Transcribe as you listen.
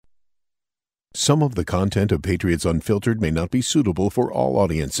Some of the content of Patriots Unfiltered may not be suitable for all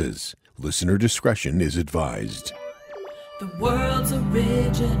audiences. Listener discretion is advised. The world's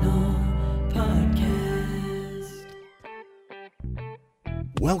original podcast.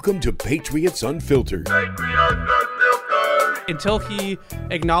 Welcome to Patriots Unfiltered. Until he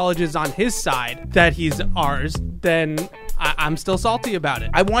acknowledges on his side that he's ours, then I'm still salty about it.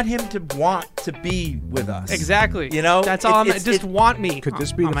 I want him to want to be with us. Exactly. You know? That's all. Just want me. Could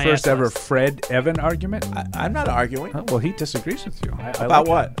this be the first ever Fred-Evan argument? I'm not arguing. Oh, well, he disagrees with you. About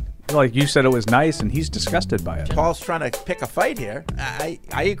what? Like you said, it was nice, and he's disgusted by it. Paul's trying to pick a fight here. I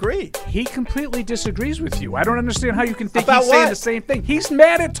agree. He completely disagrees with you. I don't understand how you can think About he's saying what? the same thing. He's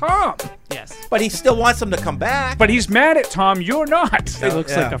mad at Tom. Yes. But he still wants him to come back. But he's mad at Tom. You're not. He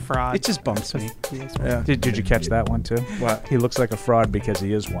looks like a fraud. It just bumps me. Yeah. Did you catch that one, too? What? He looks like a fraud because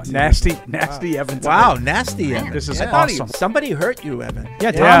he is one. Nasty Evan. Wow, nasty Evan. This is Yeah. awesome. Somebody hurt you, Evan.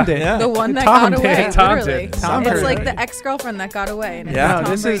 Yeah, Tom did. Yeah. The one that Tom got did. away, Tom literally. did. Tom It's did. like the ex-girlfriend that got away. And Yeah. it's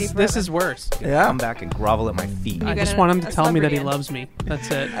Tom this Brady is forever. worse. Yeah. Come back and grovel at my feet. I get just a- want him to a tell me that he celebrity in. loves me.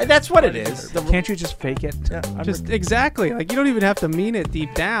 That's it. That's what it is. Can't you just fake it? Yeah. Just exactly. Like you don't even have to mean it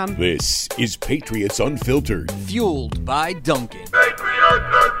deep down. This is Patriots Unfiltered. Fueled by Duncan.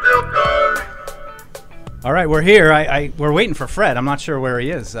 All right, we're here. We're waiting for Fred. I'm not sure where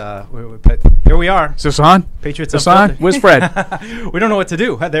he is. But here we are. Is this on? Patriots Is this on? Unfiltered. Where's Fred? We don't know what to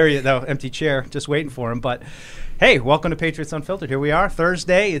do. There he is, though. Empty chair, just waiting for him. But hey, welcome to Patriots Unfiltered. Here we are,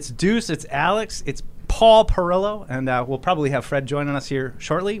 Thursday. It's Deuce, it's Alex, it's Paul Perillo, and we'll probably have Fred joining us here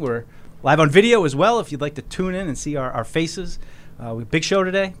shortly. We're live on video as well if you'd like to tune in and see our faces. Big show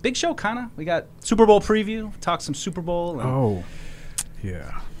today. Big show, kind of. We got Super Bowl preview. Talk some Super Bowl. And, Oh,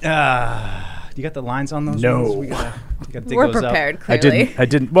 yeah. you got the lines on those? No. ones? We gotta dig We're those up. prepared, I clearly.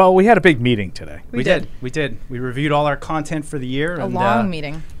 didn't. Well, we had a big meeting today. We did. We reviewed all our content for the year. A and, long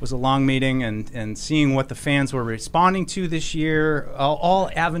meeting. It was a long meeting, and seeing what the fans were responding to this year,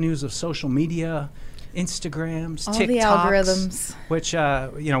 all avenues of social media, Instagrams, All TikToks. the algorithms. Which,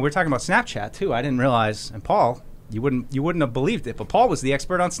 we're talking about Snapchat, too. I didn't realize, and Paul, you wouldn't have believed it, but Paul was the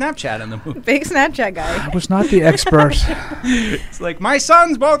expert on Snapchat in the movie. Big Snapchat guy. I was not the expert. It's like, my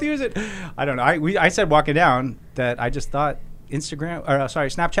sons both use it. I don't know. I said walking down that I just thought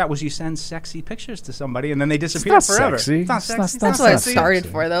Snapchat was you send sexy pictures to somebody and then they disappear not forever. sexy. It's not It's sexy. not- It's That's not what it sexy. started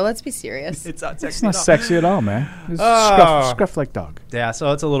for, though. Let's be serious. It's not sexy. It's not at all. sexy at all, man. It's Oh. scruff like dog. Yeah,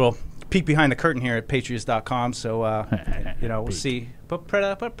 so it's a little peek behind the curtain here at Patriots.com. So, we'll see. But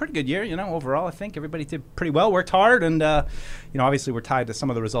pretty good year, overall. I think everybody did pretty well, worked hard, and, obviously we're tied to some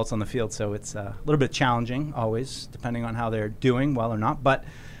of the results on the field. So it's a little bit challenging always, depending on how they're doing, well or not. But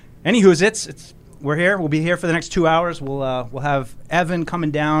anywho, we're here. We'll be here for the next 2 hours. We'll have Evan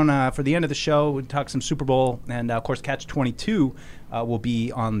coming down for the end of the show. We'll talk some Super Bowl, and of course, Catch 22 will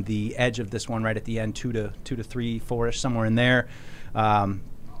be on the edge of this one right at the end, 2 to 3, 4-ish, somewhere in there.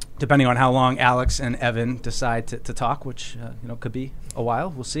 Depending on how long Alex and Evan decide to talk, which could be a while.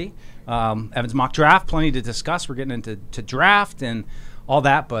 We'll see. Evan's mock draft, plenty to discuss. We're getting into draft and all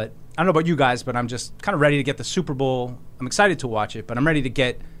that, but I don't know about you guys, but I'm just kind of ready to get the Super Bowl. I'm excited to watch it, but I'm ready to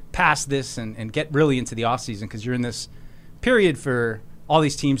get past this and get really into the offseason because you're in this period for all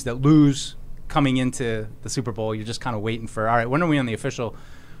these teams that lose coming into the Super Bowl. You're just kind of waiting for, all right, when are we on the official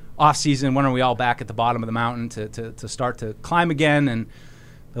offseason? When are we all back at the bottom of the mountain to start to climb again? And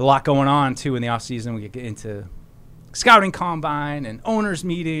a lot going on, too, in the offseason. We get into scouting combine and owners'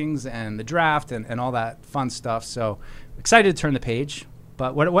 meetings and the draft and all that fun stuff. So excited to turn the page.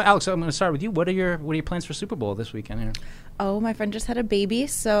 But what Alex, I'm going to start with you. What are your plans for Super Bowl this weekend here? Oh, my friend just had a baby,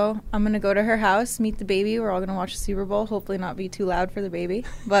 so I'm going to go to her house, meet the baby. We're all going to watch the Super Bowl, hopefully not be too loud for the baby.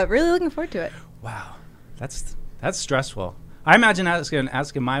 But really looking forward to it. Wow. That's stressful. I imagine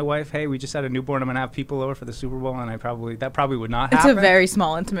asking my wife, hey, we just had a newborn. I'm going to have people over for the Super Bowl, and that probably would not happen. It's a very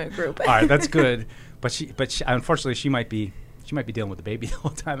small, intimate group. All right, that's good. But she unfortunately, she might be dealing with the baby the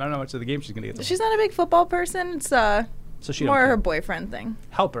whole time. I don't know how much of the game she's going to get to. She's not a big football person. It's So she more don't her care. boyfriend thing.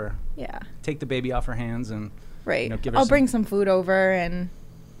 Help her. Yeah. Take the baby off her hands and Right. give her I'll some- bring some food over and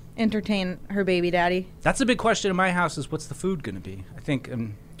entertain her baby daddy. That's a big question in my house is what's the food going to be? I think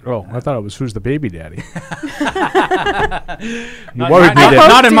Oh, I thought it was who's the baby daddy. You Not worried me there.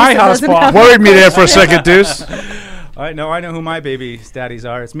 not in my Deuce house, doesn't Paul. have- Worried me there for a second, Deuce. I know who my baby's daddies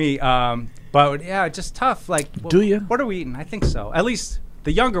are. It's me. But yeah, just tough. Like, Do you? What are we eating? I think so. At least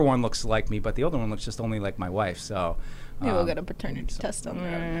the younger one looks like me, but the older one looks just only like my wife. So Maybe we'll get a paternity test on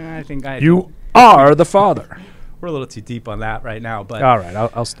that. I think You are the father. we're a little too deep on that right now. But All right,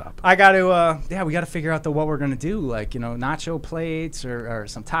 I'll stop. I got to, we got to figure out what we're gonna do. Like, nacho plates or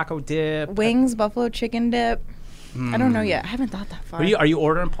some taco dip. Wings, buffalo chicken dip. I don't know yet. I haven't thought that far. Are you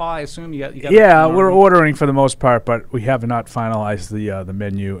ordering, Paul? I assume you got. Yeah, we're ordering for the most part, but we have not finalized the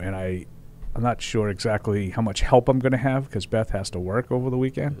menu, and I'm not sure exactly how much help I'm going to have because Beth has to work over the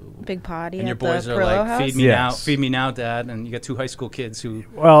weekend. Big party and your at boys the are Perillo like, house? feed me now, Dad. And you got 2 high school kids who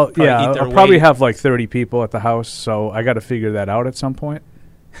Well, probably yeah, eat their I'll probably weight. have like 30 people at the house, so I got to figure that out at some point.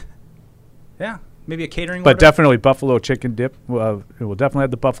 Yeah, maybe a catering But order? definitely buffalo chicken dip. We'll definitely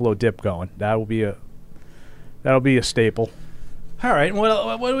have the buffalo dip going. That'll be a staple. All right.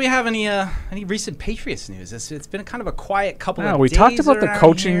 What do we have? Any recent Patriots news? It's been kind of a quiet couple of We days. talked about the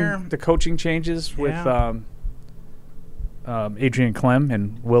around coaching changes with Adrian Clem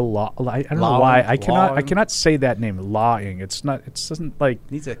and Will Law. I don't know why I cannot say that name. Lawing. It doesn't like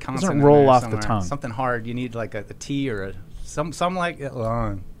Needs a consonant doesn't in roll there off somewhere. the tongue. Something hard. You need like a T or some like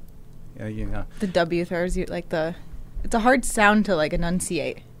long. Yeah, you know. The W throws you like it's a hard sound to like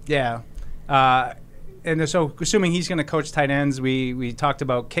enunciate. Yeah. And so assuming he's going to coach tight ends, we talked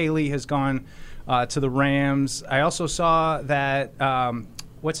about Kaylee has gone to the Rams. I also saw that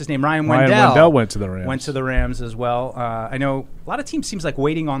what's his name? Ryan Wendell went to the Rams. Went to the Rams as well. I know a lot of teams seems like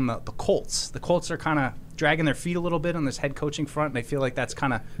waiting on the Colts. The Colts are kind of dragging their feet a little bit on this head coaching front, and I feel like that's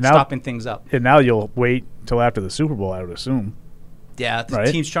kind of stopping things up. And now you'll wait until after the Super Bowl, I would assume. Yeah, the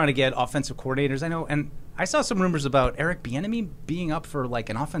right? team's trying to get offensive coordinators. I know, and I saw some rumors about Eric Bieniemy being up for like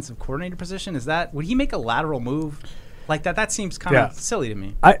an offensive coordinator position. Would he make a lateral move like that? That seems kind of silly to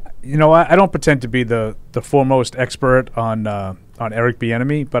me. I don't pretend to be the foremost expert on Eric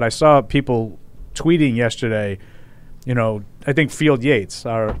Bieniemy, but I saw people tweeting yesterday. I think Field Yates,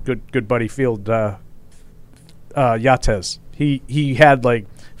 our good buddy Field Yates, he had like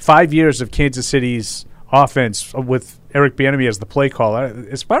 5 years of Kansas City's offense with Eric Bieniemy as the play caller.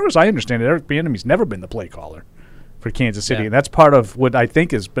 As far as I understand it, Eric Bieniemy's never been the play caller for Kansas City, and that's part of what I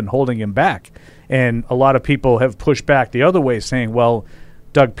think has been holding him back. And a lot of people have pushed back the other way, saying, well,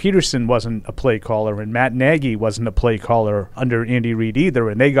 Doug Peterson wasn't a play caller and Matt Nagy wasn't a play caller under Andy Reid either,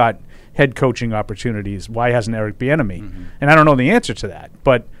 and they got head coaching opportunities. Why hasn't Eric Bieniemy? Mm-hmm. And I don't know the answer to that,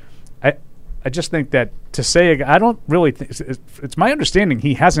 but I just think that to say, I don't really think, it's my understanding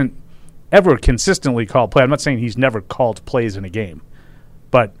he hasn't ever consistently called play. I'm not saying he's never called plays in a game,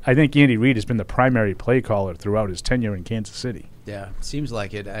 but I think Andy Reid has been the primary play caller throughout his tenure in Kansas City. Yeah, seems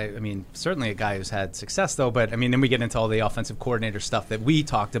like it. I mean, certainly a guy who's had success, though. But, I mean, then we get into all the offensive coordinator stuff that we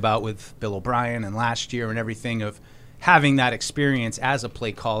talked about with Bill O'Brien and last year and everything of having that experience as a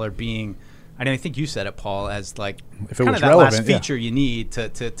play caller being, I think you said it, Paul, as like if it kind was of that relevant, last feature you need to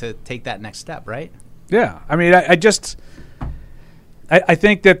take that next step, right? Yeah. I mean, I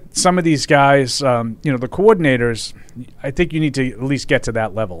think that some of these guys, the coordinators, I think you need to at least get to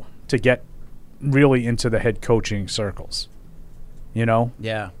that level to get really into the head coaching circles.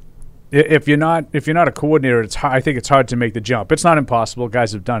 Yeah. If you're not a coordinator, I think it's hard to make the jump. It's not impossible.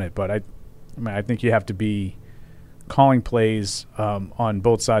 Guys have done it, but I think you have to be calling plays on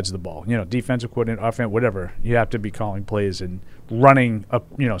both sides of the ball. Defensive coordinator, offense, whatever. You have to be calling plays and running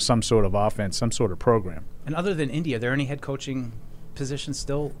some sort of offense, some sort of program. And other than India, are there any head coaching position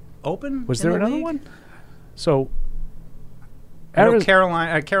still open? Was there another league? one? So,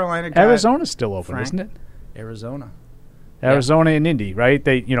 Carolina guy, Arizona's still open, Frank. isn't it? Arizona and Indy, right?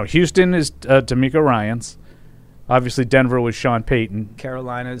 Houston is D'Amico Ryans. Obviously, Denver was Sean Payton.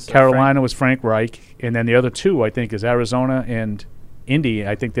 Carolina was Frank Reich, and then the other two, I think, is Arizona and Indy.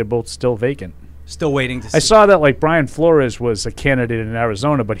 I think they're both still vacant. Still waiting to see. I saw that like Brian Flores was a candidate in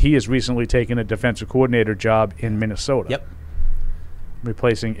Arizona, but he has recently taken a defensive coordinator job in Minnesota. Yep.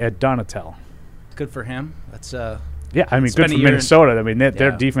 Replacing Ed Donatel. Good for him. That's good for Minnesota.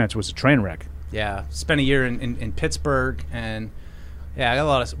 Their defense was a train wreck. Yeah, spent a year in Pittsburgh, and I got a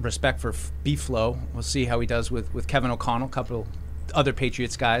lot of respect for B-Flow. We'll see how he does with Kevin O'Connell, a couple other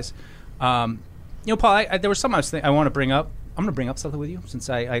Patriots guys. Paul, there was something I want to bring up. I'm going to bring up something with you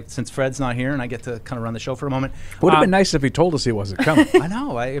since Fred's not here and I get to kind of run the show for a moment. It would have been nice if he told us he wasn't coming. I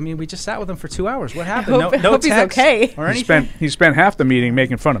know. I mean, we just sat with him for 2 hours. What happened? I hope he's okay. Or anything? He spent half the meeting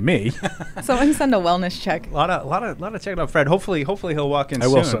making fun of me. Someone send a wellness check. A lot of checking out Fred. Hopefully he'll walk in soon.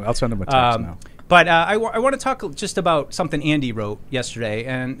 I will. I'll send him a text now. But I want to talk just about something Andy wrote yesterday,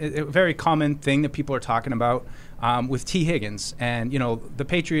 and a very common thing that people are talking about with T. Higgins. And, the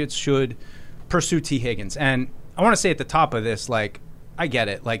Patriots should pursue T. Higgins. And I want to say at the top of this, I get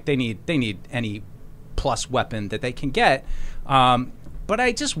it. They need any plus weapon that they can get. But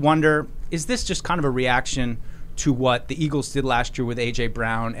I just wonder, is this just kind of a reaction to what the Eagles did last year with A.J.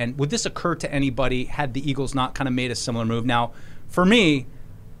 Brown? And would this occur to anybody had the Eagles not kind of made a similar move? Now, for me,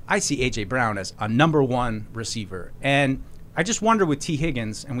 I see A.J. Brown as a number one receiver. And I just wonder with T.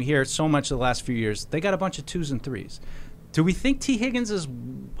 Higgins, and we hear it so much the last few years, they got a bunch of 2s and 3s. Do we think T. Higgins is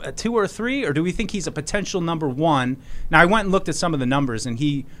a 2 or a 3, or do we think he's a potential number 1? Now, I went and looked at some of the numbers, and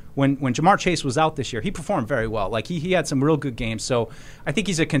when Jamar Chase was out this year, he performed very well. Like, he had some real good games. So I think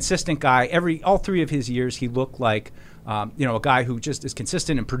he's a consistent guy. All 3 of his years, he looked like a guy who just is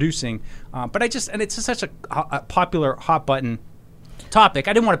consistent in producing. But and it's such a popular hot button topic.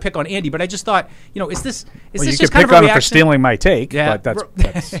 I didn't want to pick on Andy, but I just thought, is this just kind of a reaction? You could pick on him for stealing my take, yeah, but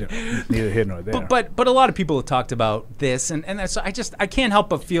that's neither here nor there. But a lot of people have talked about this, and so I can't help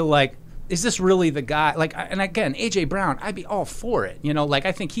but feel like, is this really the guy? Like, and again, A.J. Brown, I'd be all for it.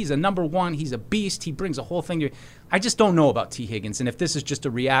 I think he's a number 1. He's a beast. He brings a whole thing to it. I just don't know about T. Higgins, and if this is just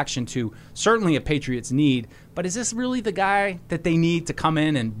a reaction to certainly a Patriots need, but is this really the guy that they need to come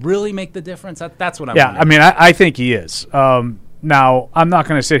in and really make the difference? That's what I'm wondering. I mean, I think he is. Now, I'm not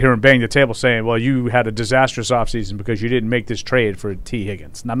going to sit here and bang the table saying, well, you had a disastrous offseason because you didn't make this trade for T.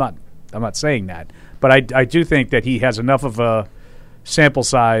 Higgins. And I'm not saying that. But I do think that he has enough of a sample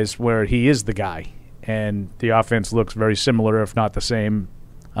size where he is the guy. And the offense looks very similar, if not the same.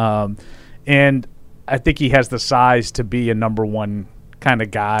 And I think he has the size to be a number 1 kind of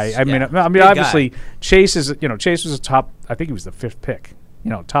guy. I mean, obviously, guy. Chase was a top, I think he was the 5th pick,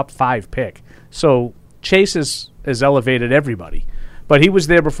 top 5 pick. So Chase has elevated everybody. But he was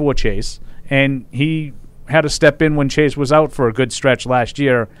there before Chase, and he had to step in when Chase was out for a good stretch last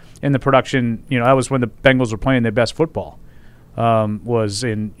year in the production. That was when the Bengals were playing their best football, was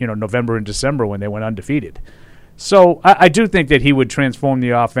in November and December when they went undefeated. So I do think that he would transform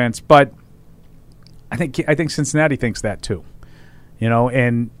the offense, but I think Cincinnati thinks that too.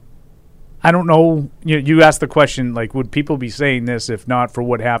 And I don't know. You asked the question, like, would people be saying this if not for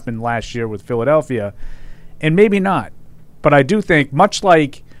what happened last year with Philadelphia? And maybe not. But I do think, much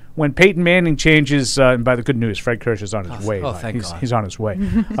like when Peyton Manning changes, and by the good news, Fred Kirsch is on his way. Thank God. He's on his way.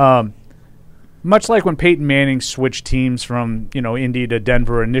 Much like when Peyton Manning switched teams from, Indy to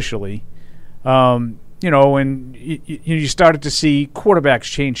Denver initially, and you started to see quarterbacks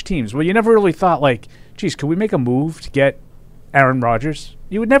change teams. Well, you never really thought, like, geez, could we make a move to get Aaron Rodgers?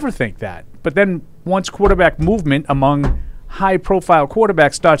 You would never think that. But then once quarterback movement among high-profile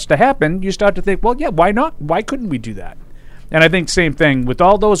quarterbacks starts to happen, you start to think, well, yeah, why not? Why couldn't we do that? And I think same thing with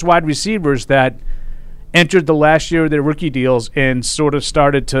all those wide receivers that entered the last year of their rookie deals and sort of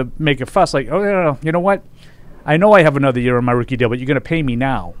started to make a fuss, like, oh, no, you know what? I know I have another year on my rookie deal, but you're going to pay me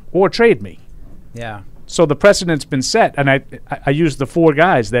now or trade me. Yeah. So the precedent's been set, and I used the 4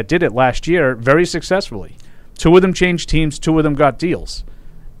 guys that did it last year very successfully. 2 of them changed teams, 2 of them got deals.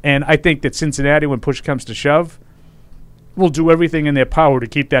 And I think that Cincinnati, when push comes to shove, will do everything in their power to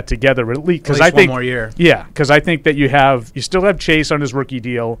keep that together at least. At least one more year. Yeah, because I think that you still have Chase on his rookie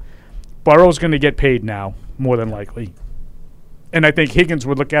deal. Burrow's going to get paid now, more than likely. And I think Higgins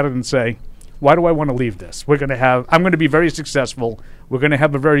would look at it and say, why do I want to leave this? I'm going to be very successful. We're going to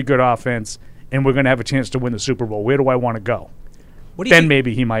have a very good offense, and we're going to have a chance to win the Super Bowl. Where do I want to go? Then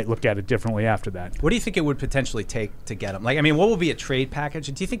maybe he might look at it differently after that. What do you think it would potentially take to get him? Like, I mean, what will be a trade package?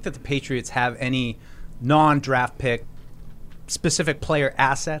 Do you think that the Patriots have any non-draft pick specific player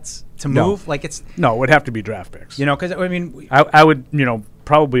assets to move? Like, it would have to be draft picks. Because I mean, I would,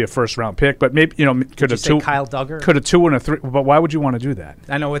 probably a first-round pick, but maybe could have 2. Kyle Duggar? Could have 2 and a 3. But why would you want to do that?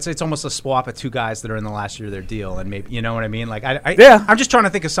 I know it's almost a swap of 2 guys that are in the last year of their deal, and maybe you know what I mean. Like, I'm just trying to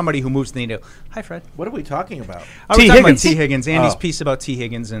think of somebody who moves the needle. Hi, Fred. What are we talking about? T. Higgins. T. Higgins. Andy's piece about T.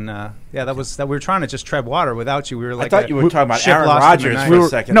 Higgins, and that we were trying to just tread water without you. We were like, I thought you were talking about Aaron Rodgers for a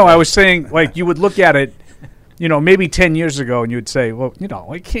second. No, I was saying, like, you would look at it, maybe 10 years ago, and you would say, well,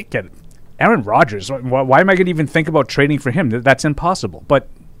 I can't get it. Aaron Rodgers. Why am I going to even think about trading for him? That's impossible. But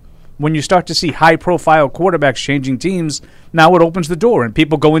when you start to see high-profile quarterbacks changing teams, now it opens the door, and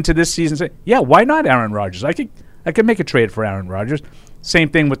people go into this season and say, yeah, why not Aaron Rodgers? I could make a trade for Aaron Rodgers. Same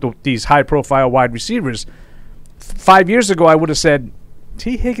thing with these high-profile wide receivers. 5 years ago, I would have said,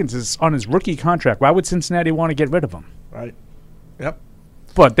 T. Higgins is on his rookie contract. Why would Cincinnati want to get rid of him? Right. Yep.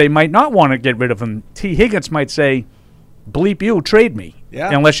 But they might not want to get rid of him. T. Higgins might say, bleep you, trade me,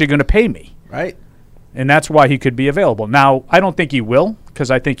 unless you're going to pay me. Right. And that's why he could be available. Now, I don't think he will, because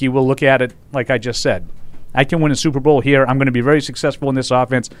I think he will look at it like I just said. I can win a Super Bowl here. I'm going to be very successful in this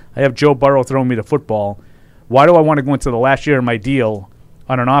offense. I have Joe Burrow throwing me the football. Why do I want to go into the last year of my deal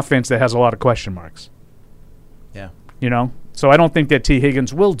on an offense that has a lot of question marks? Yeah. So I don't think that T.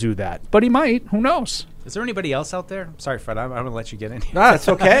 Higgins will do that. But he might. Who knows? Is there anybody else out there? Sorry, Fred. I'm going to let you get in. No, that's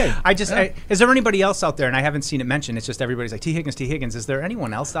okay. Is there anybody else out there? And I haven't seen it mentioned. It's just everybody's like T. Higgins. Is there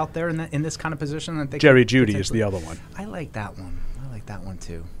anyone else out there in this kind of position that they? Jerry Jeudy is the other one. I like that one. like that one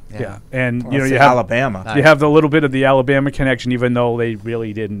too. Yeah, and Well, you know say you have Alabama. You have the little bit of the Alabama connection, even though they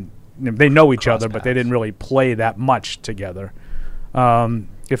really didn't. They know each other, but they didn't really play that much together,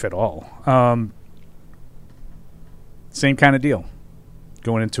 if at all. Same kind of deal.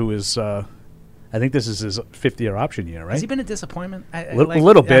 Going into his, I think this is his fifth-year option year, right? Has he been a disappointment? A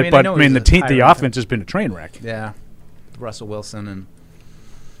little bit, but I mean the offense has been a train wreck. Yeah, Russell Wilson and.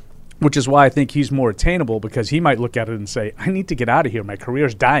 Which is why I think he's more attainable, because he might look at it and say, I need to get out of here. My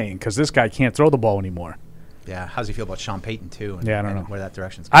career's dying because this guy can't throw the ball anymore. Yeah, how does he feel about Sean Payton, too? And, yeah, I don't know where that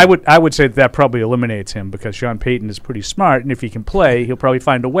direction's going. I would say that probably eliminates him, because Sean Payton is pretty smart, and if he can play, he'll probably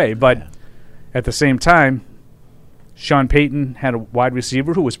find a way. But at the same time, Sean Payton had a wide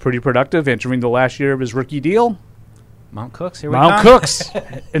receiver who was pretty productive entering the last year of his rookie deal. Mount Cooks, Mount Cooks.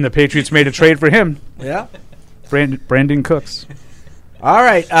 And the Patriots made a trade for him. Yeah. Brandon Cooks. All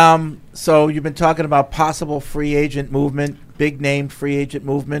right. So you've been talking about possible free agent movement, big name free agent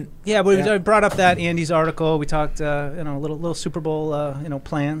movement. Yeah, we brought up that Andy's article. We talked, little Super Bowl,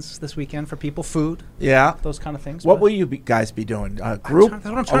 plans this weekend for people, food. Yeah, those kind of things. What will you guys be doing? Group? That's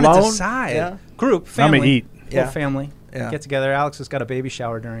what I'm trying alone? To decide. Yeah. Group, family. I'm gonna eat. Yeah. Family. Yeah. Get together. Alex has got a baby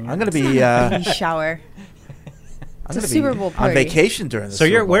shower during it. I'm going to be baby shower. I'm It's a gonna Super be Bowl on party. vacation during the So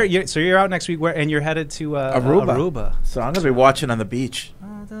Super Bowl. you're out next week, and you're headed to Aruba. So I'm going to be watching on the beach.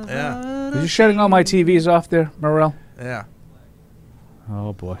 Are you shutting all my TVs off there, Morrell? Yeah.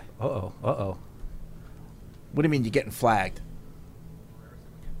 Oh, boy. Uh-oh. What do you mean you're getting flagged?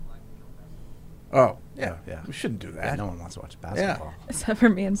 Oh, yeah. We shouldn't do that. Yeah, no one wants to watch basketball. Except for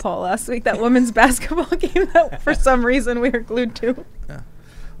me and Paul last week, that women's basketball game that for some reason we were glued to. Yeah.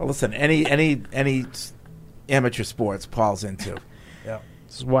 Well, listen, any amateur sports Paul's into. Yeah.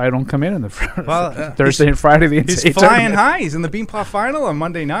 This is why I don't come in the Well, Thursday and Friday. He's flying high. He's in the Beanpaw final on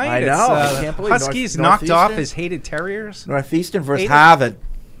Monday night. I know. I can't believe Huskies knocked off his hated Terriers. Northeastern versus Harvard.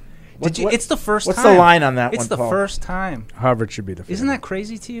 It's the first time. What's the line on that one, It's the Paul? first time. Harvard should be the favorite. Isn't that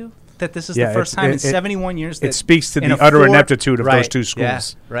crazy to you? That this is the first time in 71 years that it speaks to the utter ineptitude of those two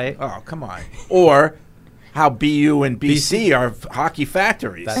schools. Yeah, right? Oh, come on. Or how BU and BC are hockey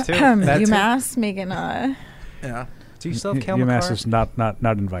factories. That too. UMass making a... Yeah. Do you still have Kel UMass McCarr? is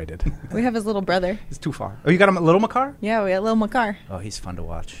not invited. We have his little brother. It's too far. Oh, you got him a little McCarr? Yeah, we got little McCarr. Oh, he's fun to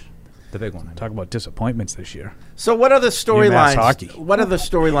watch. The big one. Talk about disappointments this year. So what other storylines? hockey. What other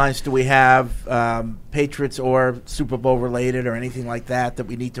storylines do we have, Patriots or Super Bowl related or anything like that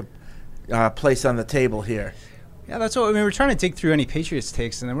we need to place on the table here? Yeah, that's what we're trying to dig through any Patriots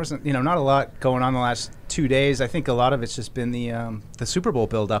takes, and there wasn't, not a lot going on the last 2 days. I think a lot of it's just been the Super Bowl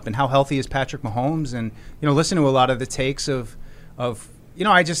build-up and how healthy is Patrick Mahomes, and listen to a lot of the takes of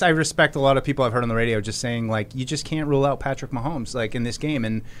I respect a lot of people I've heard on the radio just saying like you just can't rule out Patrick Mahomes like in this game,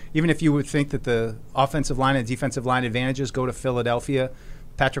 and even if you would think that the offensive line and defensive line advantages go to Philadelphia,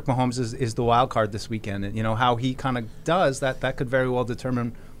 Patrick Mahomes is the wild card this weekend, and how he kind of does that could very well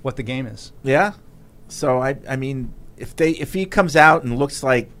determine what the game is. Yeah. So I mean, if he comes out and looks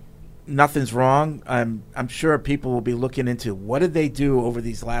like nothing's wrong, I'm sure people will be looking into what did they do over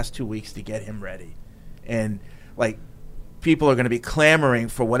these last 2 weeks to get him ready, and like people are going to be clamoring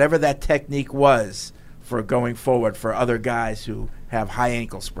for whatever that technique was for going forward for other guys who have high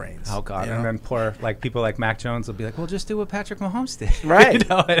ankle sprains. Oh God! And then poor people like Mac Jones will be like, "Well, just do what Patrick Mahomes did." Right.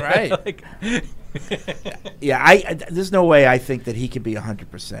 Right. Yeah. There's no way I think that he could be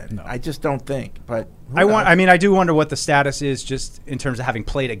 100%. No. I just don't think. But I do wonder what the status is, just in terms of having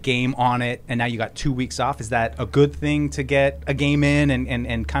played a game on it, and now you got 2 weeks off. Is that a good thing to get a game in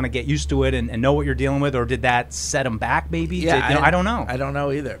and kind of get used to it and know what you're dealing with, or did that set him back? Maybe. Yeah. I don't know. I don't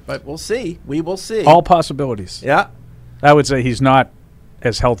know either. But we'll see. We will see. All possibilities. Yeah. I would say he's not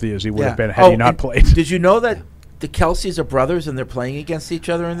as healthy as he would have been had he not played. Did you know that the Kelceys are brothers and they're playing against each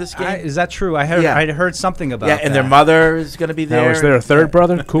other in this game? Is that true? I heard something about that. Yeah, and their mother is going to be there. Now, is there a third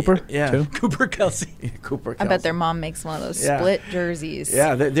brother, Cooper? Yeah. Too? Cooper Kelce. Cooper Kelce. I bet their mom makes one of those split jerseys.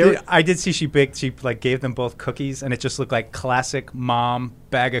 Yeah. I did see she gave them both cookies, and it just looked like classic mom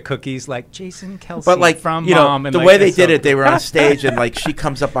bag of cookies, like Jason Kelce from Mom. And the way they did it, they were on stage, and like she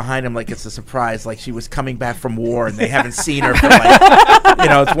comes up behind him like it's a surprise, like she was coming back from war, and they haven't seen her for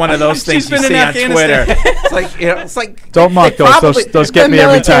it's one of those things you see on Twitter. It's like don't mock those get me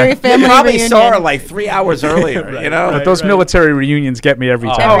every time. They probably saw her like 3 hours earlier, But those military reunions get me every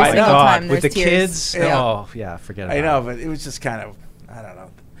time. Every single time with the tears. kids. Yeah. Forget about it. I know, but it was just kind of, I don't know.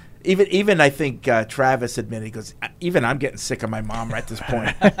 Even I think Travis admitted, he goes, even I'm getting sick of my mom at this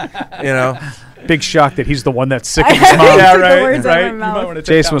point. Big shock that he's the one that's sick of his mom. Yeah, right.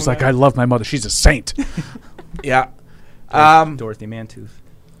 Jason was like, I love my mother. She's a saint. Yeah. Dorothy Mantooth.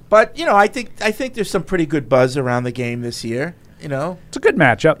 But, I think there's some pretty good buzz around the game this year. You know, It's a good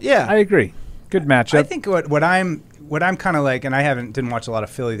matchup. Yeah. I agree. Good matchup. I think what I'm kind of like, and I didn't watch a lot of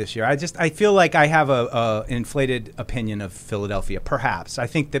Philly this year. I feel like I have an inflated opinion of Philadelphia. Perhaps I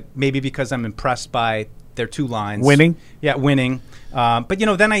think that maybe because I'm impressed by their two lines, Winning? Yeah, winning. But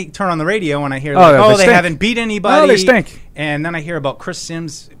then I turn on the radio and I hear, they they stink. haven't beat anybody. No, they stink. And then I hear about Chris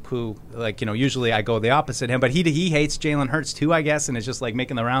Sims, who, usually I go the opposite of him, but he hates Jalen Hurts too, I guess, and is just like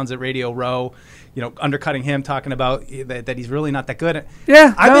making the rounds at Radio Row, undercutting him, talking about that he's really not that good.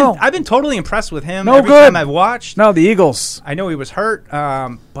 Yeah, I've been totally impressed with him every good. time I've watched. No, the Eagles. I know he was hurt,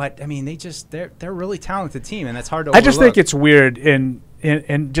 but I mean, they're a really talented team, and that's hard to I just think overlook. it's weird in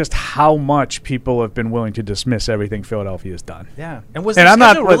just how much people have been willing to dismiss everything Philadelphia's done. Yeah, and was And the I'm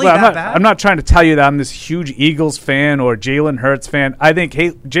not, schedule really I'm that not, bad? I'm not trying to tell you that I'm this huge Eagles fan or Jalen Hurts fan. I think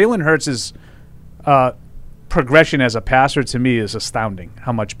Jalen Hurts' progression as a passer to me is astounding.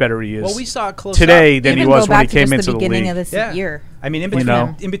 How much better he is. Well, we saw it close today up. than he Even was go when he back to came just into the the beginning league. of this year. I mean, in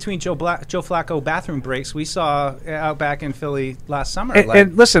between Joe Flacco bathroom breaks, we saw out back in Philly last summer.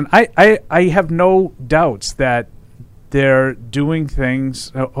 And listen, I have no doubts that they're doing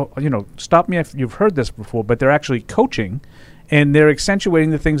things. Stop me if you've heard this before, but they're actually coaching, and they're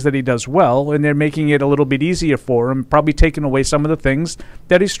accentuating the things that he does well, and they're making it a little bit easier for him, probably taking away some of the things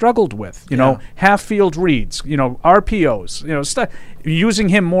that he struggled with. Half-field reads, RPOs, using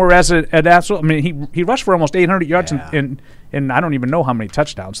him more as an absolute. I mean, he rushed for almost 800 yards and I don't even know how many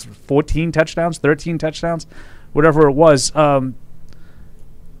touchdowns, 14 touchdowns, 13 touchdowns, whatever it was. The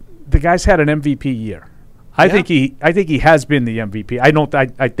guy's had an MVP year. I think he has been the MVP.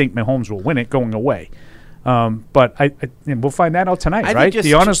 I think Mahomes will win it going away. But and we'll find that out tonight, right? I think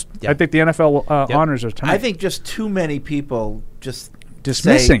the NFL honors are tonight. I think just too many people just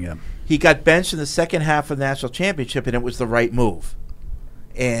dismissing say him. He got benched in the second half of the national championship, and it was the right move.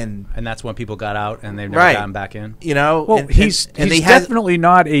 And that's when people got out, and they've never gotten back in. Well, he's definitely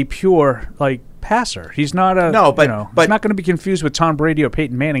not a pure passer. He's not a but he's not going to be confused with Tom Brady or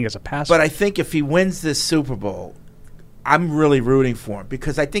Peyton Manning as a passer. But I think if he wins this Super Bowl, I'm really rooting for him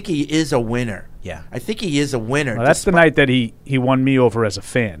because I think he is a winner. Yeah, I think he is a winner. Well, that's the night that he won me over as a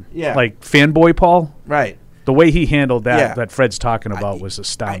fan. Yeah, fanboy Paul. Right. The way he handled that Fred's talking about was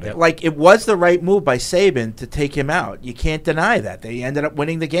astounding. It was the right move by Saban to take him out. You can't deny that. They ended up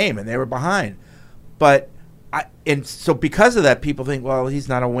winning the game, and they were behind. So because of that, people think, well, he's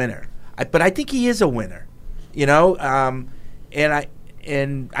not a winner. But I think he is a winner, and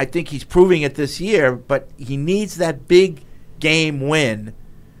I think he's proving it this year. But he needs that big game win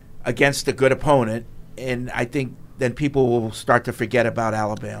against a good opponent, and I think then people will start to forget about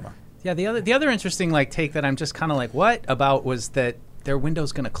Alabama. Yeah, the other interesting take that I'm just kind of what about was that their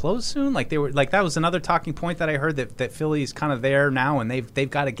window's going to close soon. That was another talking point that I heard that Philly's kind of there now, and they've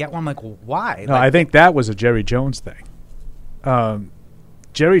got to get one. I'm why? No, I think that was a Jerry Jones thing.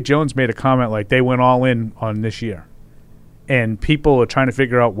 Jerry Jones made a comment they went all in on this year, and people are trying to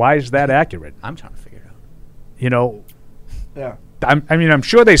figure out why is that accurate. I'm trying to figure it out. Yeah. I'm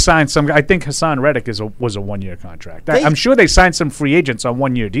sure they signed some. I think Hassan Reddick was a 1-year contract. I'm sure they signed some free agents on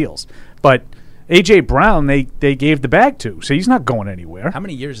 1-year deals, but A.J. Brown they gave the bag to, so he's not going anywhere. How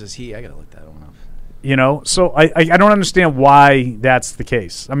many years is he? I got to look that one up. So I don't understand why that's the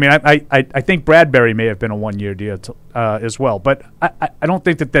case. I mean, I think Bradbury may have been a 1-year deal as well, but I don't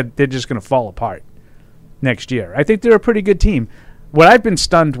think that they're just going to fall apart next year. I think they're a pretty good team. What I've been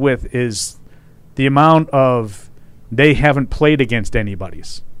stunned with is the amount of they haven't played against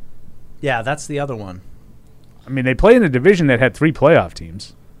anybody's. Yeah, that's the other one. I mean, they play in a division that had 3 playoff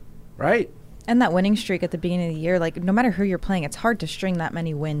teams. Right. And that winning streak at the beginning of the year, no matter who you're playing, it's hard to string that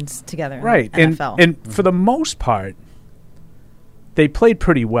many wins together in right. the NFL. And for the most part, they played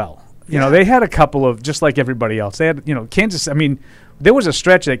pretty well. They had a couple of, just like everybody else, they had, Kansas. I mean, there was a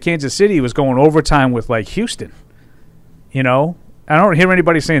stretch that Kansas City was going overtime with, Houston. I don't hear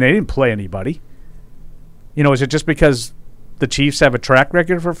anybody saying they didn't play anybody. Is it just because the Chiefs have a track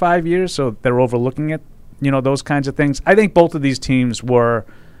record for 5 years, so they're overlooking it? Those kinds of things. I think both of these teams were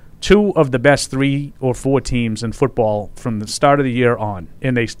 2 of the best 3 or 4 teams in football from the start of the year on,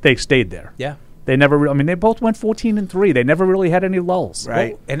 and they stayed there. Yeah. They never. They both went 14-3. They never really had any lulls.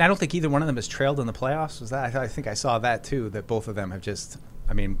 Right. Well, and I don't think either one of them has trailed in the playoffs. Was that? I think I saw that too. That both of them have just.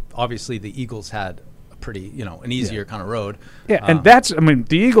 I mean, obviously the Eagles had pretty, an easier kind of road. Yeah, and that's, the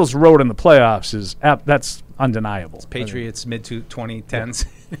Eagles' road in the playoffs that's undeniable. Patriots mid-2010s.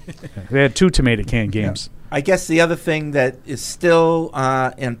 They had 2 tomato can games. Yeah. I guess the other thing that is still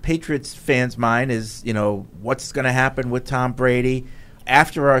in Patriots fans' mind is, what's going to happen with Tom Brady.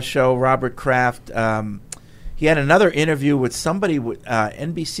 After our show, Robert Kraft, he had another interview with somebody with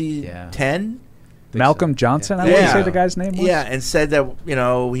NBC 10, Malcolm Johnson, I want to say the guy's name was. Yeah, and said that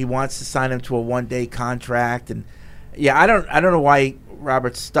he wants to sign him to a one-day contract, and I don't know why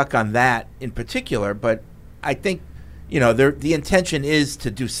Robert's stuck on that in particular, but I think the intention is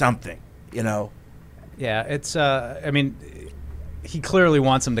to do something. Yeah, it's. He clearly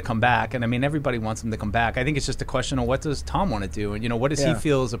wants him to come back, and everybody wants him to come back. I think it's just a question of what does Tom want to do, and what does he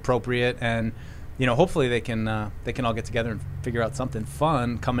feel is appropriate, and hopefully they can all get together and figure out something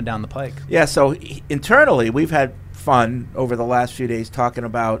fun coming down the pike. Yeah. So internally, we've had fun over the last few days talking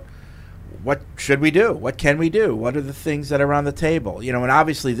about what should we do, what can we do, what are the things that are on the table, and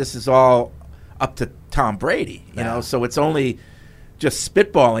obviously this is all up to Tom Brady, so it's only just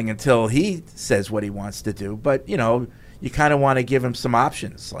spitballing until he says what he wants to do, but you kind of want to give him some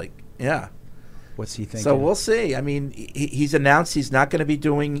options, What's he thinking? So we'll see. He's announced he's not going to be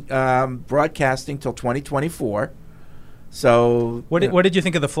doing broadcasting till 2024. So what did you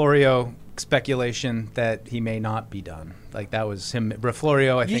think of the Florio speculation that he may not be done? Like that was him,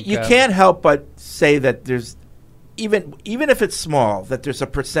 Florio. I think you can't help but say that there's even if it's small, that there's a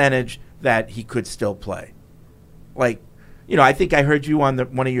percentage that he could still play. Like, I think I heard you on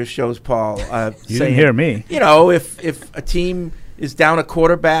one of your shows, Paul. You didn't hear me. If a team is down a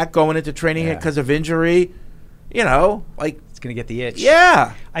quarterback going into training because of injury, it's going to get the itch.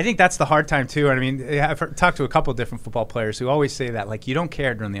 Yeah. I think that's the hard time, too. I've talked to a couple of different football players who always say that, like, you don't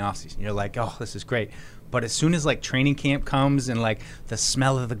care during the offseason. You're like, oh, this is great. But as soon as, like, training camp comes and, like, the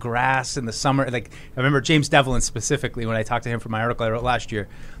smell of the grass in the summer, like, I remember James Devlin specifically when I talked to him for my article I wrote last year,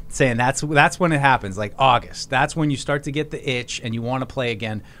 saying that's when it happens, like August. That's when you start to get the itch and you want to play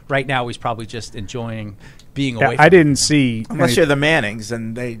again. Right now, he's probably just enjoying being away from I didn't see... Unless you're the Mannings,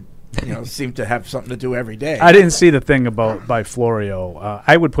 and they seem to have something to do every day. I didn't see the thing by Florio.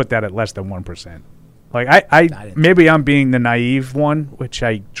 I would put that at less than 1%. Like I maybe I'm being the naive one, which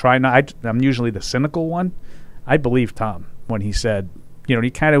I try not. I'm usually the cynical one. I believe Tom when he said,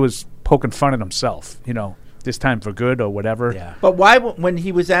 he kind of was poking fun at himself, this time for good or whatever. Yeah. But why, when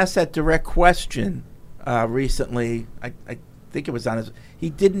he was asked that direct question recently, I think it was he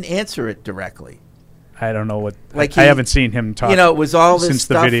didn't answer it directly. I don't know what. Like I haven't seen him talk. It was all this since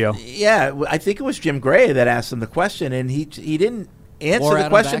stuff. The video. Yeah, I think it was Jim Gray that asked him the question, and he didn't answer Swore the at him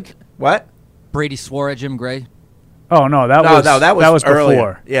question. back? What? Brady swore at Jim Gray. Oh no, that was earlier.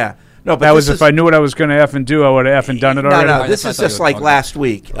 Before. Yeah, no, but that was if I knew what I was going to effing do, I would have effing done it already. No, this is just like last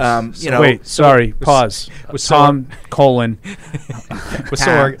week. Wait, sorry, pause. Was Tom colon was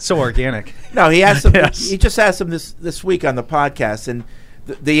so organic. No, he asked him. Yes. He just asked him this week on the podcast, and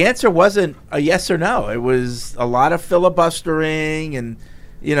the answer wasn't a yes or no. It was a lot of filibustering, and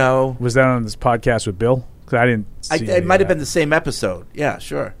Was that on this podcast with Bill? Because I didn't. It might have been the same episode. Yeah,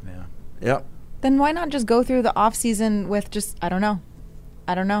 sure. Yeah. Yep. Then why not just go through the off season with just I don't know.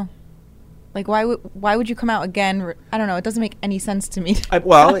 Like why would you come out again? I don't know. It doesn't make any sense to me.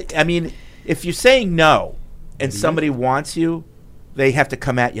 If you're saying no and somebody wants you, they have to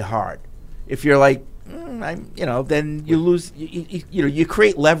come at you hard. If you're like, then you lose. You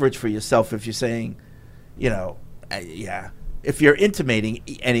create leverage for yourself if you're saying, if you're intimating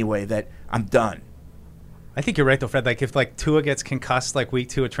anyway that I'm done. I think you're right though, Fred. Like if Tua gets concussed week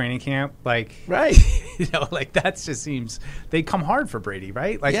 2 of training camp, right, that just seems they come hard for Brady,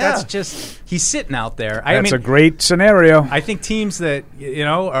 right? That's just he's sitting out there. That's a great scenario. I think teams that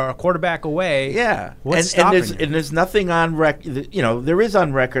are a quarterback away. Yeah, what's stopping you? And there's nothing on record. There is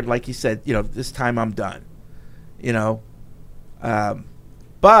on record, like you said. This time I'm done. But I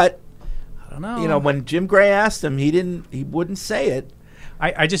don't know. When Jim Gray asked him, he wouldn't say it.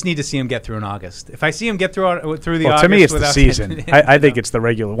 I just need to see him get through in August. If I see him get through the August, to me it's the season. I think it's the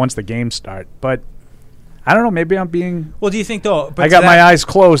regular once the games start. But I don't know. Maybe I'm being. Well, do you think though? I got my eyes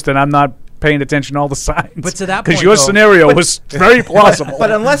closed and I'm not paying attention to all the signs. But to that point, because your scenario was very plausible.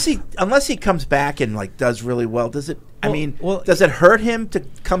 But unless he comes back and does really well, does it? Does it hurt him to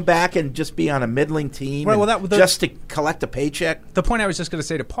come back and just be on a middling team, just to collect a paycheck? The point I was just going to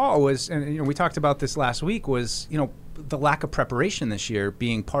say to Paul was, and we talked about this last week, was the lack of preparation this year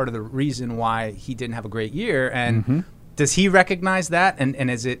being part of the reason why he didn't have a great year. And does he recognize that?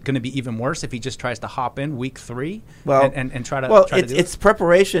 And is it going to be even worse if he just tries to hop in week 3 and try to? Well, it's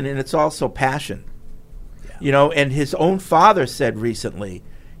preparation and it's also passion. Yeah. And his own father said recently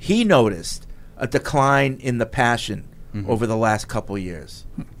he noticed a decline in the passion over the last couple of years.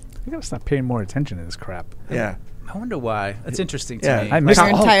 You gotta stop paying more attention to this crap. Yeah. I wonder why. That's interesting to me. I missed your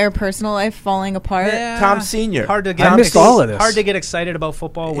entire personal life falling apart. Yeah. Tom Senior. I missed all of this. Hard to get excited about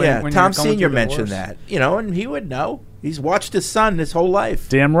football when Tom you're going Senior through mentioned divorce. that. And he would know. He's watched his son his whole life.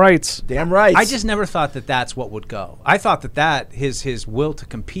 Damn right. Damn right. I just never thought that that's what would go. I thought that his will to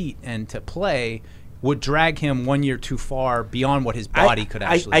compete and to play would drag him 1 year too far beyond what his body could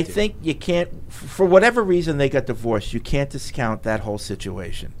actually I do. think you can't, for whatever reason they got divorced, you can't discount that whole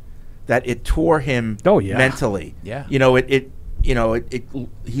situation. That it tore him mentally. Yeah. He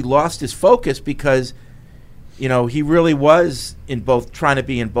lost his focus because, he really was trying to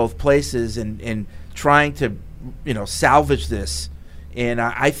be in both places and trying to, salvage this. And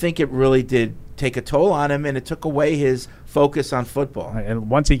I think it really did take a toll on him, and it took away his focus on football. And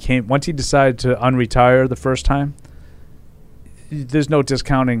once he decided to unretire the first time, there's no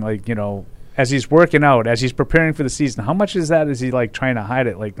discounting, as he's working out, as he's preparing for the season, how much is he trying to hide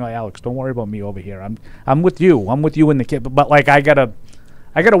it? No, Alex, don't worry about me over here. I'm with you. I'm with you in the kid. But I gotta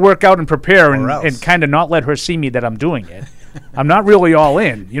work out and prepare and kind of not let her see me that I'm doing it. I'm not really all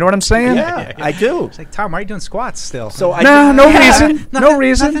in. You know what I'm saying? Yeah, I do. It's like, Tom, why are you doing squats still? So no reason. No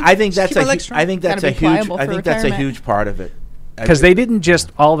reason. I think that's a huge part of it. Because they didn't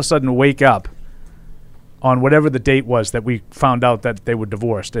just all of a sudden wake up on whatever the date was that we found out that they were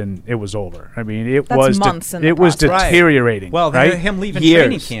divorced and it was over. I mean, it was deteriorating. Well, right? Him leaving Years.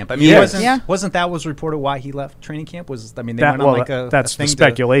 training camp. I mean, wasn't that was reported why he left training camp? They went on that's a thing the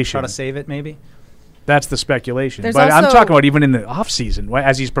speculation. to try to save it, maybe. That's the speculation. There's but I'm talking about even in the off season,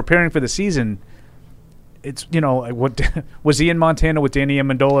 as he's preparing for the season. It's what was he in Montana with Danny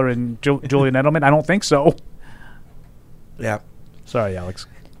Amendola and Julian Edelman? I don't think so. Yeah. Sorry, Alex.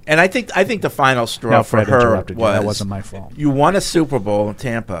 And I think the final straw for her was that wasn't my fault. You won a Super Bowl in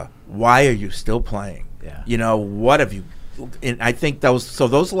Tampa. Why are you still playing? Yeah. What have you? And I think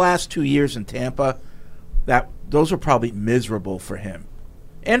those last 2 years in Tampa, those were probably miserable for him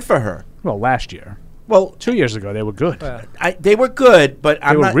and for her. Well, last year. Well, 2 years ago they were good. They were good, but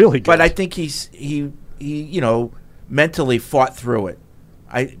they were really good. But I think he mentally fought through it.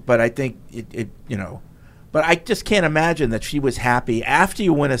 But I think it. But I just can't imagine that she was happy after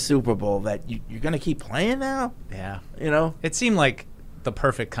you win a Super Bowl that you're going to keep playing now. Yeah. It seemed like the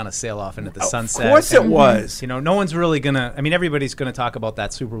perfect kind of sail off into the sunset. Of course it was. No one's really going to – I mean, everybody's going to talk about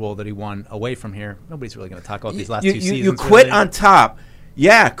that Super Bowl that he won away from here. Nobody's really going to talk about these last two seasons. You quit on top.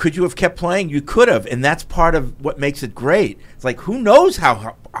 Yeah, could you have kept playing? You could have, and that's part of what makes it great. It's like, who knows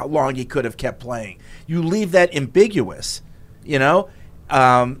how long you could have kept playing. You leave that ambiguous,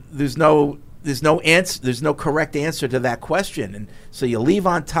 There's no answer. There's no correct answer to that question, and so you leave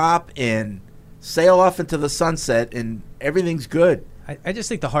on top and sail off into the sunset, and everything's good. I just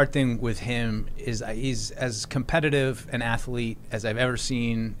think the hard thing with him is he's as competitive an athlete as I've ever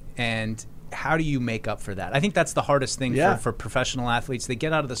seen, and how do you make up for that? I think that's the hardest thing for professional athletes. They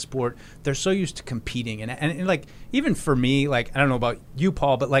get out of the sport, they're so used to competing, and like even for me, like I don't know about you,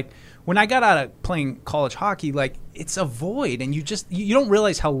 Paul, but like when I got out of playing college hockey, like it's a void, and you don't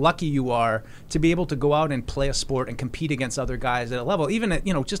realize how lucky you are to be able to go out and play a sport and compete against other guys at a level, even at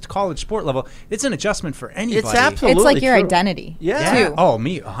just college sport level. It's an adjustment for anybody. It's absolutely It's like your true. identity. Yeah. Too. Oh,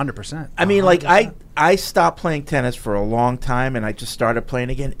 me 100%. I mean, like I stopped playing tennis for a long time, and I just started playing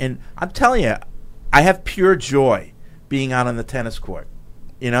again. And I'm telling you, I have pure joy being out on the tennis court.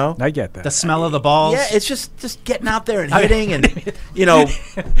 I get that. The smell of the balls. Yeah, it's just getting out there and hitting, and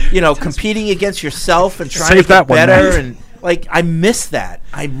competing against yourself and trying to get better. And like, I miss that.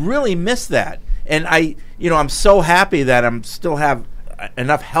 I really miss that. And I'm so happy that I'm still have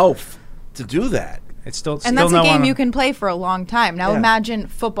enough health to do that. It's still And that's no a game on you can play for a long time. Now Yeah. imagine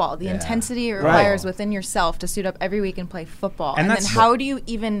football, the intensity it requires within yourself to suit up every week and play football. And then how do you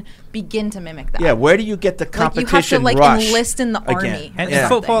even begin to mimic that? Yeah, where do you get the competition you have to rush enlist in the again? army. And Yeah.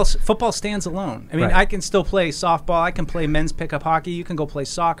 football stands alone. I mean, Right. I can still play softball. I can play men's pickup hockey. You can go play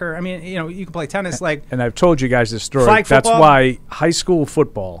soccer. I mean, you can play tennis. Like, and I've told you guys this story. Flag That's football? why high school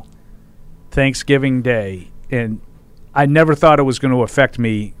football, Thanksgiving Day, and I never thought it was going to affect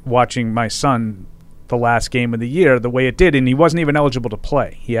me watching my son the last game of the year the way it did, and he wasn't even eligible to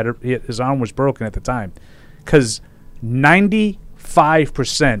play. His arm was broken at the time, because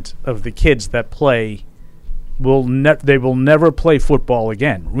 95% of the kids that play will never play football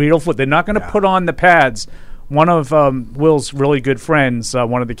again. They're not going to put on the pads. One of Will's really good friends,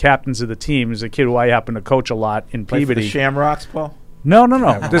 one of the captains of the team, is a kid who I happen to coach a lot in Play for Peabody. the Shamrocks, Paul? No.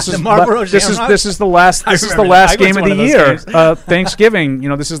 This is Marlboro this Shamrocks? is the last remember that. game I of went the to one of those year. Thanksgiving.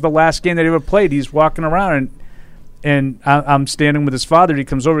 This is the last game that he ever played. He's walking around and I'm standing with his father. He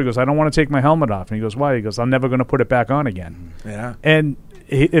comes over. He goes, "I don't want to take my helmet off." And he goes, "Why?" He goes, "I'm never going to put it back on again." Yeah. And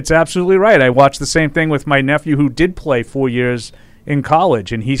it's absolutely right. I watched the same thing with my nephew who did play 4 years in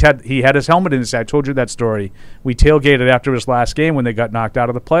college, and he had his helmet in his head. I told you that story. We tailgated after his last game when they got knocked out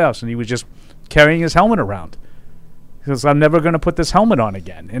of the playoffs, and he was just carrying his helmet around. He goes, "I'm never going to put this helmet on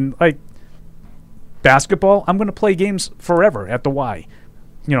again." And like basketball, I'm going to play games forever at the Y.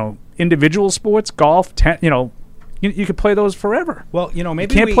 individual sports, golf, you could play those forever. Well,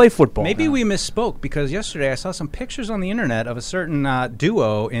 maybe you can't play football. Maybe now. we misspoke because yesterday I saw some pictures on the internet of a certain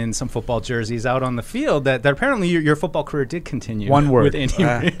duo in some football jerseys out on the field that apparently your football career did continue. One word. With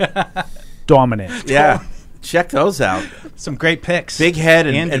Andy. Dominant. Yeah. Check those out. Some great picks. Big Head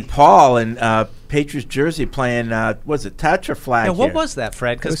and Paul and Patriots jersey playing, was it touch or flag? Yeah, what here? was that,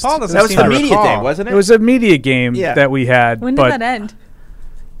 Fred? Because Paul doesn't That was seem the to media recall. day, wasn't it? It was a media game that we had. When did that end?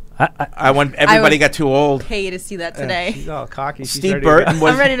 Everybody got too old. Pay to see that today. She's all cocky. She's Steve ready Burton to go.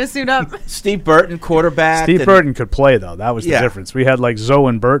 was I'm ready to suit up. Steve Burton, quarterback. Steve Burton could play, though. That was the Yeah. difference. We had like Zoe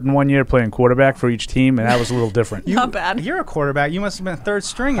and Burton one year playing quarterback for each team, and that was a little different. Not bad. You're a quarterback. You must have been third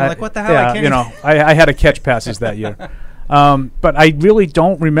string. You're like, what the hell? I can't Yeah, I had to catch passes that year. But I really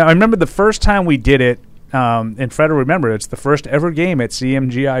don't remember. I remember the first time we did it, and Fred will remember, it's the first ever game at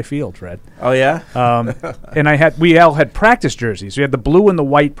CMGI Field, Fred. Oh, yeah? And we all had practice jerseys. We had the blue and the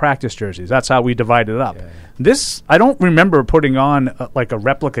white practice jerseys. That's how we divided it up. Yeah. This, I don't remember putting on like a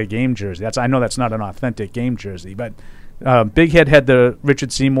replica game jersey. I know that's not an authentic game jersey, but Big Head had the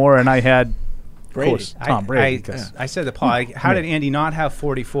Richard Seymour, and I had Brady. of course, Tom Brady. I said to Paul, how did Andy not have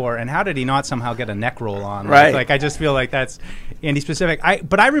 44, and how did he not somehow get a neck roll on? Right. Like I just feel like that's Andy specific.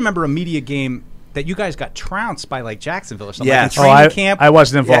 But I remember a media game that you guys got trounced by like Jacksonville or something. Yes. Like in training camp. I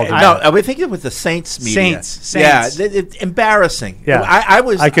wasn't involved in no, that. I think it was the Saints media. Saints. Yeah, it's embarrassing. Yeah.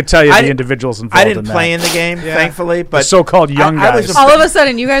 I could tell you the individuals involved I didn't in play that. in the game, thankfully. But The so-called young I was guys. All of a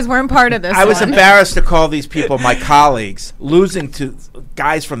sudden, you guys weren't part of this. I was one. embarrassed to call these people my colleagues, losing to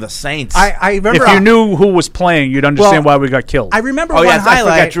guys from the Saints. I remember If you knew who was playing, you'd understand why we got killed. I remember oh, one yes, I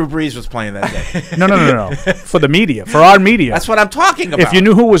highlight. forgot Drew Brees was playing that day. No. For the media. For our media. That's what I'm talking about. If you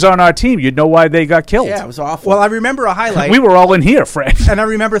knew who was on our team, you'd know why they got killed. Yeah, it was awful. Well, I remember a highlight. We were all in here, Fred. And I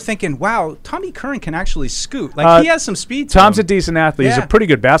remember thinking, wow, Tommy Curran can actually scoot. Like, he has some speed to Tom's him. a decent athlete. He's Yeah. a pretty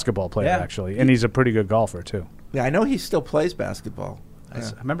good basketball player, Yeah. actually. And he's a pretty good golfer, too. yeah, I know he still plays basketball. I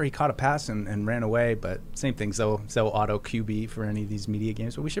remember he caught a pass and ran away, but same thing, so auto QB for any of these media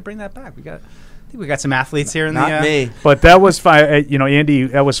games. But we should bring that back. I think we got some athletes here in Not the me. But that was fine. Andy,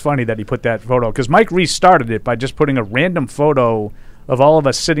 that was funny that he put that photo. Because Mike restarted it by just putting a random photo of all of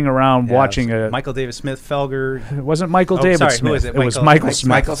us sitting around watching it was a... Michael David Smith, Felger. It wasn't Michael Oh, David sorry, Smith. who is it? was Michael- Michael Mike- Smith.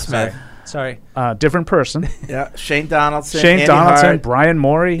 Michael Smith. Sorry. Different person. Yeah, Shane Donaldson. Shane Andy Donaldson, Hart. Brian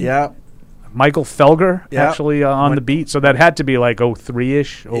Morey, Yeah, Michael Felger, Yeah. actually on the beat. So that had to be like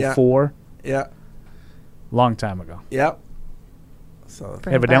 03-ish, Yeah. 04. yeah, Long time ago. yeah. So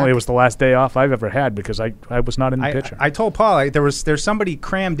Bring it Evidently, back. it was the last day off I've ever had because I was not in the picture. I told Paul there's somebody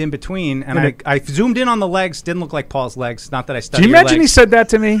crammed in between, and I zoomed in on the legs. Didn't look like Paul's legs. Not that I Do studied you your imagine he legs. said that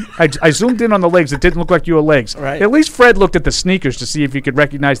to me? I zoomed in on the legs. It didn't look like your legs. Right. At least Fred looked at the sneakers to see if he could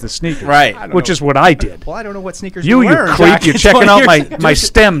recognize the sneakers. Right. I don't Which know. is what I did. Well, I don't know what sneakers You you're wearing, creep. Jack. You're It's checking 20 out years- my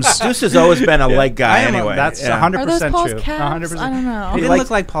stems. Deuce has always been a leg guy I am anyway. That's yeah. 100% Are those Paul's true. calves? 100%. I don't know. He He didn't likes-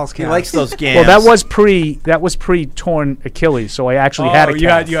 look like Paul's calves. He likes those games. Well, that was pre-torn Achilles, so I actually had a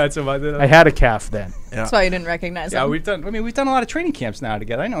calf. you had some other. I had a calf then. That's why you didn't recognize Yeah, him. we've done a lot of training camps now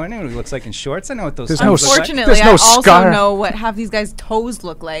together. I know what he looks like in shorts. I know what those. There's things no look like. Unfortunately, There's no I also scar. know what half these guys' toes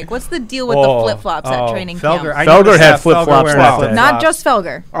look like. What's the deal with the flip-flops at training Felger, camp? I Felger noticed had that flip-flops wearing that flip-flops. day. Not just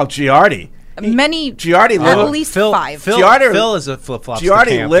Felger. Oh, Giardi. Many, Giardi at little- least Phil, 5. Phil, Giardi- Phil is a flip-flops.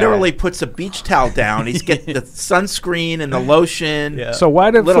 Giardi literally puts a beach towel down. He's getting the sunscreen and the lotion. Yeah. So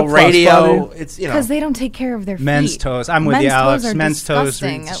why did Little flip-flops bother radio. you? It's Because they don't take care of their men's feet. toes. I'm with you, Men's Alex. toes are Men's toes,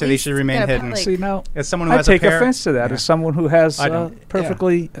 disgusting. At so they least should remain get a hidden. like- See, now, As someone who I has take a pair, offense to that as someone who has I don't.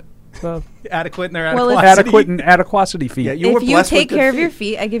 perfectly adequate in their Well, adequacy. adequate and adequosity feet. Yeah, you were If you blessed with take good care of feet. your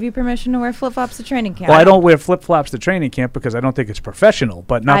feet, I give you permission to wear flip-flops to training camp. Well, I don't wear flip flops to training camp because I don't think it's professional.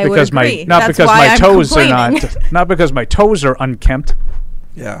 But not I would because agree. not That's because why my I'm toes are complaining. not because my toes are unkempt.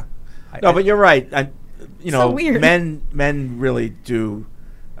 Yeah. No, but you're right. So weird. Men really do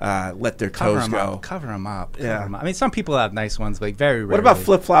let their Cover toes them go. up. Cover them up. Yeah. Cover 'em up. I mean, some people have nice ones, but very rarely. What about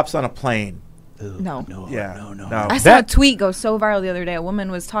flip flops on a plane? No. Yeah. No. I saw a That- tweet go so viral the other day. A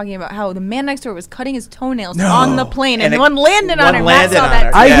woman was talking about how the man next to her was cutting his toenails on the plane, and, And one landed on one her. landed Matt saw on that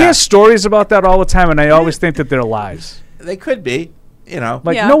her. too. I Yeah. hear stories about that all the time, and I always think that they're lies. They could be.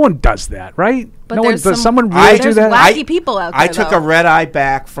 Like Yeah. no one does that, right? But no one there's does. some- Someone I- really do There's that? wacky people out there. I took though. a red eye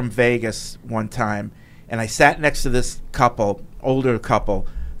back from Vegas one time, and I sat next to this couple, older couple.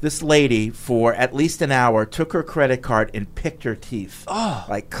 This lady, for at least an hour, took her credit card and picked her teeth. Oh.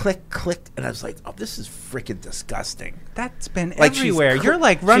 Like, click, click. And I was like, oh, this is freaking disgusting. That's been Like, she's everywhere. cl- You're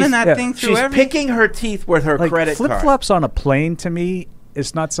like running she's- that yeah. thing through She's every. picking her teeth with her Like credit flip card. flops on a plane to me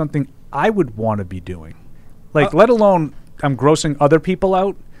is not something I would want to be doing. Like, let alone I'm grossing other people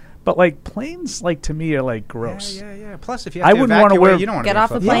out. But like planes, like to me, are like gross. Yeah. Plus, if you have I to wouldn't wanna evacuate, wear- you don't want to Get wear off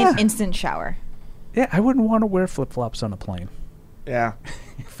the flip-flops. plane, instant shower. Yeah, I wouldn't want to wear flip flops on a plane. Yeah.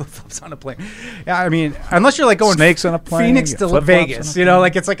 Flip-flops on a plane. Yeah, I mean, unless you're like going Snakes on a plane, Phoenix you to flip-flops Vegas, on a you know, plane.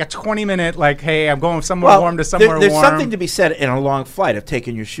 like it's like a 20-minute, like, hey, I'm going somewhere warm to somewhere there's warm. something to be said in a long flight of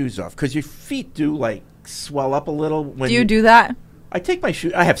taking your shoes off because your feet do like swell up a little. When Do you do that? I take my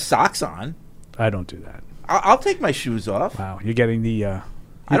shoes. I have socks on. I don't do that. I'll take my shoes off. Wow, you're getting the.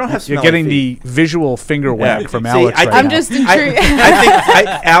 I don't have You're smelly getting feet. the visual finger whack from See, Alex. I- right I'm now. just I intrigued.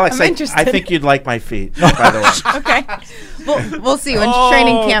 think, Alex, I'm I interested. think you'd like my feet, by the way. Okay. We'll see when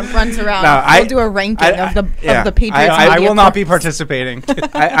training camp runs around. No, we'll do a ranking of the Patriots. I media will not be clips. participating.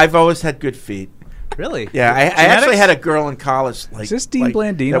 I've always had good feet. Really? Yeah, I actually Genetics? had a girl in college. Like, Is this Dean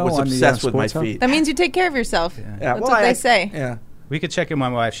Blandino that was on the, obsessed with my Sports Hub? feet. That means you take care of yourself. Yeah, That's well, what they say. Yeah. We could check in my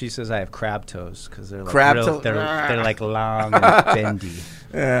wife. She says I have crab toes because they're like Crab real, toe- they're like long and bendy.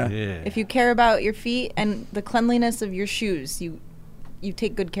 Yeah. If you care about your feet and the cleanliness of your shoes, you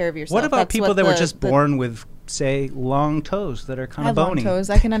take good care of yourself. What about That's people what that were the- just the- born with, say, long toes that are I kind of have long bony? toes.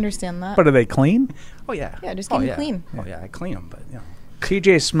 I can understand that. But are they clean? Oh yeah. Yeah, just oh, get 'em yeah. clean. Oh yeah, I clean them, but you know.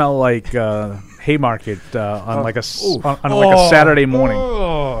 TJ smell like Haymarket on like a Ooh. on like a Saturday morning.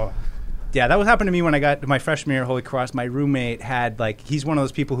 Oh. Yeah, that was happened to me when I got to my freshman year at Holy Cross. My roommate had he's one of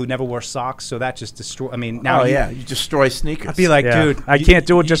those people who never wore socks, so that just destroyed. I mean, now you destroy sneakers. I'd be like, Yeah. dude, I can't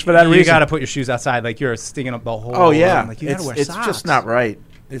do it just for that You reason. got to put your shoes outside. Like you're stinging up the whole. oh yeah, room. Like you got to wear it's socks. just not right.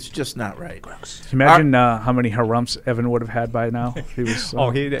 It's just not right. Can you imagine how many harumps Evan would have had by now if he was Oh,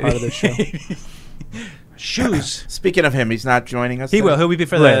 he part of this show? Shoes. Speaking of him, he's not joining us. He then? will. He'll be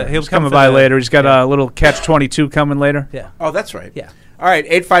for Later. the. He'll He's come coming for by the- later. He's got yeah. a little catch-22 coming later. Yeah. Oh, that's right. Yeah. All right,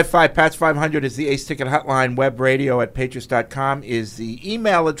 855-PATS-500 is the Ace Ticket Hotline. Web radio at Patriots.com is the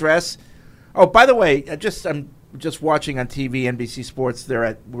email address. Oh, by the way, I'm just watching on TV, NBC Sports. They're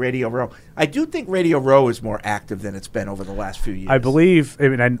at Radio Row. I do think Radio Row is more active than it's been over the last few years. I believe. I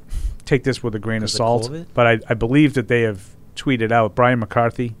mean, I take this with a grain of Because of salt, COVID? but I believe that they have tweeted out. Brian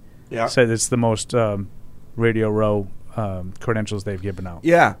McCarthy Yeah. said it's the most Radio Row credentials they've given out.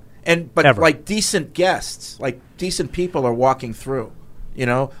 Yeah, but Ever. like decent guests, like decent people are walking through. You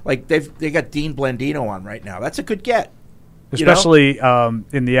know, like they got Dean Blandino on right now. That's a good get. you know? Especially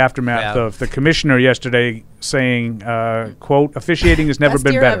in the aftermath Yeah. of the commissioner yesterday saying, quote, officiating has never Best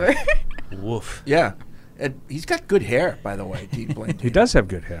been year better. ever. Woof. Yeah, and he's got good hair, by the way, Dean Blandino. He does have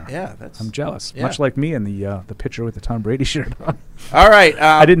good hair. Yeah, that's. I'm jealous. Yeah. Much like me in the picture with the Tom Brady shirt on. All right,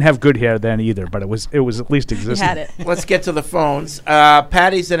 I didn't have good hair then either, but it was at least You existing. had it. let's get to the phones.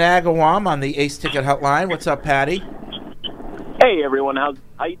 Patty's in Agawam on the Ace Ticket Hotline. What's up, Patty? Hey everyone, how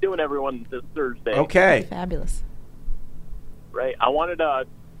you doing, everyone? This Thursday, Okay. Fabulous. right? I wanted to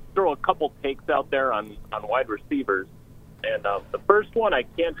throw a couple takes out there on wide receivers, and the first one I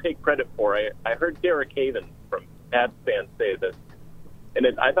can't take credit for. I heard Derek Haven from Pats fans say this, and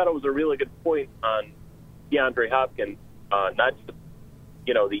I thought it was a really good point on DeAndre Hopkins, not just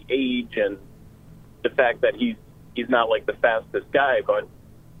the age and the fact that he's not like the fastest guy, but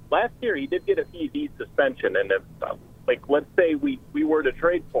last year he did get a PED suspension, and if let's say we were to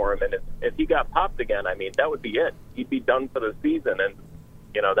trade for him, and if he got popped again, I mean that would be it. He'd be done for the season, and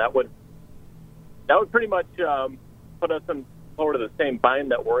that would pretty much put us in sort of the same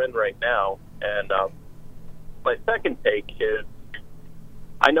bind that we're in right now. And my second take is,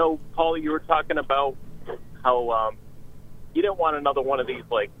 I know, Paul, you were talking about how you didn't want another one of these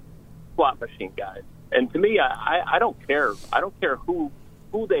slot machine guys, and to me, I don't care. I don't care who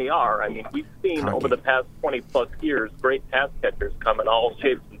they are. I mean, we've seen over the past 20-plus years great pass catchers come in all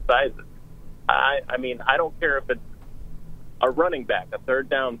shapes and sizes. I mean, I don't care if it's a running back, a third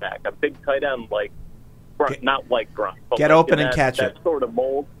down back, a big tight end not like Gronk. But Get open and catch that it. sort of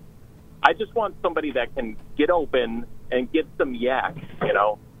mold. I just want somebody that can get open and get some yak.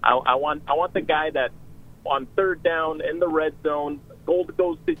 I want the guy that on third down in the red zone,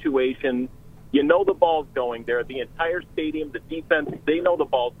 goal-to-go situation, the ball's going there. The entire stadium, the defense, they know the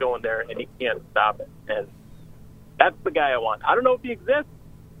ball's going there, and he can't stop it. And that's the guy I want. I don't know if he exists,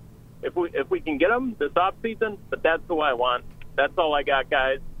 if we can get him this offseason, but that's who I want. That's all I got,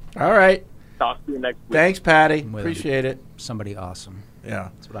 guys. All right. Talk to you next week. Thanks, Patty. With Appreciate it. Somebody awesome. Yeah.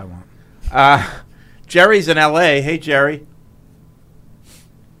 That's what I want. Jerry's in L.A. Hey, Jerry.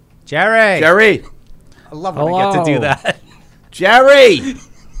 Jerry. I love when I get to do Hello. that. Jerry!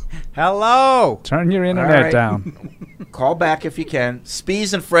 Hello. Turn your All internet right. down. Call back if you can.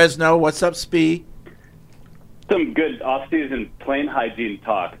 Spee's in Fresno. What's up, Spee? Some good off-season plane hygiene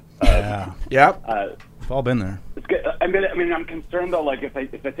talk. Yeah. Yep. We've all been there. It's good. I'm concerned though. Like if I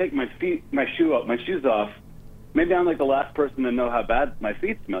take my shoes off, maybe I'm like the last person to know how bad my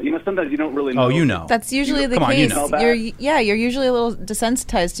feet smell. You know, sometimes you don't really know. Oh, you know. That's usually the Come on, you case. know. You're usually a little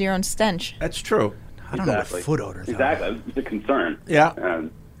desensitized to your own stench. That's true. I don't know what foot odor. Exactly. It's a concern. Yeah. I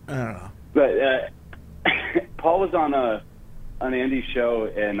don't know. But Paul was on Andy's show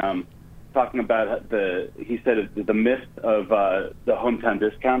and talking about he said the myth of the hometown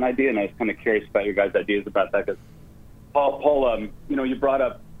discount idea, and I was kind of curious about your guys' ideas about that because Paul, you brought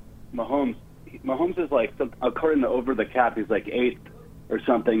up Mahomes. Mahomes is like, according to Over the Cap, he's like 8th or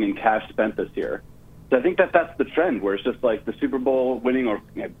something in cash spent this year. So I think that's the trend where it's just like the Super Bowl winning or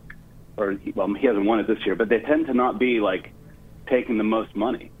he hasn't won it this year, but they tend to not be like taking the most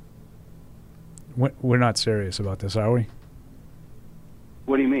money. We're not serious about this, are we?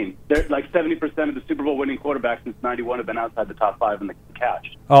 What do you mean? They're like 70% of the Super Bowl winning quarterbacks since '91 have been outside the top 5 in the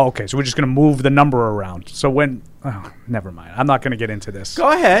cash. Oh, okay. So we're just going to move the number around. So never mind. I'm not going to get into this.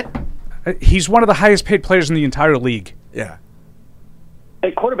 Go ahead. He's one of the highest paid players in the entire league. Yeah.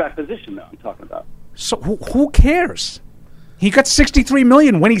 A quarterback position, though, I'm talking about. So who cares? He got $63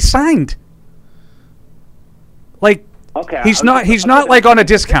 million when he signed. Like, okay, he's not like on a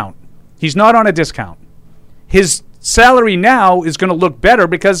discount. He's not on a discount. His salary now is going to look better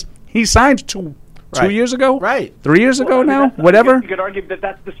because he signed two years ago, 3 years ago now, whatever. You could argue that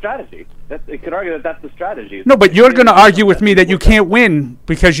that's the strategy. It could argue that that's the strategy. No, but you're going to argue with me that you can't win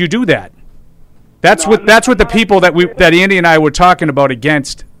because you do that. That's what the people that Andy and I were talking about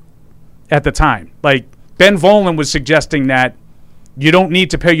against at the time. Like Ben Volen was suggesting that you don't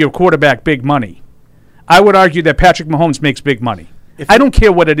need to pay your quarterback big money. I would argue that Patrick Mahomes makes big money. I don't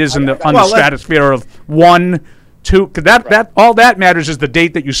care what it is on the stratosphere of 1, 2. Cause that all that matters is the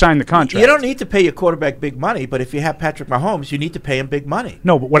date that you sign the contract. You don't need to pay your quarterback big money, but if you have Patrick Mahomes, you need to pay him big money.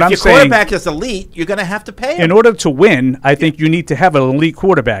 No, but what if I'm your saying, quarterback is elite, you're going to have to pay him. In order to win, I think you need to have an elite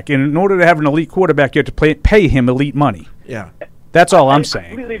quarterback. And in order to have an elite quarterback, you have to pay him elite money. Yeah. That's all I'm saying. I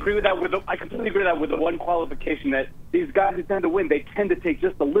completely agree with that. I completely agree with that with the one qualification that these guys who tend to win, they tend to take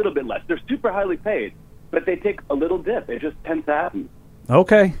just a little bit less. They're super highly paid, but they take a little dip. It just tends to happen.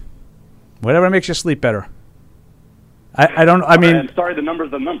 Okay. Whatever makes you sleep better. I don't. I mean, I'm sorry. The numbers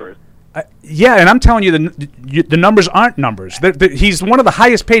are the numbers. Yeah, and I'm telling you, the numbers aren't numbers. He's one of the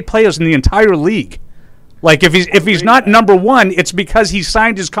highest paid players in the entire league. Like if he's not number one, it's because he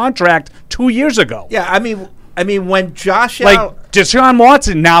signed his contract 2 years ago. Yeah, I mean when Josh Deshaun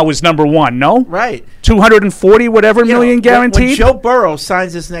Watson now is number one. No, right, 240 whatever million guaranteed. When Joe Burrow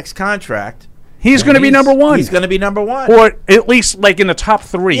signs his next contract, he's going to be number one. He's going to be number one, or at least like in the top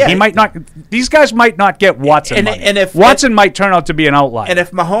 3. Yeah. He might not. These guys might not get Watson money. And if Watson might turn out to be an outlier. And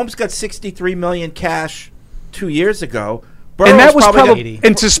if Mahomes got $63 million cash 2 years ago, and that was probably,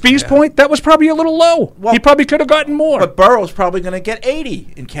 and to Spee's point, that was probably a little low. Well, he probably could have gotten more. But Burrow's probably going to get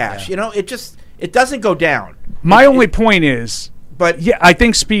 80 in cash. Yeah. You know, it doesn't go down. My only point is, but yeah, I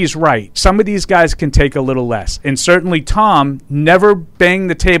think Spee's right. Some of these guys can take a little less, and certainly Tom never banged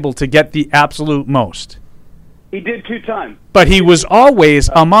the table to get the absolute most. He did 2 times, but he was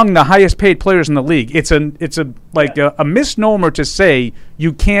always among the highest paid players in the league. It's a misnomer to say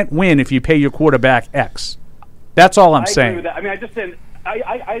you can't win if you pay your quarterback X. That's all I'm saying. Agree with that. I mean, I just said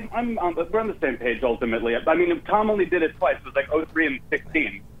we're on the same page ultimately. I mean, Tom only did it twice. It was like 03 and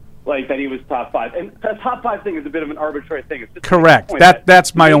 16. Like that he was top 5. And the top 5 thing is a bit of an arbitrary thing. It's just correct.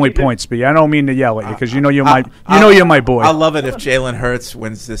 That's my only point, Spee. I don't mean to yell at you because you're my boy. I love it if Jalen Hurts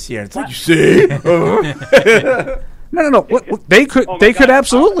wins this year. It's like, you see? No. They could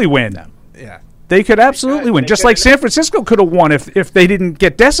absolutely win. Yeah. They could absolutely win. Just like San Francisco could have won if they didn't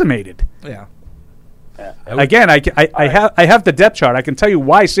get decimated. Yeah. Again, I have the depth chart. I can tell you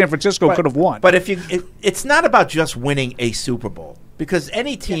why San Francisco could have won. But it's not about just winning a Super Bowl because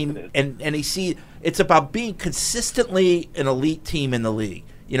any team it's about being consistently an elite team in the league.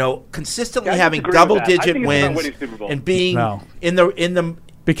 You know, consistently having double-digit wins and being in the.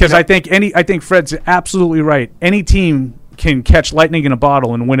 Because I think Fred's absolutely right. Any team can catch lightning in a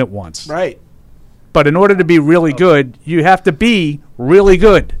bottle and win it once. Right. But in order to be really good, you have to be really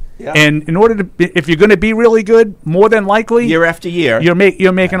good. Yeah. And in order if you're going to be really good, more than likely, year after year, you're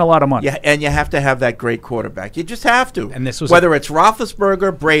making a lot of money. Yeah, and you have to have that great quarterback. You just have to. And this was whether it's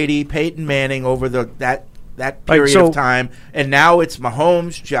Roethlisberger, Brady, Peyton Manning over that period of time, and now it's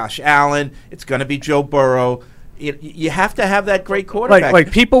Mahomes, Josh Allen. It's going to be Joe Burrow. You have to have that great quarterback.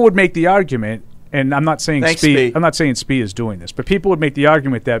 Like people would make the argument, and I'm not saying Spee. I'm not saying Spee is doing this, but people would make the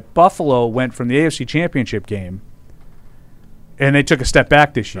argument that Buffalo went from the AFC Championship game. And they took a step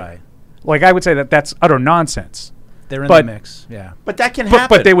back this year. Right. Like, I would say that's utter nonsense. They're in the mix, yeah. But that can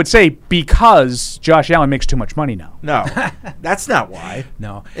happen. But they would say because Josh Allen makes too much money now. No, that's not why.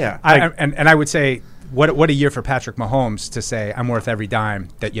 No. Yeah. And I would say what a year for Patrick Mahomes to say, I'm worth every dime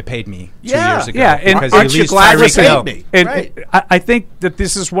that you paid me 2 Yeah. years ago. Yeah, and because aren't you glad you paid me? And Right. I think that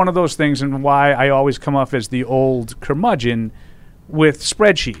this is one of those things, and why I always come off as the old curmudgeon with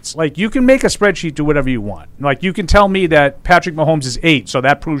spreadsheets. Like, you can make a spreadsheet do whatever you want. Like, you can tell me that Patrick Mahomes is 8, so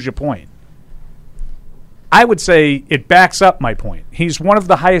that proves your point. I would say it backs up my point. He's one of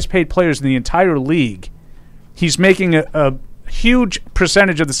the highest paid players in the entire league. He's making a huge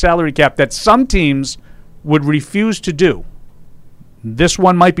percentage of the salary cap that some teams would refuse to do. This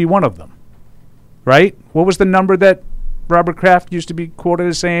one might be one of them, right? What was the number that Robert Kraft used to be quoted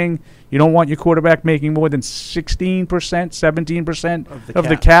as saying? You don't want your quarterback making more than 16%, 17% of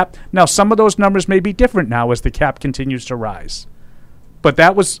the cap. Now, some of those numbers may be different now as the cap continues to rise. But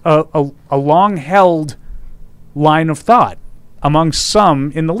that was a long-held line of thought among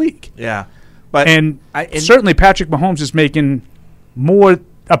some in the league. Yeah. But And certainly Patrick Mahomes is making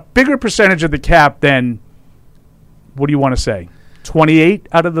a bigger percentage of the cap than, what do you want to say, 28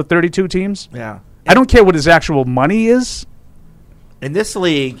 out of the 32 teams? Yeah. I don't care what his actual money is. In this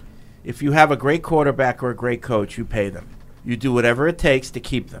league, if you have a great quarterback or a great coach, you pay them. You do whatever it takes to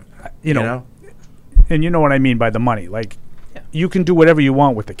keep them. You know? And you know what I mean by the money. Like, you can do whatever you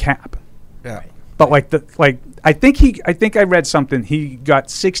want with the cap. Yeah. But I think I read something. He got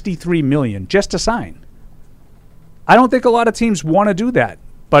 $63 million just to sign. I don't think a lot of teams want to do that.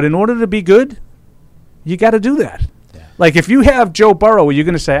 But in order to be good, you got to do that. Yeah. Like, if you have Joe Burrow, you're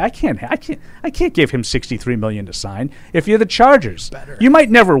going to say, I can't give him $63 million to sign. If you're the Chargers, you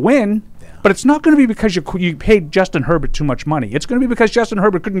might never win, but it's not going to be because you paid Justin Herbert too much money. It's going to be because Justin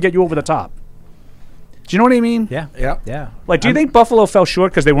Herbert couldn't get you over the top. Do you know what I mean? Yeah. Like, do you think Buffalo fell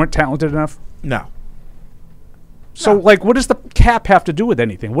short because they weren't talented enough? No. So, like, what does the cap have to do with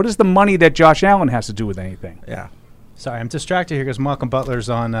anything? What does the money that Josh Allen has to do with anything? Yeah. Sorry, I'm distracted here because Malcolm Butler's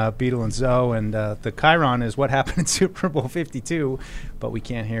on Beetle and Zoe, and the Chiron is what happened in Super Bowl 52, but we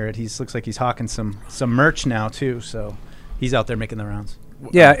can't hear it. Looks like he's hawking some merch now, too, so he's out there making the rounds.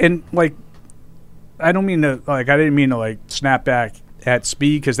 Yeah, and, like, I didn't mean to snap back at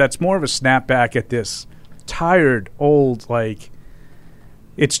speed, because that's more of a snapback at this tired, old, like,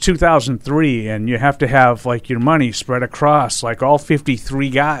 it's 2003 and you have to have, like, your money spread across, like, all 53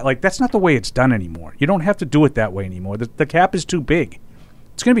 guys. Like, that's not the way it's done anymore. You don't have to do it that way anymore. The cap is too big.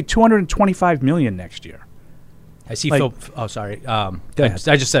 It's going to be $225 million next year. I see Like, Phil. Oh, sorry. Go ahead.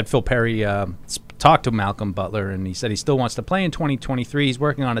 I just said Phil Perry talked to Malcolm Butler, and he said he still wants to play in 2023. He's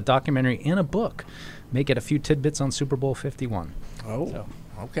working on a documentary and a book. May get a few tidbits on Super Bowl 51. Oh,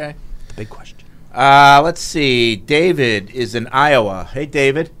 okay. The big question. Let's see. David is in Iowa. Hey,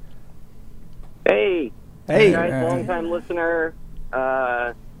 David. Hey. Hey. Guys, long-time listener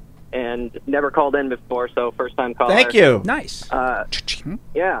and never called in before, so first-time caller. Thank you. Nice.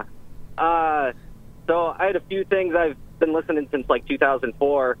 Yeah. So I had a few things I've been listening since, like,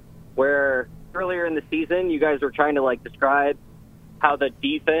 2004, where earlier in the season you guys were trying to, like, describe how the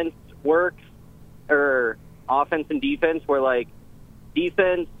defense works, or offense and defense, where, like,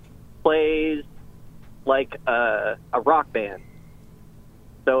 defense plays like a rock band.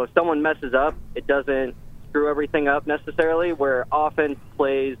 So if someone messes up, it doesn't screw everything up necessarily, where offense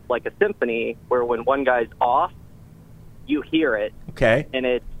plays like a symphony, where when one guy's off, you hear it. Okay. And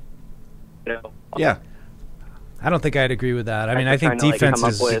it's, you know. Yeah. I don't think I'd agree with that. I mean, I think trying to, defense come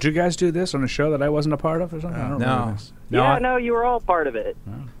up is. with- Did you guys do this on a show that I wasn't a part of or something? I don't remember this. No, you were all part of it.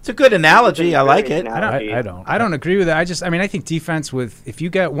 It's a good analogy. I like it. I don't. I don't agree with that. I think defense if you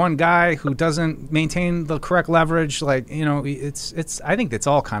get one guy who doesn't maintain the correct leverage, like, you know, I think it's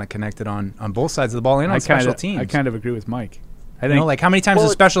all kind of connected on both sides of the ball and on special teams. I kind of agree with Mike. I think, you know, like, how many times in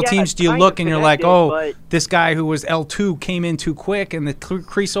special teams do you look and you're like, oh, this guy who was L2 came in too quick and the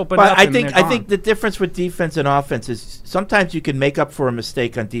crease opened up. But I think the difference with defense and offense is sometimes you can make up for a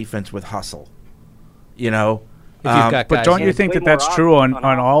mistake on defense with hustle. You know. But don't you think that that's true on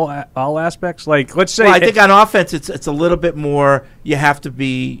all aspects? Like, let's say, well, I think on offense it's a little bit more. You have to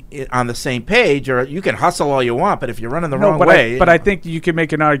be on the same page, or you can hustle all you want, but if you're running the wrong way, but I think you can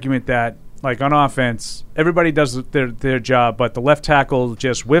make an argument that, like, on offense, everybody does their job, but the left tackle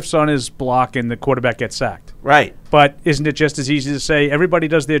just whiffs on his block and the quarterback gets sacked. Right. But isn't it just as easy to say everybody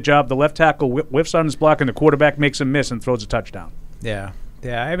does their job, the left tackle whiffs on his block and the quarterback makes a miss and throws a touchdown? Yeah.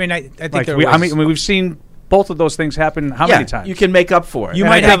 I mean, I think like we've seen both of those things happen many times? You can make up for it. You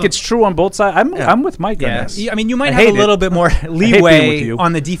might think it's true on both sides. I'm with Mike on this. I mean, you might have a little bit more leeway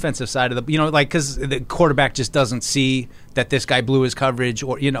on the defensive side of the, you know, like, because the quarterback just doesn't see that this guy blew his coverage,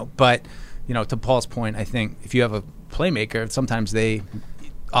 or, you know, but, you know, to Paul's point, I think if you have a playmaker, sometimes they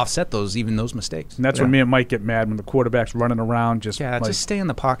offset those mistakes. And that's when me and Mike get mad when the quarterback's running around just just stay in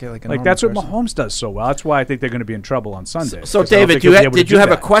the pocket like a normal that's what person. Mahomes does so well. That's why I think they're going to be in trouble on Sunday. So David, did you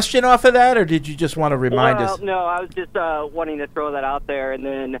have a question off of that, or did you just want to remind us? No, I was just wanting to throw that out there, and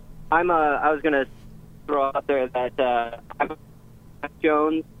then I was going to throw out there that I'm a Mac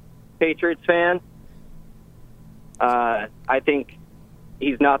Jones Patriots fan. I think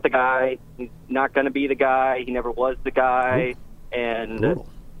he's not the guy. He's not going to be the guy. He never was the guy. And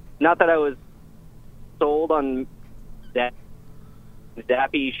not that I was sold on that.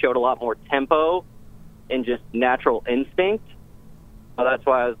 Zappy showed a lot more tempo and just natural instinct. So that's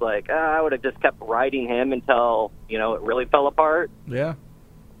why I was like, I would have just kept riding him until, it really fell apart. Yeah.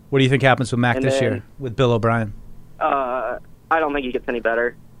 What do you think happens with Mac this year with Bill O'Brien? I don't think he gets any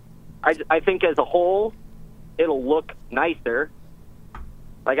better. I think as a whole, it'll look nicer.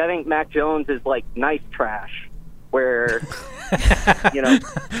 Like, I think Mac Jones is like nice trash, where,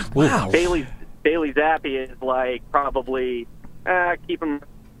 Wow. Bailey Zappi is like probably keep him.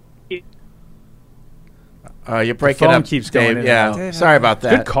 You're breaking phone up. keeps going Dave. in Yeah, and out. sorry about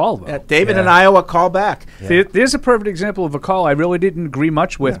that. Good call, though. David in Iowa, call back. There's a perfect example of a call I really didn't agree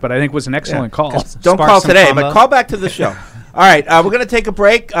much with, but I think was an excellent call. Don't call today, but call back to the show. All right, we're going to take a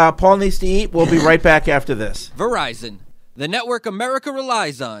break. Paul needs to eat. We'll be right back after this. Verizon, the network America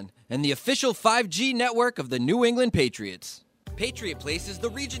relies on, and the official 5G network of the New England Patriots. Patriot Place is the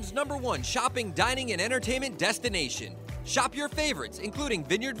region's #1 shopping, dining, and entertainment destination. Shop your favorites, including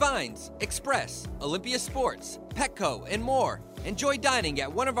Vineyard Vines, Express, Olympia Sports, Petco, and more. Enjoy dining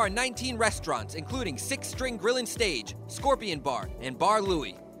at one of our 19 restaurants, including 6 String Grill and Stage, Scorpion Bar, and Bar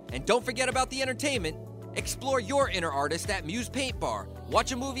Louie. And don't forget about the entertainment. Explore your inner artist at Muse Paint Bar,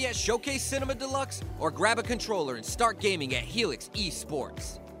 watch a movie at Showcase Cinema Deluxe, or grab a controller and start gaming at Helix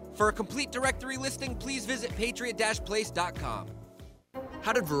Esports. For a complete directory listing, please visit patriot-place.com.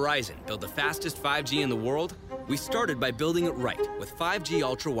 How did Verizon build the fastest 5G in the world? We started by building it right with 5G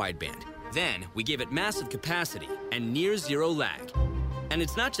Ultra Wideband. Then we gave it massive capacity and near zero lag. And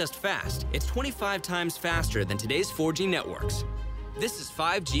it's not just fast, it's 25 times faster than today's 4G networks. This is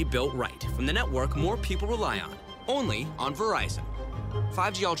 5G built right from the network more people rely on, only on Verizon.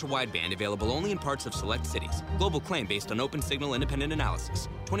 5G Ultra Wideband available only in parts of select cities. Global claim based on open signal independent analysis.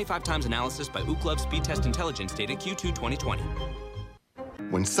 25 times analysis by Ookla Speed Test Intelligence dated Q2 2020.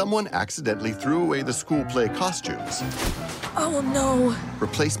 When someone accidentally threw away the school play costumes, oh no!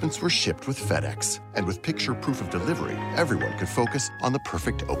 Replacements were shipped with FedEx. And with picture proof of delivery, everyone could focus on the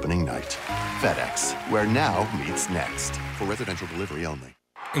perfect opening night. FedEx, where now meets next. For residential delivery only.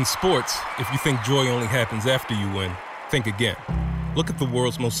 In sports, if you think joy only happens after you win, think again. Look at the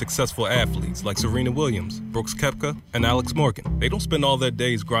world's most successful athletes like Serena Williams, Brooks Koepka, and Alex Morgan. They don't spend all their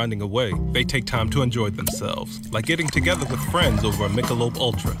days grinding away. They take time to enjoy themselves, like getting together with friends over a Michelob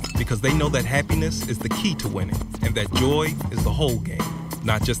Ultra, because they know that happiness is the key to winning, and that joy is the whole game,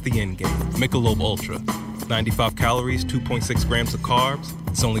 not just the end game. Michelob Ultra. 95 calories, 2.6 grams of carbs.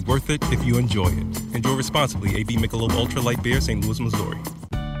 It's only worth it if you enjoy it. Enjoy responsibly. AB Michelob Ultra Light Beer, St. Louis, Missouri.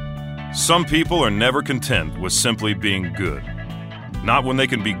 Some people are never content with simply being good. Not when they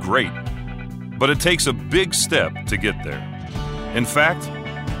can be great. But it takes a big step to get there. In fact,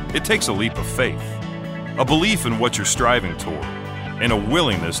 it takes a leap of faith, a belief in what you're striving toward, and a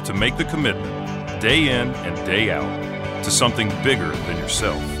willingness to make the commitment, day in and day out, to something bigger than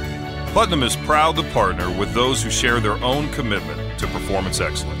yourself. Putnam is proud to partner with those who share their own commitment to performance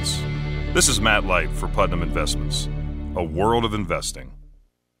excellence. This is Matt Light for Putnam Investments, a world of investing.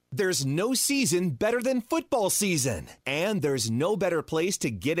 There's no season better than football season, and there's no better place to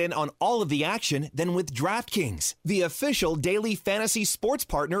get in on all of the action than with DraftKings, the official daily fantasy sports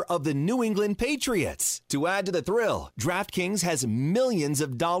partner of the New England Patriots. To add to the thrill, DraftKings has millions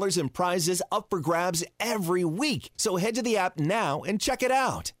of dollars in prizes up for grabs every week, so head to the app now and check it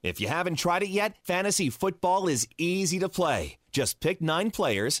out. If you haven't tried it yet, fantasy football is easy to play. Just pick 9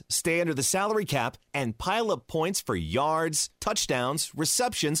 players, stay under the salary cap, and pile up points for yards, touchdowns,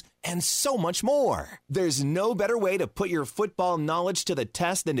 receptions, and so much more. There's no better way to put your football knowledge to the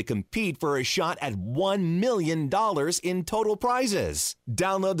test than to compete for a shot at $1 million in total prizes.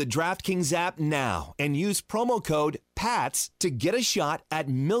 Download the DraftKings app now and use promo code PATS to get a shot at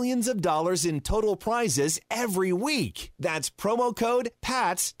millions of dollars in total prizes every week. That's promo code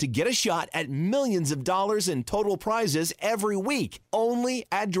PATS to get a shot at millions of dollars in total prizes every week, only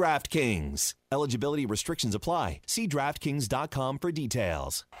at DraftKings. Eligibility restrictions apply. See DraftKings.com for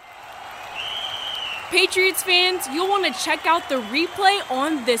details. Patriots fans, you'll want to check out the replay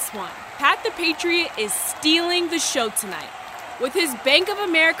on this one. Pat the Patriot is stealing the show tonight with his Bank of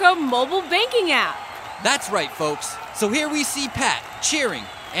America mobile banking app. That's right, folks. So here we see Pat cheering,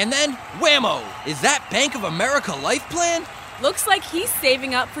 and then whammo! Is that Bank of America life plan? Looks like he's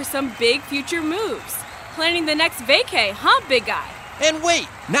saving up for some big future moves. Planning the next vacay, huh, big guy? And wait,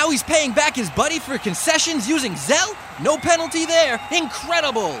 now he's paying back his buddy for concessions using Zelle? No penalty there.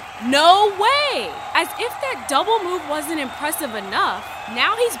 Incredible! No way! As if that double move wasn't impressive enough,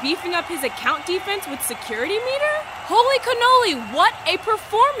 now he's beefing up his account defense with security meter? Holy cannoli, what a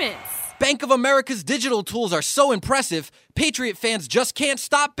performance! Bank of America's digital tools are so impressive, Patriot fans just can't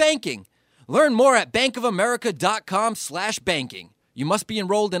stop banking. Learn more at bankofamerica.com/banking. You must be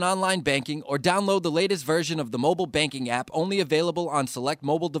enrolled in online banking or download the latest version of the mobile banking app, only available on select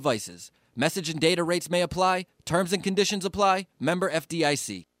mobile devices. Message and data rates may apply. Terms and conditions apply. Member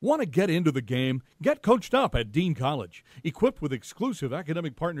FDIC. Want to get into the game? Get coached up at Dean College. Equipped with exclusive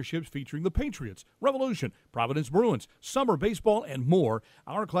academic partnerships featuring the Patriots, Revolution, Providence Bruins, summer baseball, and more,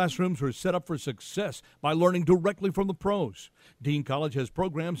 our classrooms are set up for success by learning directly from the pros. Dean College has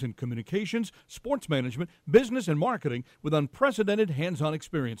programs in communications, sports management, business, and marketing with unprecedented hands-on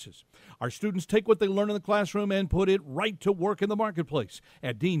experiences. Our students take what they learn in the classroom and put it right to work in the marketplace.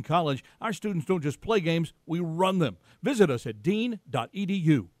 At Dean College, our students don't just play games, we run them. Visit us at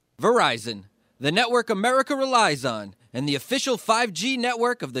dean.edu. Verizon, the network America relies on, and the official 5G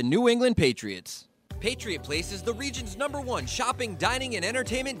network of the New England Patriots. Patriot Place is the region's #1 shopping, dining, and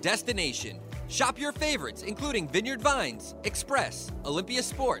entertainment destination. Shop your favorites, including Vineyard Vines, Express, Olympia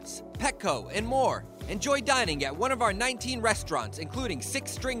Sports, Petco, and more. Enjoy dining at one of our 19 restaurants, including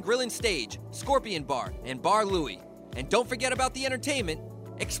Six String Grill and Stage, Scorpion Bar, and Bar Louie. And don't forget about the entertainment.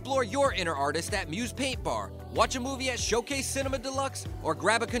 Explore your inner artist at Muse Paint Bar, watch a movie at Showcase Cinema Deluxe, or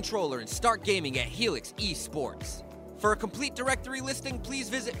grab a controller and start gaming at Helix Esports. For a complete directory listing, please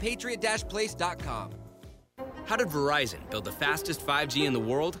visit patriot-place.com. How did Verizon build the fastest 5G in the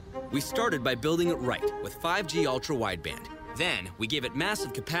world? We started by building it right with 5G Ultra Wideband. Then we gave it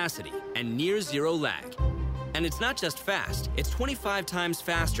massive capacity and near zero lag. And it's not just fast, it's 25 times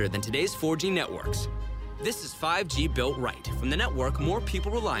faster than today's 4G networks. This is 5G built right from the network more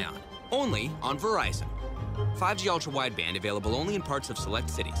people rely on, only on Verizon. 5G Ultra Wideband available only in parts of select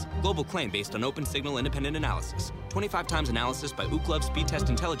cities. Global claim based on open signal independent analysis. 25 times analysis by Ookla Speed Test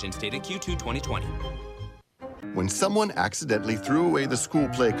Intelligence data Q2 2020. When someone accidentally threw away the school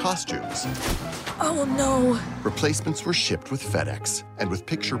play costumes, Oh no. replacements were shipped with FedEx. And with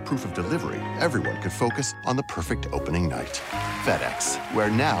picture proof of delivery, everyone could focus on the perfect opening night. FedEx, where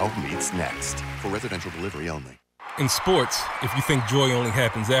now meets next. For residential delivery only. In sports, if you think joy only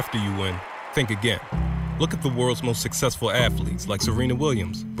happens after you win, think again. Look at the world's most successful athletes like Serena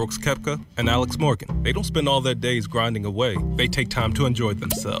Williams, Brooks Koepka, and Alex Morgan. They don't spend all their days grinding away. They take time to enjoy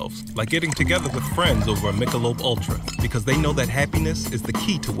themselves, like getting together with friends over a Michelob Ultra, because they know that happiness is the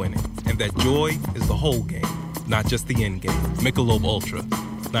key to winning, and that joy is the whole game, not just the end game. Michelob Ultra.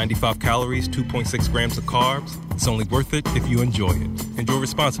 95 calories, 2.6 grams of carbs. It's only worth it if you enjoy it. Enjoy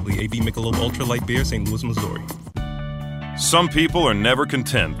responsibly. AB Michelob Ultra Light Beer, St. Louis, Missouri. Some people are never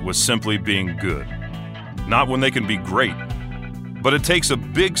content with simply being good. Not when they can be great. But it takes a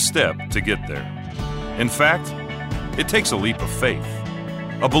big step to get there. In fact, it takes a leap of faith,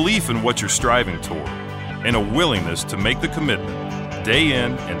 a belief in what you're striving toward, and a willingness to make the commitment, day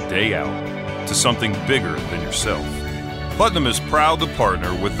in and day out, to something bigger than yourself. Putnam is proud to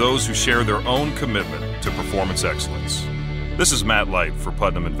partner with those who share their own commitment to performance excellence. This is Matt Light for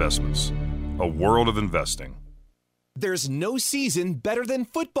Putnam Investments, a world of investing. There's no season better than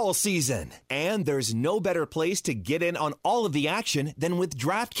football season. And there's no better place to get in on all of the action than with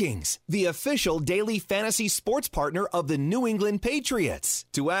DraftKings, the official daily fantasy sports partner of the New England Patriots.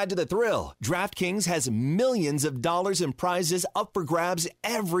 To add to the thrill, DraftKings has millions of dollars in prizes up for grabs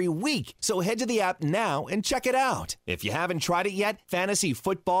every week. So head to the app now and check it out. If you haven't tried it yet, fantasy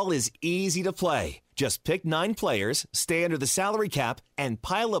football is easy to play. Just pick 9 players, stay under the salary cap, and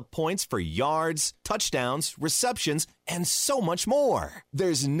pile up points for yards, touchdowns, receptions, and so much more.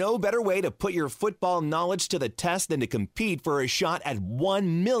 There's no better way to put your football knowledge to the test than to compete for a shot at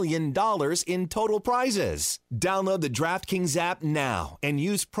 $1 million in total prizes. Download the DraftKings app now and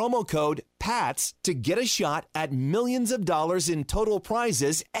use promo code PATS to get a shot at millions of dollars in total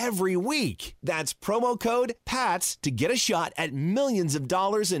prizes every week. That's promo code PATS to get a shot at millions of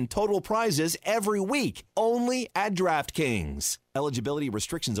dollars in total prizes every week, only at DraftKings. Eligibility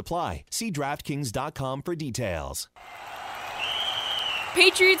restrictions apply. See DraftKings.com for details.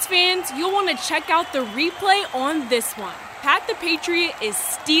 Patriots fans, you'll want to check out the replay on this one. Pat the Patriot is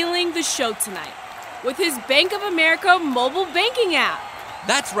stealing the show tonight with his Bank of America mobile banking app.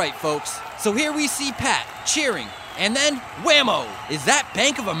 That's right, folks. So here we see Pat cheering, and then whammo! Is that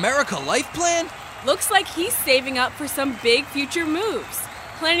Bank of America life plan? Looks like he's saving up for some big future moves.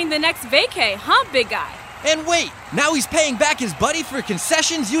 Planning the next vacay, huh, big guy? And wait, now he's paying back his buddy for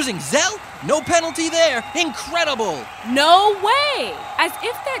concessions using Zelle? No penalty there. Incredible. No way! As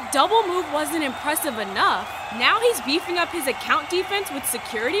if that double move wasn't impressive enough, now he's beefing up his account defense with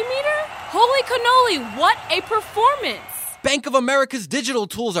security meter? Holy cannoli, what a performance! Bank of America's digital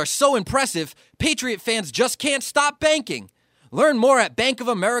tools are so impressive, Patriot fans just can't stop banking. Learn more at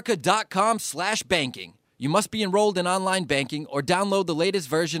bankofamerica.com/banking. You must be enrolled in online banking or download the latest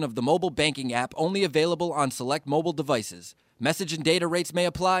version of the mobile banking app, only available on select mobile devices. Message and data rates may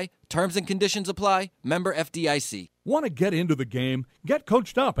apply. Terms and conditions apply. Member FDIC. Want to get into the game? Get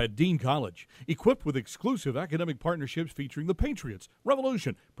coached up at Dean College. Equipped with exclusive academic partnerships featuring the Patriots,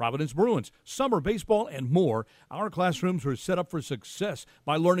 Revolution, Providence Bruins, summer baseball, and more, our classrooms are set up for success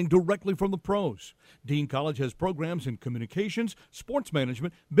by learning directly from the pros. Dean College has programs in communications, sports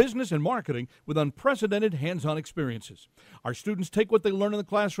management, business, and marketing with unprecedented hands-on experiences. Our students take what they learn in the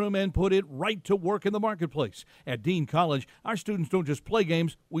classroom and put it right to work in the marketplace. At Dean College, our students don't just play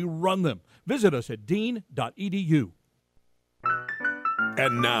games, we run them. Visit us at dean.edu.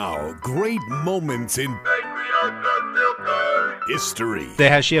 And now, great moments in history.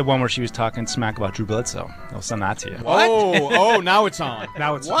 She had one where she was talking smack about Drew Bledsoe. I'll send that to you. What? Oh, now it's on.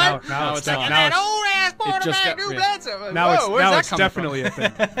 Now it's what? Now it's on. That Now old-ass quarterback Drew Bledsoe. Now it's definitely a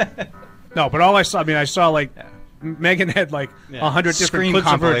thing. No, but all I saw like Megan had like 100 different clips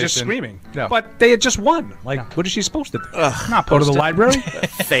of her just screaming. No. But they had just won. Like, what is she supposed to do? Not go to the library?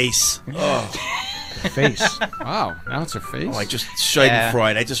 Face. Face. Wow, now it's her face. Oh, just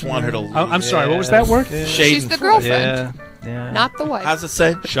Schadenfreude. I just want her to. I'm sorry. What was that word? She's the girlfriend, Yeah. not the wife. How's it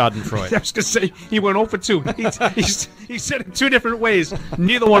say? Schadenfreude. I was going to say, he went 0 for 2. He said it 2 different ways.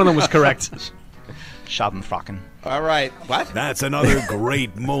 Neither one of them was correct. Schadenfrocken. All right. What? That's another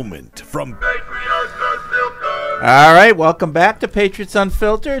great moment from All right. Welcome back to Patriots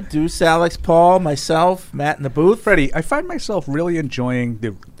Unfiltered. Deuce, Alex, Paul, myself, Matt in the booth. Freddie, I find myself really enjoying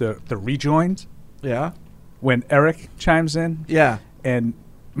the rejoins. Yeah. When Eric chimes in. Yeah. And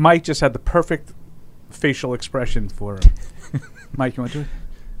Mike just had the perfect facial expression for Mike, you want to do it?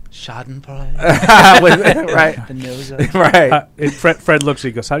 Schadenfreude. Right. The nose. Right. Fred looks, he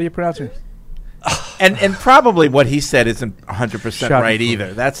goes, how do you pronounce it? And probably what he said isn't 100% right Schadenfreude.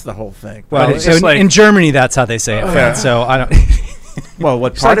 either. That's the whole thing. Well, it's just in Germany, that's how they say it, Fred. So I don't. Well,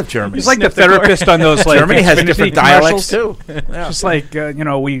 what part of Germany? He's like the therapist on those. Like, Germany has different dialects too. Yeah. Just like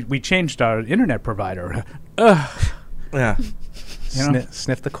we changed our internet provider. Yeah.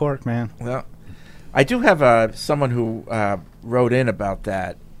 Sniff the cork, man. Well, I do have someone who wrote in about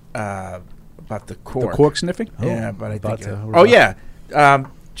that, about the cork. The cork sniffing? Yeah, but I think.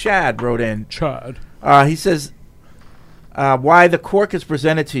 Chad wrote in. Chad. He says, why the cork is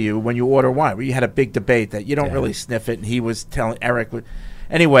presented to you when you order wine. We had a big debate that you don't really sniff it, and he was telling Eric.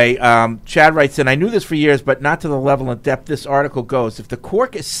 Anyway, Chad writes in, I knew this for years, but not to the level and depth this article goes. If the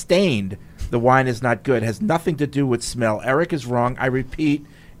cork is stained, the wine is not good. It has nothing to do with smell. Eric is wrong. I repeat,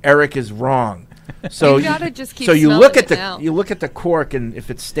 Eric is wrong. So you gotta just keep you look at smelling it you look at the cork, and if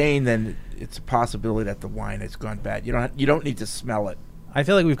it's stained, then it's a possibility that the wine has gone bad. You don't need to smell it. I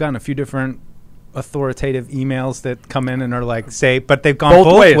feel like we've gotten a few different authoritative emails that come in and are like, but they've gone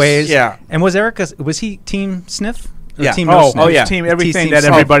both ways. Yeah. And was he team sniff? Or Yeah. Team no sniff? Yeah. Team everything Team that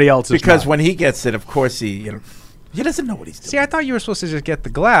sniff. everybody else is. Because when he gets it, of course he doesn't know what he's doing. See, I thought you were supposed to just get the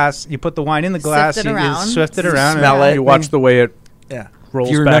glass. You put the wine in the glass. Sift it you around. Swift it around. Smell it. You watch the way it rolls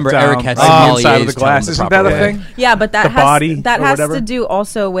If you remember, back down Eric had on the sommeliers inside of the tell him glass. the Isn't proper that a way. thing? Yeah, but that The body has or whatever? to do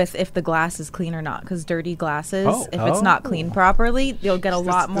also with if the glass is clean or not. Because dirty glasses, if it's not clean Oh. properly, you'll get a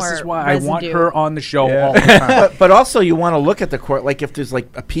lot more. This is why residue. I want her on the show all the time. but also you want to look at the cork. Like if there's like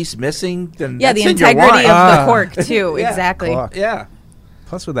a piece missing, then Yeah, that's the in your integrity wine. of the cork too. Yeah. Exactly. Clock. Yeah.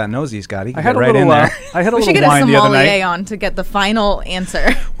 Plus, with that nose he's got, he can I had get a right little, in there. I had a We should little get a wine the other night. sommelier on to get the final answer.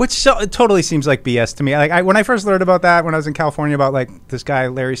 Which it totally seems like BS to me. Like when I first learned about that, when I was in California, about like this guy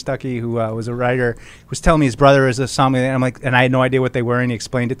Larry Stuckey, who was a writer, was telling me his brother is a sommelier, and I'm like, and I had no idea what they were, and he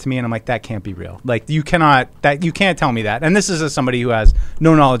explained it to me, and I'm like, that can't be real. Like you can't tell me that. And this is somebody who has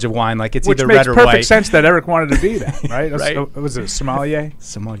no knowledge of wine. Like it's Which either makes red or perfect white. sense that Eric wanted to be that, right? Right. Was it a sommelier?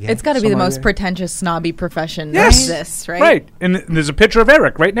 Sommelier. It's got to be the most Sommelier. pretentious, snobby profession Yes. that exists, right? Right. And there's a picture of Eric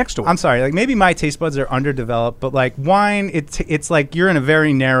right next to it. I'm sorry, like maybe my taste buds are underdeveloped, but like wine, it's like you're in a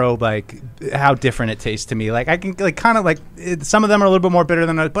very narrow like how different it tastes to me. Like I can like kind of like some of them are a little bit more bitter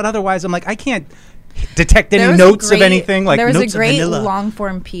than others, but otherwise I'm like I can't detect any notes of anything. Like there was notes a great of vanilla. long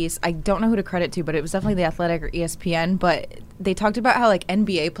form piece. I don't know who to credit to, but it was definitely The Athletic or ESPN. But they talked about how like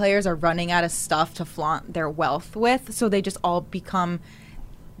NBA players are running out of stuff to flaunt their wealth with, so they just all become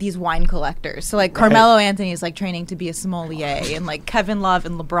these wine collectors. So like Carmelo Anthony is like training to be a sommelier, and like Kevin Love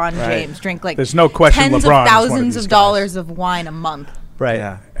and LeBron James drink like There's no question tens LeBron of is one of thousands these of guys. dollars of wine a month. Right.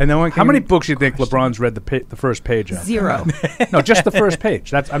 Yeah. And then How many books do you think LeBron's read the first page of? 0. No, just the first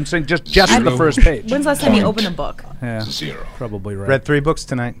page. I'm saying just the first page. When's the last time you opened a book? Yeah, probably right. Read 3 books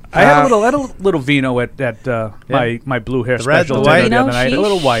tonight. I had a little vino at my blue hair The red, special the white? dinner the other Vino, night. A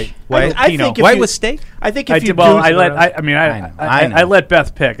little sheesh. white. I think if White you- with steak? I think I if you did, well, do, I let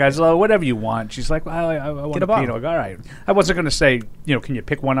Beth pick. I said, whatever you want. She's like, well, I want Get a a bottle. Pinot. All right. I wasn't going to say, can you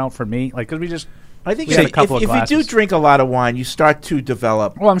pick one out for me? Like, because we just. I think we had if, a couple if of you glasses. do drink a lot of wine, you start to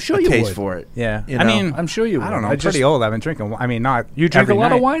develop I'm sure a you taste would. for it. Yeah. You I know? mean, I'm sure you would. I don't know. I I'm pretty just- old. I've been drinking. I mean, not You drink every a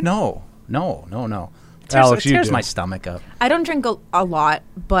lot of night. wine? No. Alex, It you tears do. my stomach up. I don't drink a lot,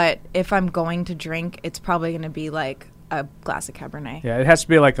 but if I'm going to drink, it's probably going to be like a glass of Cabernet. Yeah, it has to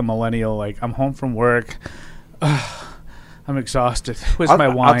be like a millennial. Like, I'm home from work. I'm exhausted. Where's my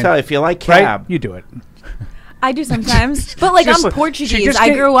wine? I'll tell you, if you like Right? cab, You do it. I do sometimes, but like Just I'm like- she Portuguese. just I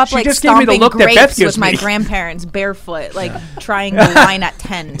gave- grew up she like just gave me the stomping look that Beth grapes gives with my me. grandparents barefoot, like trying the wine at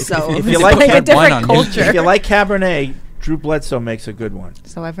 10. So if you it's like, like a Cab- different culture. if you like Cabernet, Drew Bledsoe makes a good one.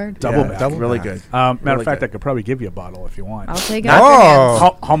 So I've heard. Double Yeah, back. double really good. Matter Really of fact, good. I could probably give you a bottle if you want. I'll take it. Not- off your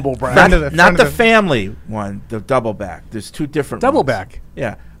hands. Humble brag. Not the family one, the double back. There's 2 different Double ones. back.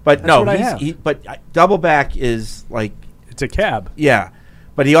 Yeah, but That's no, what I have. but double back is like It's a cab. yeah,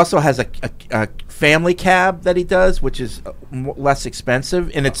 but he also has a family cab that he does, which is less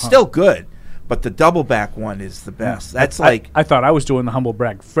expensive, and it's still good. But the double back one is the best. That's like I thought I was doing the humble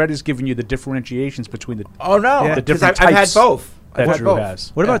brag. Fred is giving you the differentiations between the oh no, the 'cause different I've had types both. I've that had Drew both.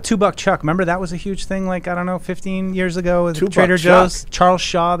 has. What about 2 Buck Chuck? Remember that was a huge thing, like, I don't know, 15 years ago with 2 Buck Trader Chuck. Joe's. Charles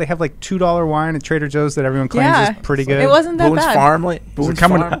Shaw, they have like $2 wine at Trader Joe's that everyone claims Yeah, is pretty good. it wasn't that Boone's bad. Farmland. Does Boone's it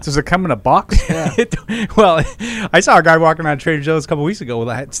come Farm. does it come in a box? Well, I saw a guy walking around Trader Joe's a couple weeks ago.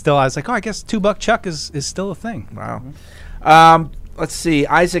 I was like, oh, I guess 2 Buck Chuck is still a thing. Wow. Let's see.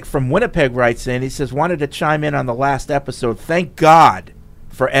 Isaac from Winnipeg writes in. He says, wanted to chime in on the last episode. Thank God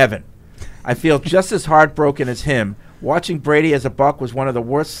for Evan. I feel just as heartbroken as him. Watching Brady as a Buck was one of the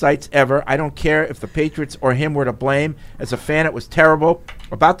worst sights ever. I don't care if the Patriots or him were to blame. As a fan, it was terrible.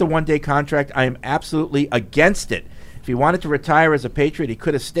 About the one-day contract, I am absolutely against it. If he wanted to retire as a Patriot, he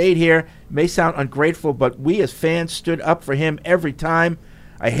could have stayed here. It may sound ungrateful, but we as fans stood up for him every time.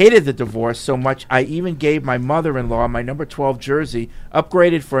 I hated the divorce so much, I even gave my mother-in-law my number 12 jersey,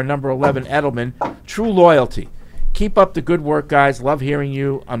 upgraded for a number 11 Edelman. True loyalty. Keep up the good work, guys. Love hearing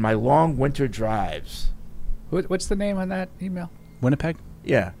you on my long winter drives. What's the name on that email? Winnipeg?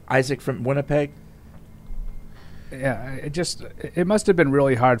 Yeah, Isaac from Winnipeg. Yeah, it must have been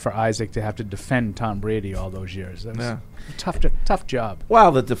really hard for Isaac to have to defend Tom Brady all those years. That was Yeah. a tough job.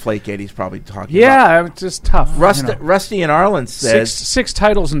 Well, the Deflategate he's probably talking about. Yeah, it's just tough. Rusty in Ireland says... Six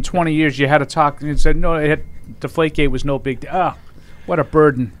titles in 20 years. You had to talk and said, no, Deflategate was no big deal. Ah, what a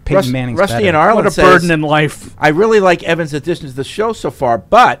burden. Rusty in Ireland What a says, burden in life. I really like Evan's addition to the show so far,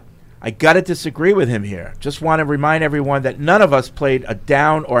 but I got to disagree with him here. Just want to remind everyone that none of us played a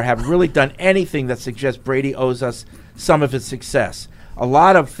down or have really done anything that suggests Brady owes us some of his success. A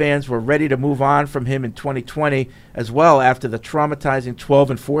lot of fans were ready to move on from him in 2020 as well after the traumatizing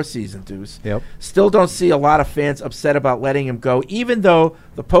 12-4 season, Deuce. Yep. Still don't see a lot of fans upset about letting him go, even though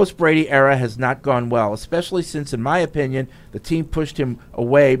the post-Brady era has not gone well, especially since, in my opinion, the team pushed him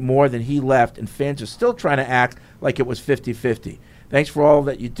away more than he left, and fans are still trying to act like it was 50-50. Thanks for all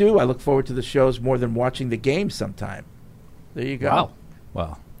that you do. I look forward to the shows more than watching the games sometime. There you go.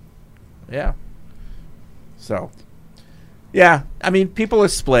 Wow. Yeah. So, yeah, I mean, people are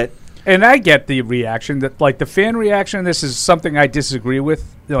split. And I get the reaction that, like, the fan reaction. This is something I disagree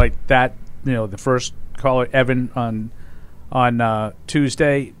with. Like that, the first caller Evan on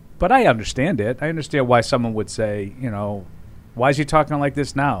Tuesday. But I understand it. I understand why someone would say, why is he talking like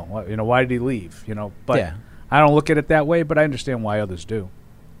this now? Why did he leave? But Yeah. I don't look at it that way. But I understand why others do.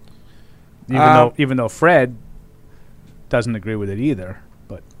 Even though Fred doesn't agree with it either.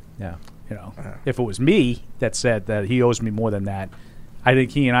 But yeah. If it was me that said that he owes me more than that, I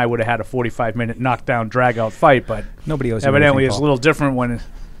think he and I would have had a 45-minute knockdown, drag-out fight. But nobody owes you evidently anything, it's a Paul. little different when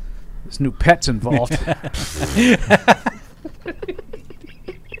there's new pets involved.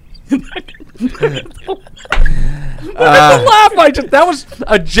 The laugh that was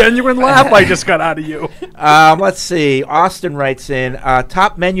a genuine laugh I just got out of you. Let's see. Austin writes in,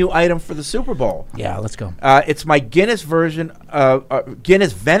 top menu item for the Super Bowl. Yeah, let's go. It's my Guinness version of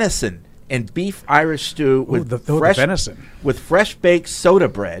Guinness venison and beef Irish stew with the fresh venison. with fresh baked soda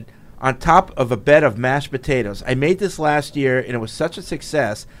bread on top of a bed of mashed potatoes. I made this last year and it was such a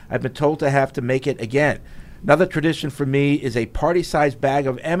success. I've been told to have to make it again. Another tradition for me is a party-sized bag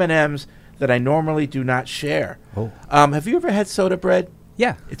of M&Ms that I normally do not share. Oh. Have you ever had soda bread?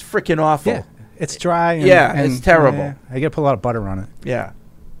 Yeah. It's freaking awful. Yeah. It's dry. And, it's terrible. Yeah, I got to put a lot of butter on it. Yeah.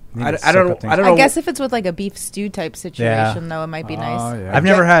 Need to I don't soak up know. I guess if it's with like a beef stew type situation, though, it might be nice. Yeah. I've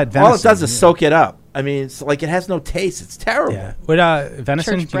never had venison. All it does is soak it up. I mean, it's like it has no taste. It's terrible. Yeah. What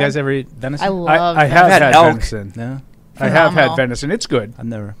venison? Church Do you guys bread? ever eat venison? I love I have had elk. venison. No. I have had Phenomenal. venison. It's good. I've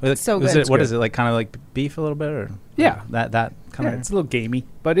never. So is good. it, what is it like? Kind of like beef a little bit, or Yeah. that kind of. It's a little gamey,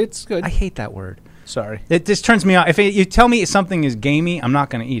 but it's good. I hate that word. Sorry. It just turns me off. If you tell me something is gamey, I'm not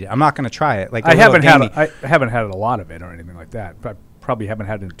going to eat it. I'm not going to try it. Like I haven't had a lot of it or anything like that. But I probably haven't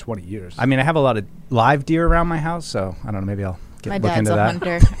had it in 20 years. I mean, I have a lot of live deer around my house, so I don't know. Maybe I'll My look dad's into a that.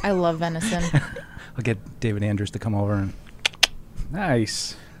 hunter. I love venison. I'll get David Andrews to come over and.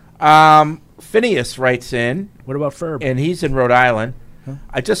 Nice. Phineas writes in. What about Ferb? And he's in Rhode Island.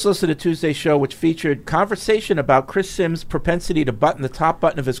 I just listened to Tuesday's show, which featured conversation about Chris Sims' propensity to button the top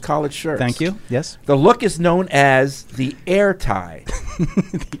button of his college shirts. Thank you. Yes. The look is known as the air tie.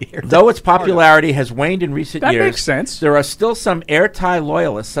 Though its popularity has waned in recent That years, makes sense. there are still some air tie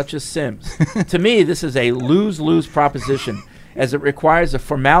loyalists, such as Sims. To me, this is a lose-lose proposition, as it requires a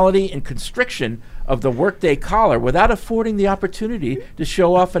formality and constriction of the workday collar without affording the opportunity to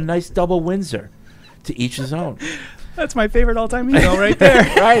show off a nice double Windsor. To each his own. That's my favorite all-time email right there.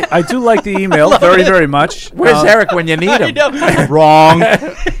 Right. I do like the email very, very much. Where's Eric when you need him? Wrong.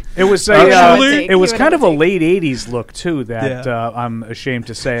 It was Actually, it was you kind of a would late '80s look too that Yeah. I'm ashamed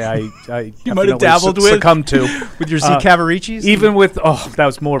to say I You might have definitely dabbled with succumbed to with your Z Cavaricis. even with that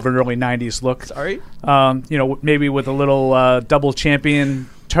was more of an early '90s look. Sorry. Maybe with a little double champion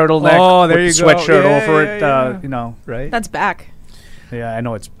turtleneck. Oh, there with you the go. sweatshirt Yeah, over yeah, it. yeah. Right. That's back. Yeah, I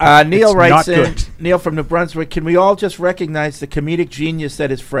know it's. Neil it's writes not in. good. Neil from New Brunswick. Can we all just recognize the comedic genius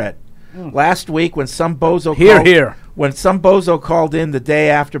that is Fred? Last week, when some bozo when some bozo called in the day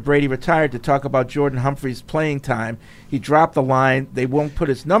after Brady retired to talk about Jordan Humphrey's playing time, he dropped the line, "They won't put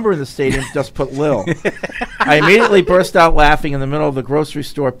his number in the stadium, just put Lil." I immediately burst out laughing in the middle of the grocery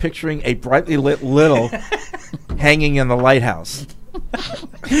store, picturing a brightly lit Lil hanging in the lighthouse.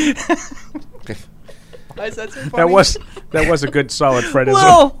 Why is that so funny? That was a good solid Fredism.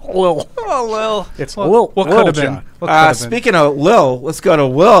 Lil. Oh, Lil. It's What- Lil. what Lil could have been? John. What could have been? Speaking of Lil, let's go to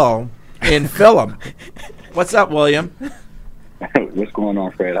Will in Philem. What's up, William? What's going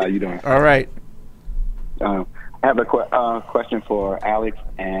on, Fred? How you doing? All right. I have a question for Alex,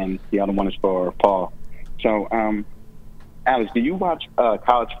 and the other one is for Paul. So, Alex, do you watch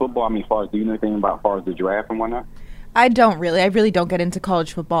college football? I mean, do you know anything about the draft and whatnot? I don't really. I really don't get into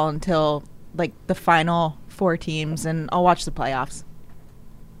college football until like the final 4 teams, and I'll watch the playoffs.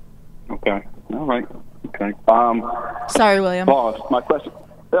 Okay. All right. Okay. Sorry, William. Paul, my question.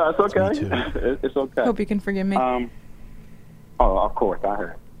 Yeah, it's okay. It's okay. Hope you can forgive me. Oh, of course, I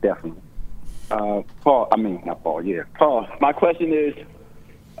heard. Definitely. Paul, yeah. Paul, my question is,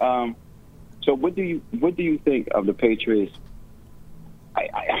 so what do you think of the Patriots?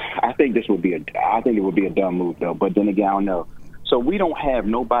 I think it would be a dumb move though, but then again, I don't know. So we don't have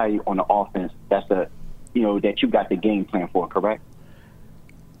nobody on the offense that you got the game plan for, correct?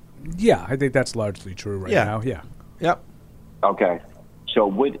 Yeah, I think that's largely true right now. Yeah. Yep. Okay.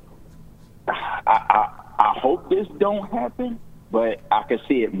 So I hope this don't happen, but I can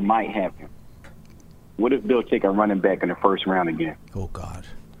see it might happen. What if they'll take a running back in the first round again? Oh God.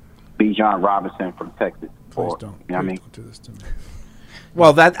 Bijan Robinson from Texas. Please don't. You know what I mean? Don't do this to me.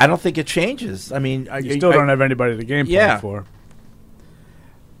 Well, I don't think it changes. I mean, You still don't have anybody to game plan for.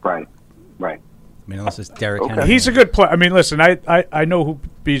 Right. I mean, unless it's Derrick Okay. Henry. He's a good player. I mean, listen, I know who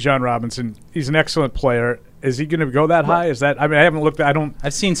Bijan Robinson. He's an excellent player. Is he going to go that high? Is that? I mean, I haven't looked.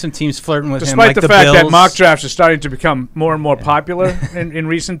 I've seen some teams flirting with him. Despite Like the the fact that Bills. mock drafts are starting to become more and more popular in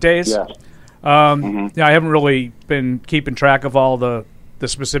recent days. Yeah. Yeah, I haven't really been keeping track of all the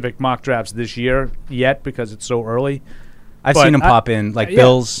specific mock drafts this year yet because it's so early. I've seen him pop in, like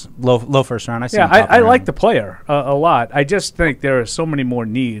Bills, low first round. I've seen him pop I in like around. the player a lot. I just think there are so many more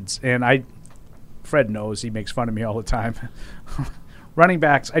needs, and Fred knows, he makes fun of me all the time. Running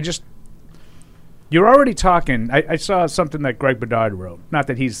backs, you're already talking. I saw something that Greg Bedard wrote. Not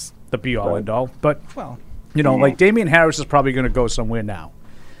that he's the be-all, end-all, but, like Damian Harris is probably going to go somewhere now.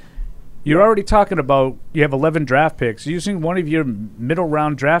 You're already talking about you have 11 draft picks. Using one of your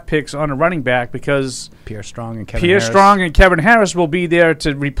middle-round draft picks on a running back because Pierre Strong and Kevin Harris will be there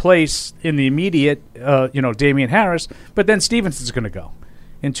to replace in the immediate, Damian Harris, but then Stevenson's going to go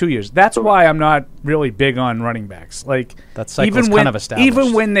in 2 years. That's why I'm not really big on running backs. Like that cycle's kind of established.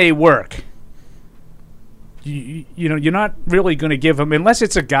 Even when they work, you're not really going to give him unless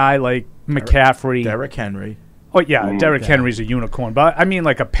it's a guy like McCaffrey, Derrick Henry. Oh yeah, Derrick Henry's a unicorn, but I mean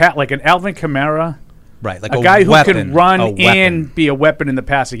like an Alvin Kamara, right? Like a guy who can run and be a weapon in the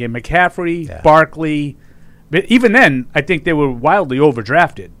passing game. McCaffrey, Barkley. But even then, I think they were wildly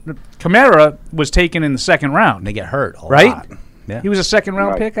overdrafted. Kamara was taken in the second round. They get hurt, right? Lot. Yeah. He was a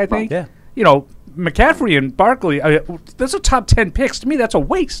second-round pick, I think. Yeah. McCaffrey and Barkley, those are top 10 picks. To me, that's a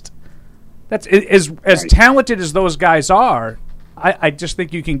waste. That's as talented as those guys are. I just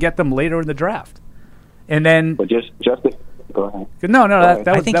think you can get them later in the draft. And then, but just go ahead. No.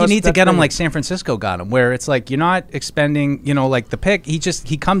 I think you need to get him like San Francisco got him, where it's like you're not expending, like the pick. He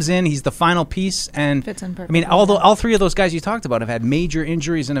comes in, he's the final piece, and fits in perfectly. I mean, all three of those guys you talked about have had major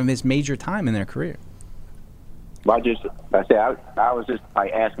injuries and have missed major time in their career. Well, I was just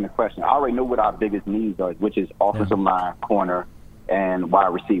like asking the question. I already know what our biggest needs are, which is offensive line, corner, and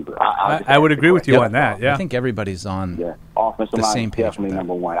wide receiver. I would agree with you on that. Yeah, I think everybody's on offensive the line same is page. definitely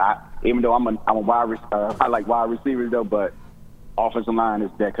number one. Even though I'm a wide, I like wide receivers though, but offensive line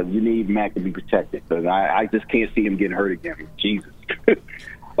is there because you need Mac to be protected. Because I just can't see him getting hurt again. Jesus.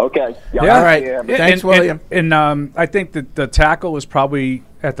 Okay. All right. Thanks, William. And I think that the tackle is probably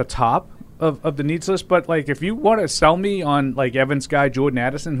at the top of the needs list. But like, if you want to sell me on like Evan's guy Jordan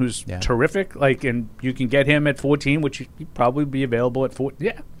Addison, who's terrific, like, and you can get him at 14, which he'd probably be available at 14.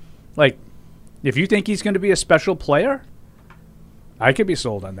 Yeah. Like, if you think he's going to be a special player, I could be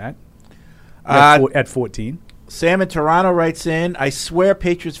sold on that. At 14. Sam in Toronto writes in, I swear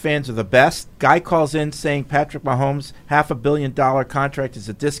Patriots fans are the best. Guy calls in saying Patrick Mahomes' $500 million contract is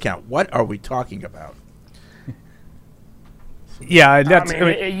a discount. What are we talking about? Yeah, that's.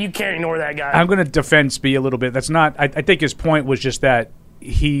 You can't ignore that guy. I'm going to defend Spee a little bit. That's not. I think his point was just that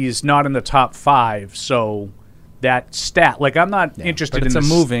he's not in the top 5, so that stat. Like, I'm not interested in a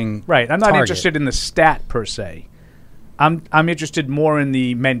moving right. I'm not target. interested in the stat per se. I'm interested more in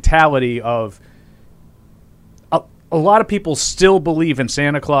the mentality of. A lot of people still believe in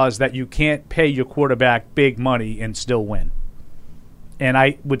Santa Claus that you can't pay your quarterback big money and still win. And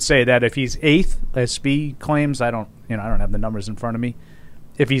I would say that if he's 8th, as Spee claims, I don't have the numbers in front of me.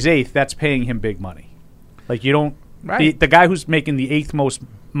 If he's 8th, that's paying him big money. Like, you don't the guy who's making the 8th most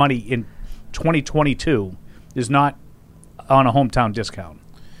money in 2022 is not on a hometown discount.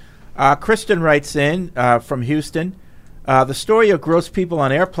 Kristen writes in from Houston. The story of gross people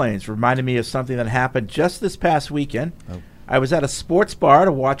on airplanes reminded me of something that happened just this past weekend. I was at a sports bar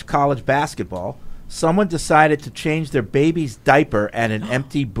to watch college basketball. Someone decided to change their baby's diaper at an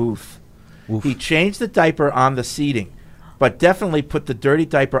empty booth. He changed the diaper on the seating, but definitely put the dirty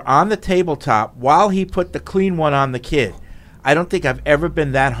diaper on the tabletop while he put the clean one on the kid. I don't think I've ever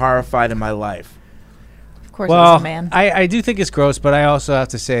been that horrified in my life. Of course, it was a man. I do think it's gross, but I also have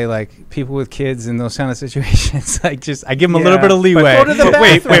to say, like, people with kids in those kind of situations, like, I give them a little bit of leeway. But go to the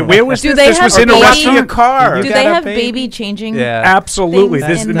bathroom. Wait, where was this? They This have was in a baby- restaurant car. Do they have baby changing? Yeah. Absolutely.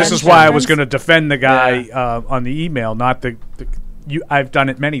 things in This is why I was restaurants? going to defend the guy on the email, not I've done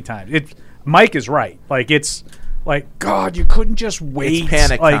it many times. Mike is right. Like, it's like, God, you couldn't just wait. It's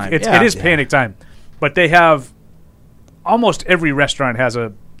panic like, time. It is panic time. But they have almost every restaurant has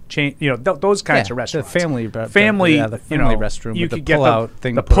a chain. Those kinds of restaurants. The family, the family restroom. You with could the get pull-out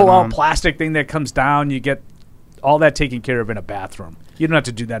thing. the to put it pull-out on. plastic thing that comes down. You get all that taken care of in a bathroom. You don't have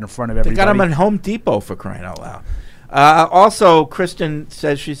to do that in front of They everybody. got them at Home Depot, for crying out loud. Also, Kristen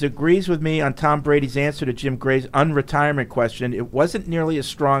says she agrees with me on Tom Brady's answer to Jim Gray's unretirement question. It wasn't nearly as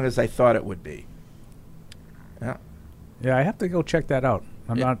strong as I thought it would be. Yeah, I have to go check that out.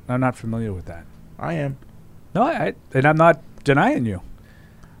 I'm not familiar with that. I am. No, and I'm not denying you.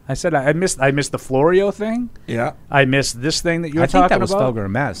 I said I missed the Florio thing. Yeah. I missed this thing that you're I talking think that was about. Felger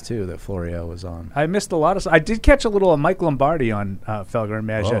and Maz too that Florio was on. I missed a lot of. I did catch a little of Mike Lombardi on Felger and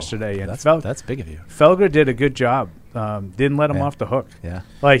Maz yesterday, and That's big of you. Felger did a good job. Didn't let him off the hook. Yeah.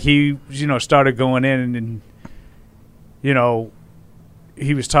 Like he, started going in and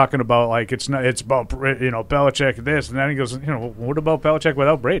he was talking about like it's about Belichick and this, and then he goes, what about Belichick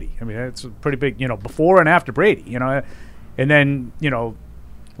without Brady? I mean, it's a pretty big, before and after Brady, and then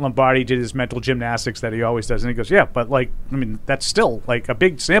Lombardi did his mental gymnastics that he always does, and he goes, yeah, but like, I mean, that's still like a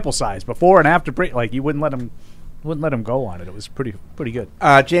big sample size before and after Brady. Like you wouldn't let him go on it. It was pretty good.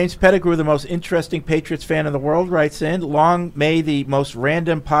 James Pettigrew, the most interesting Patriots fan in the world, writes in, long may the most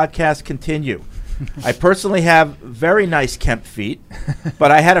random podcast continue. I personally have very nice Kemp feet,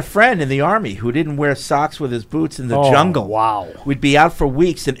 but I had a friend in the Army who didn't wear socks with his boots in the jungle. Wow. We'd be out for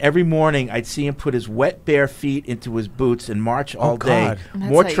weeks, and every morning I'd see him put his wet, bare feet into his boots and march all day.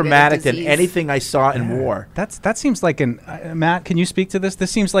 More traumatic than anything I saw in war. That seems like Matt, can you speak to this?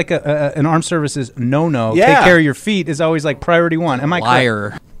 This seems like an armed services no-no. Yeah. Take care of your feet is always like priority one. Am I Liar.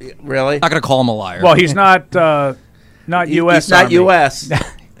 correct? Really? Not going to call him a liar. Well, he's not U.S. He's not Army. U.S.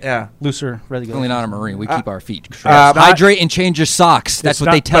 Yeah. Looser regulations. Only not a Marine. We keep our feet. Hydrate and change your socks. That's It's what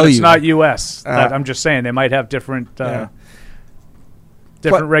not- they tell but you. It's not U.S. I'm just saying they might have different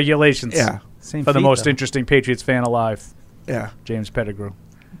regulations. Yeah. Same for the feet, most though. interesting Patriots fan alive. Yeah. James Pettigrew.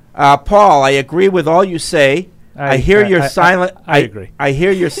 Paul, I agree with all you say. I hear your silent. I agree. I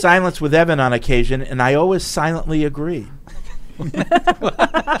hear your silence with Evan on occasion, and I always silently agree.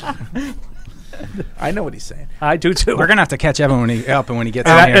 I know what he's saying. I do too. We're gonna have to catch Evan when he gets in here.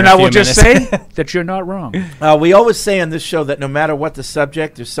 And in I a will few just minutes. say that you're not wrong. We always say on this show that no matter what the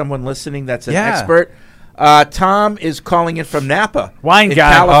subject, there's someone listening that's an Yeah. expert. Tom is calling in from Napa, Wine in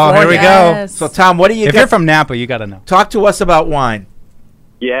guy. California. Oh, here we go. Yes. So, Tom, what do you If got? you're from Napa, you got to know. Talk to us about wine.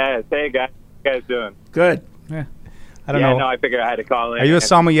 Yes. Hey, guys. How you guys doing? Good. I don't know. No, I figured I had to call in. Are you a and-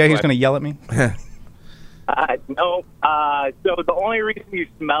 sommelier who's going to yell at me? No. So the only reason you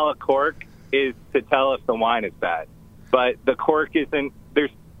smell a cork is to tell if the wine is bad. But the cork isn't.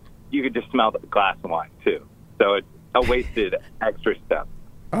 You could just smell the glass of wine, too. So it's a wasted extra step.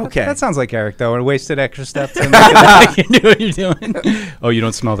 Okay. That sounds like Eric, though. A wasted extra step to make it you know what you're doing. Oh, you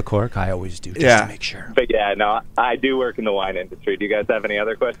don't smell the cork? I always do, just to make sure. But yeah, no, I do work in the wine industry. Do you guys have any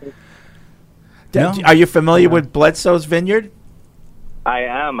other questions? No. Are you familiar with Bledsoe's Vineyard? I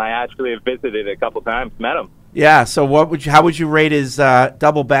am. I actually have visited a couple times, met him. Yeah. So, how would you rate his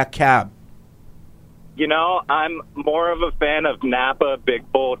double back cab? You know, I'm more of a fan of Napa Big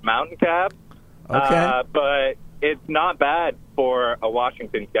Bold Mountain Cab. Okay. But it's not bad for a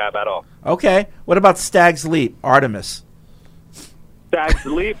Washington cab at all. Okay. What about Stag's Leap, Artemis? Stag's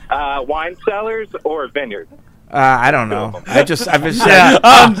Leap, wine cellars or vineyard? I don't know. I've just not had,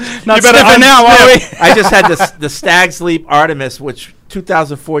 sniffing now, are we? I just had the Stag's Leap Artemis, which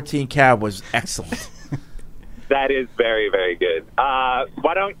 2014 cab was excellent. That is very, very good.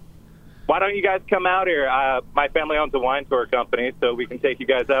 Why don't you guys come out here? My family owns a wine tour company, so we can take you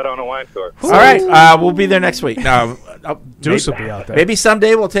guys out on a wine tour. All right. We'll be there next week. No, Deuce will be out there. Maybe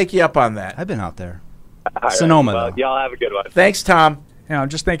someday we'll take you up on that. I've been out there. All right. Sonoma, Well, though. y'all have a good one. Thanks, Tom. Yeah, I'm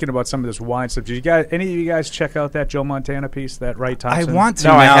just thinking about some of this wine stuff. Did you guys? Any of you guys check out that Joe Montana piece? That Wright Thompson? I want to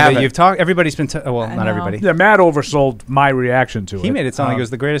No, I now that haven't. you've talked. Everybody's been. Well, I not know. everybody. Yeah, Matt oversold my reaction to it. He made it sound like it was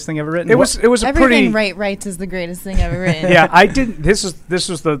the greatest thing ever written. It was a Everything pretty. Wright writes is the greatest thing ever written. Yeah, I didn't. This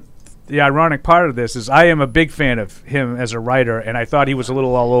was the ironic part of this is I am a big fan of him as a writer, and I thought he was a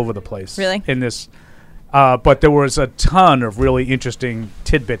little all over the place. Really? In this, but there was a ton of really interesting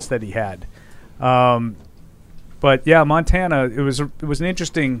tidbits that he had. But yeah, Montana. It was an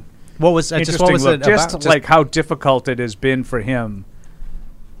interesting. What was interesting what was look. it Just about? like how difficult it has been for him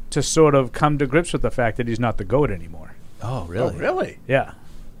to sort of come to grips with the fact that he's not the GOAT anymore. Oh, really? Oh, really? Yeah.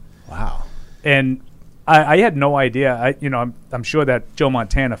 Wow. And I had no idea. I'm sure that Joe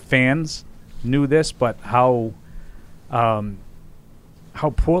Montana fans knew this, but how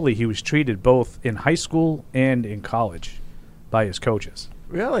poorly he was treated both in high school and in college by his coaches.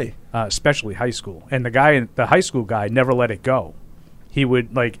 Really? Especially high school. And the high school guy never let it go. He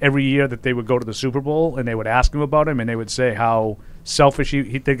would, like, every year that they would go to the Super Bowl and they would ask him about him and they would say how selfish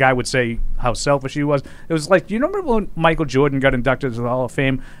the guy would say how selfish he was. It was like, do you remember when Michael Jordan got inducted into the Hall of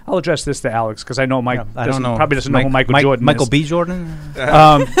Fame? I'll address this to Alex because I know Mike probably doesn't know who Michael Jordan Michael is. B. Jordan? Do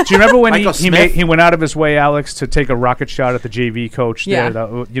you remember when Michael he Smith? he went out of his way, Alex, to take a rocket shot at the JV coach Yeah. there,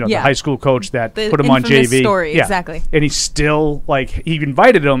 the Yeah. high school coach that The put him on infamous JV? story, Yeah. exactly. And he still, he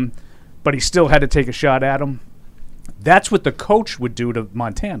invited him, but he still had to take a shot at him. That's what the coach would do to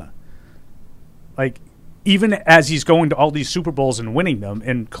Montana. Like, even as he's going to all these Super Bowls and winning them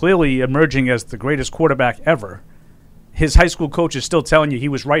and clearly emerging as the greatest quarterback ever, his high school coach is still telling you he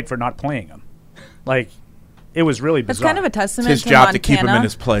was right for not playing him. Like, it was really bizarre. It's kind of a testament It's his to job Montana. to keep him in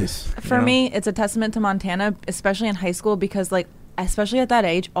his place. For me, it's a testament to Montana, especially in high school, because, especially at that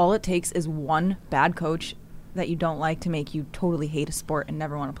age, all it takes is one bad coach that you don't like to make you totally hate a sport and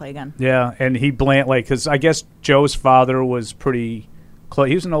never want to play again. Yeah, and he because I guess Joe's father was pretty close.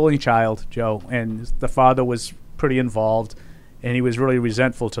 He was an only child, Joe, and the father was pretty involved, and he was really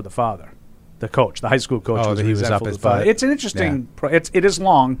resentful to the father, the coach, the high school coach. Oh, was that he was resentful up to his the father. butt. It's an interesting. It is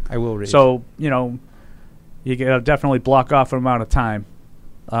long. I will read. So you can definitely block off an amount of time,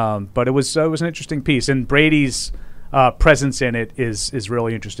 but it was an interesting piece, and Brady's presence in it is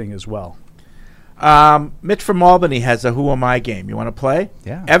really interesting as well. Mitch from Albany has a Who Am I game. You want to play?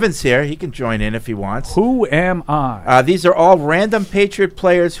 Yeah. Evan's here. He can join in if he wants. Who am I? These are all random Patriot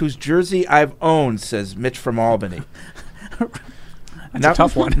players whose jersey I've owned, says Mitch from Albany. That's a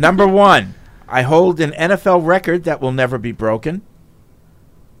tough one. Number 1, I hold an NFL record that will never be broken.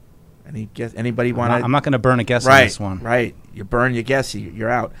 Anybody want to? I'm not going to burn a guess on this one. Right. You burn your guess, you're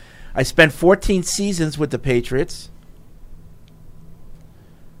out. I spent 14 seasons with the Patriots.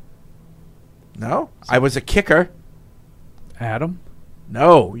 No. I was a kicker. Adam?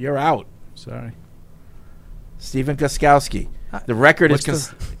 No, you're out. Sorry. Stephen Gostkowski. The record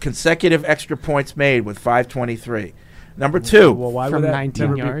is consecutive extra points made with 523. Number 2. Well, why From would that 19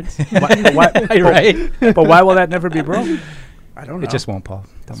 never yards? Be, right. But why will that never be broken? I don't know. It just won't, Paul.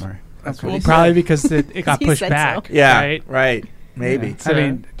 Don't worry. That's what Well, he probably said. because it got He pushed said back. so. Yeah, Right? Maybe. Yeah. I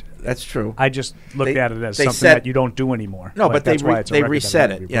mean, that's true. I just looked at it as they something set- that you don't do anymore. No, Like, but that's why it's a they record reset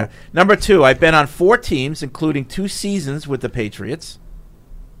that'll it. never be Yeah. broken. Number 2, I've been on 4 teams, including 2 seasons with the Patriots.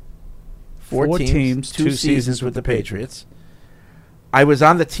 4 teams, 2 seasons with the Patriots. I was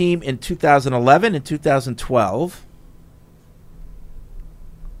on the team in 2011 and 2012.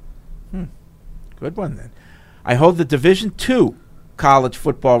 Good one then. I hold the Division II college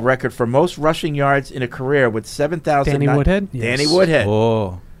football record for most rushing yards in a career with 7,000. Danny Woodhead? Danny Woodhead.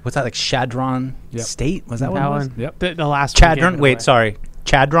 Oh, what's that, like Shadron State? Was that what it was? Yep. The last one gave Chadron? it Wait, away. sorry.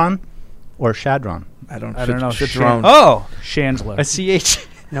 Chadron or Shadron? I don't know. Shadron. Oh, Shansler. a CH.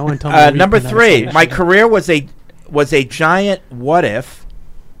 No one told me. Number 3, my career was a giant what if.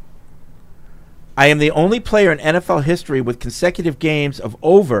 I am the only player in NFL history with consecutive games of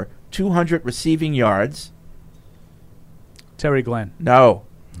over 200 receiving yards. Terry Glenn. No.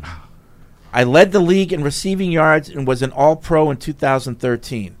 I led the league in receiving yards and was an All-Pro in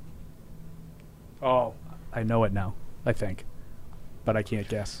 2013. Oh, I know it now, I think. But I can't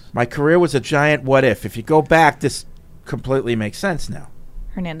guess. My career was a giant what if. If you go back, this completely makes sense now.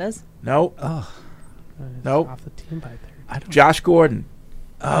 Hernandez? No. Oh. Nope. Off the team by 30. Josh Gordon.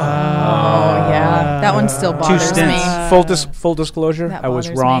 Oh, yeah. That one still bothers me. Full disclosure, That I was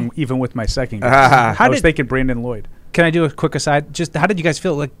bothers wrong me. even with my second guess. I was thinking Brandon Lloyd. Can I do a quick aside? Just how did you guys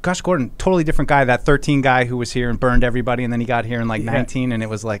feel? Like Josh Gordon, totally different guy. That 13 guy who was here and burned everybody, and then he got here in like 19, and it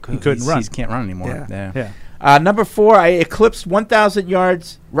was like he couldn't run. He can't run anymore. Yeah. Number 4, I eclipsed 1,000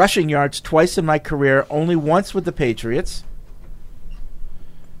 yards, rushing yards, twice in my career, only once with the Patriots.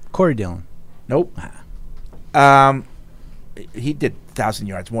 Corey Dillon. Nope. He did 1,000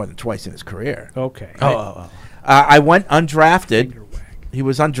 yards more than twice in his career. Okay. I went undrafted. He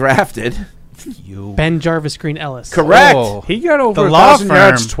was undrafted. Ben Jarvis Green Ellis. Correct. Oh. He got over The law 1,000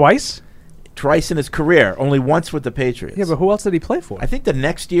 yards twice? Twice in his career, only once with the Patriots. Yeah, but who else did he play for? I think the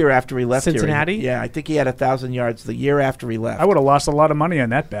next year after he left Cincinnati? Here, I think he had 1,000 yards the year after he left. I would have lost a lot of money on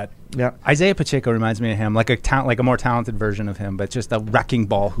that bet. Yeah. Isaiah Pacheco reminds me of him, like a more talented version of him, but just a wrecking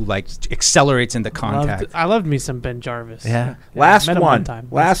ball who like accelerates into contact. I loved me some Ben Jarvis. Yeah. Last met him one. time.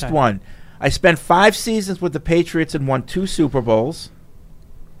 Last Nice guy. one. I spent 5 seasons with the Patriots and won 2 Super Bowls.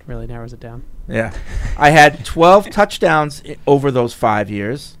 Really narrows it down. Yeah. I had 12 touchdowns over those 5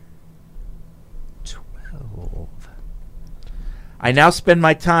 years. 12. I now spend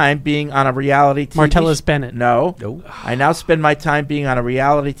my time being on a reality TV Martellus Bennett. No. Nope. I now spend my time being on a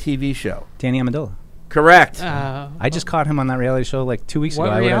reality TV show. Danny Amendola. Correct. I just caught him on that reality show like 2 weeks What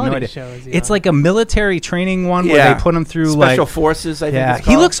ago. I would have no reality idea. show is he It's on? like a military training one Yeah. where they put him through Special like Forces, I think Yeah, it's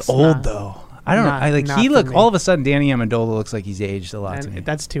he called. looks It's old not- though. I don't not- know. I like not he for look me. all of a sudden Danny Amendola looks like he's aged a lot to me. And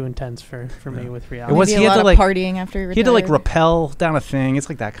that's too intense for me with reality. It was Maybe he a had lot to of like partying after he he had to like retired. rappel down a thing. It's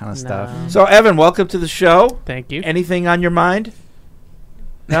like that kind of stuff. So, Evan, welcome to the show. Thank you. Anything on your mind?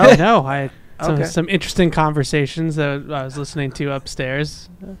 No? No, I had Okay. some interesting conversations that I was listening to upstairs.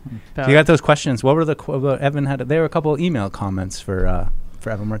 You got those questions. What were the Evan had? There were a couple of email comments for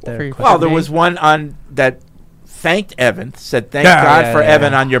Evan, weren't there? Well, there was one on that thanked Evan, said thank Yeah, God yeah, for yeah,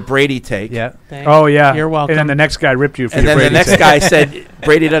 Evan yeah. on your Brady take. Yeah. Oh, yeah. You're welcome. And then the next guy ripped you for And your then the Brady next take. guy said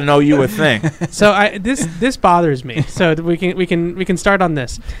Brady doesn't owe you a thing. So this bothers me. So we can start on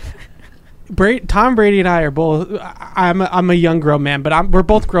this. Tom Brady and I are both. I'm a young grown man, but we're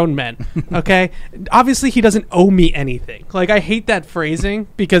both grown men. Okay, obviously he doesn't owe me anything. Like I hate that phrasing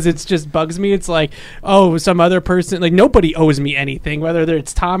because it's just bugs me. It's like, oh, some other person. Like nobody owes me anything, whether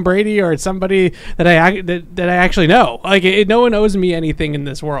it's Tom Brady or it's somebody that I actually know. Like no one owes me anything in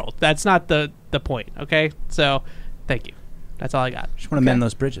this world. That's not the point. Okay, so thank you. That's all I got. Just want to mend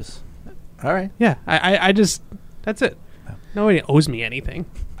those bridges. All right. Yeah, I just that's it. Nobody owes me anything.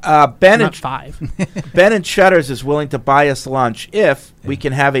 Ben Not and five. Ben and Shutters is willing to buy us lunch if we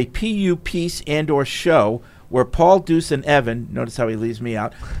can have a PU piece and/or show where Paul, Deuce, and Evan. Notice how he leaves me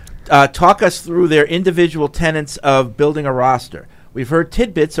out. talk us through their individual tenets of building a roster. We've heard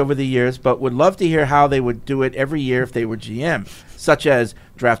tidbits over the years, but would love to hear how they would do it every year if they were GM, such as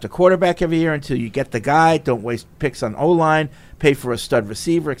draft a quarterback every year until you get the guy, don't waste picks on O-line, pay for a stud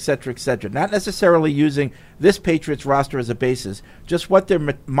receiver, et cetera, not necessarily using this Patriots roster as a basis, just what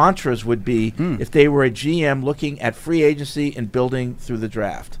their mantras would be if they were a GM looking at free agency and building through the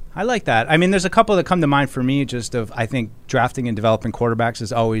draft. I like that. I mean, there's a couple that come to mind for me. Just of, I think drafting and developing quarterbacks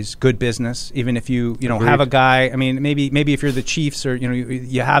is always good business. Even if you have a guy. I mean, maybe if you're the Chiefs or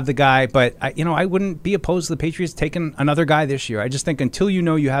you have the guy, but I wouldn't be opposed to the Patriots taking another guy this year. I just think until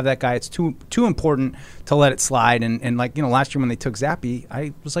you have that guy, it's too important to let it slide. And last year when they took Zappe,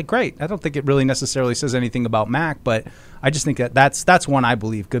 I was like, great. I don't think it really necessarily says anything about Mac, but I just think that's one I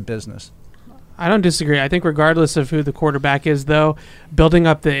believe good business. I don't disagree. I think regardless of who the quarterback is, though, building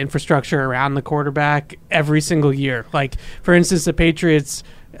up the infrastructure around the quarterback every single year. Like, for instance, the Patriots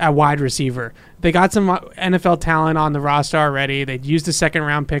at wide receiver. They got some NFL talent on the roster already. They used a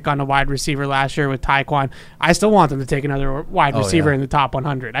second-round pick on a wide receiver last year with Tyquan. I still want them to take another wide receiver in the top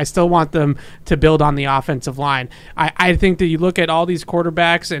 100. I still want them to build on the offensive line. I think that you look at all these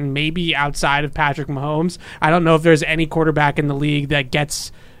quarterbacks, and maybe outside of Patrick Mahomes, I don't know if there's any quarterback in the league that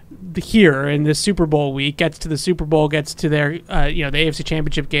gets here in this Super Bowl week, gets to the Super Bowl, gets to their the AFC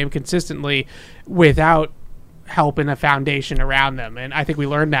Championship game consistently without help and a foundation around them. And I think we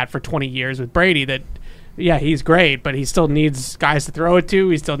learned that for 20 years with Brady, that he's great, but he still needs guys to throw it to.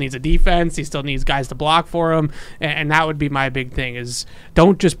 He still needs a defense. He still needs guys to block for him. And that would be my big thing, is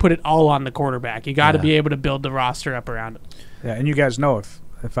don't just put it all on the quarterback. You got to be able to build the roster up around it. Yeah, and you guys know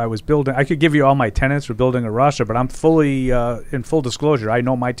if I was building, I could give you all my tenets for building a roster, but I'm fully, in full disclosure, I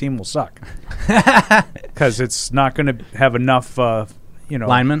know my team will suck. Because it's not going to have enough,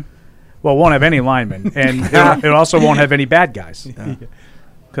 linemen? Well, it won't have any linemen. And it also won't have any bad guys.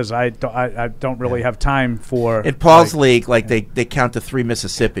 Because I don't really have time for... In Paul's league, they count to 3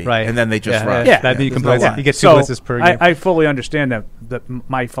 Mississippi, right, and then they just run. Yeah, that'd be complete. You get 2 blitzes per year. I fully understand that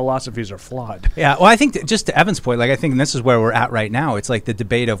my philosophies are flawed. Yeah, well, I think just to Evan's point, I think this is where we're at right now. It's like the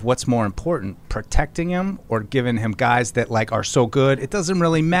debate of what's more important, protecting him or giving him guys that are so good. It doesn't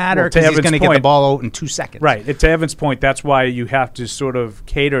really matter because he's going to get the ball out in 2 seconds. Right. To Evan's point, that's why you have to sort of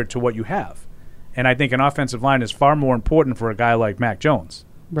cater to what you have. And I think an offensive line is far more important for a guy like Mac Jones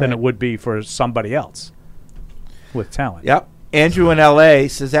than it would be for somebody else with talent. Yep. Andrew in L.A.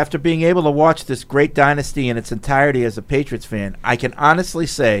 says, after being able to watch this great dynasty in its entirety as a Patriots fan, I can honestly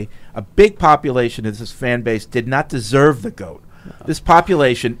say a big population of this fan base did not deserve the GOAT. This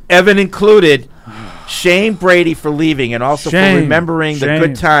population, Evan included, shame Brady for leaving and also for remembering the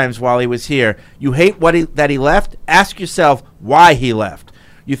good times while he was here. You hate that he left? Ask yourself why he left.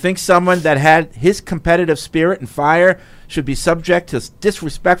 You think someone that had his competitive spirit and fire should be subject to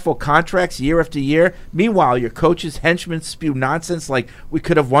disrespectful contracts year after year? Meanwhile, your coaches, henchmen spew nonsense like we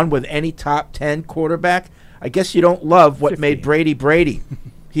could have won with any top 10 quarterback. I guess you don't love what made Brady Brady.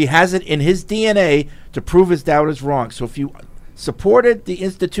 He has it in his DNA to prove his doubters wrong. So if you supported the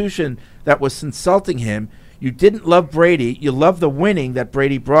institution that was insulting him, you didn't love Brady. You love the winning that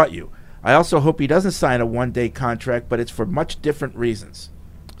Brady brought you. I also hope he doesn't sign a one-day contract, but it's for much different reasons.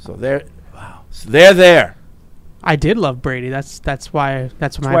 So they're there. I did love Brady. That's why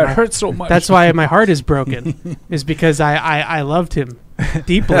it hurts so much. That's why my heart is broken. Is because I loved him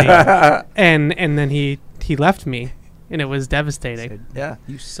deeply, and then he left me, and it was devastating. Yeah,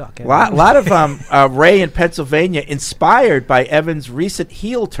 you suck. A lot of Ray in Pennsylvania, inspired by Evan's recent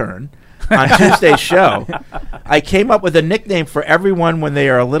heel turn on Tuesday's show. I came up with a nickname for everyone when they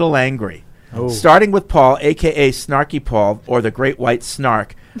are a little angry. Oh. Starting with Paul, a.k.a. Snarky Paul, or the Great White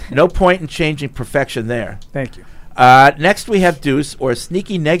Snark. No point in changing perfection there. Thank you. Next we have Deuce, or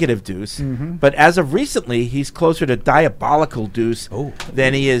Sneaky Negative Deuce. Mm-hmm. But as of recently, he's closer to Diabolical Deuce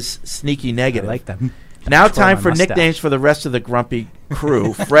than he is Sneaky Negative. I like that. Now time for nicknames for the rest of the grumpy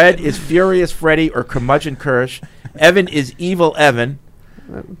crew. Fred is Furious Freddy or Curmudgeon Kirsch. Evan is Evil Evan.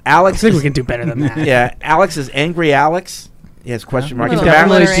 Alex, I think we can do better than that. Yeah, Alex is Angry Alex. Yes, question mark. We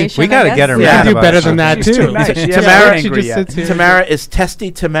got to get her. We can do better than that too. Tamara is Testy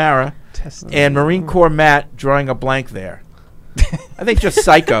Tamara, and Marine Corps Matt drawing a blank there. I think just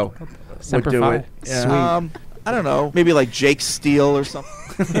Psycho would do it. Yeah. I don't know, maybe like Jake Steele or something.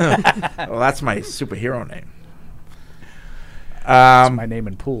 Well, that's my superhero name. That's my name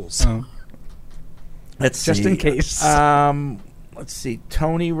in pools. Let's see. Just in case. Let's see.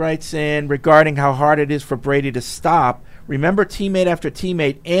 Tony writes in regarding how hard it is for Brady to stop. Remember, teammate after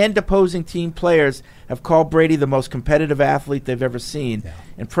teammate and opposing team players have called Brady the most competitive athlete they've ever seen. Yeah.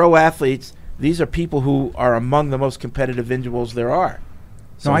 And pro athletes, these are people who are among the most competitive individuals there are.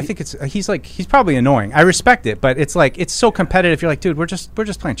 No, I think he's probably annoying. I respect it, but it's like it's so competitive. You're like, dude, we're just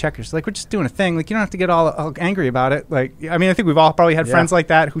playing checkers. Like we're just doing a thing. Like you don't have to get all angry about it. Like I mean, I think we've all probably had friends like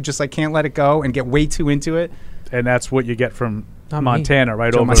that who just like can't let it go and get way too into it. And that's what you get from Not Montana,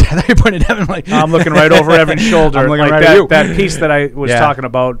 right Joe over. Montana. I thought you pointed at him like I'm looking right over Evan's shoulder. I'm looking like right at you. that piece that I was talking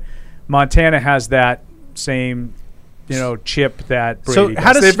about. Montana has that same, chip that Brady So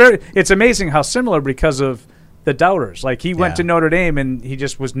how does. does It's amazing how similar because of the doubters. Like he went to Notre Dame and he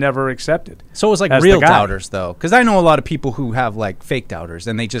just was never accepted. So it was like as real the guy. doubters, though, because I know a lot of people who have like fake doubters,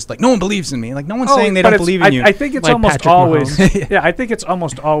 and they just like no one believes in me. Like no one's saying they but don't it's- believe in you. I think it's Like almost Patrick always. Mahomes. I think it's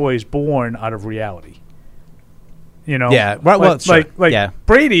almost always born out of reality. Yeah, right, well, sure. like Yeah.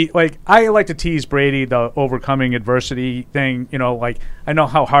 Brady. Like I like to tease Brady the overcoming adversity thing. Like I know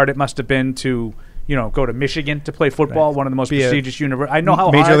how hard it must have been to go to Michigan to play football, one of the most Be a prestigious universities. I know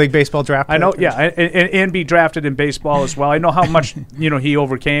how Major hard, League Baseball draft. I know, pick. yeah, and be drafted in baseball as well. I know how much he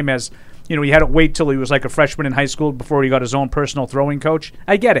overcame as he had to wait till he was like a freshman in high school before he got his own personal throwing coach.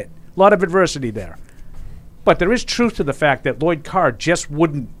 I get it, a lot of adversity there, but there is truth to the fact that Lloyd Carr just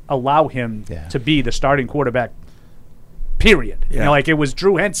wouldn't allow him to be the starting quarterback. Period. Yeah. Like it was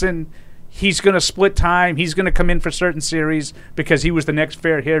Drew Henson. He's going to split time. He's going to come in for certain series because he was the next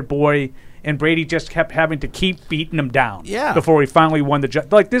fair-haired boy, and Brady just kept having to keep beating him down. Yeah. Before he finally won the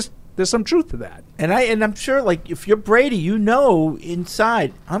job. Like there's some truth to that. And I'm sure, like, if you're Brady,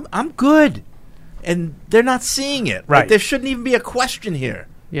 inside, I'm good, and they're not seeing it. Right. Like, there shouldn't even be a question here.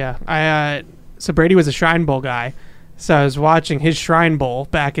 Yeah, so Brady was a Shrine Bowl guy. So I was watching his Shrine Bowl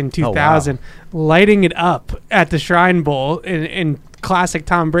back in 2000, lighting it up at the Shrine Bowl in classic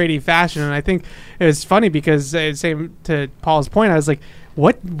Tom Brady fashion. And I think it was funny because, same to Paul's point, I was like,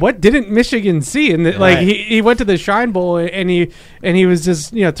 what didn't Michigan see? And like he went to the Shrine Bowl and he was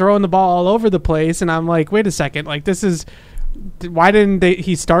just throwing the ball all over the place. And I'm like, wait a second, like this is. Why didn't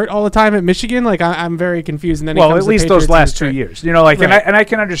he start all the time at Michigan? Like I'm very confused. And then Well, at least those last 2 years, like, Right. and I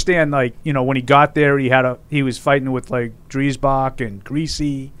can understand, like, when he got there, he was fighting with like Driesbach and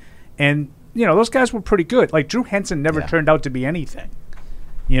Greasy, and those guys were pretty good. Like Drew Henson never turned out to be anything,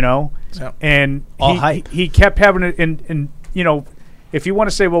 and All hype. he kept having it. And if you want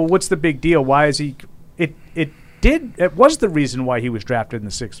to say, well, what's the big deal? Why is he? It was the reason why he was drafted in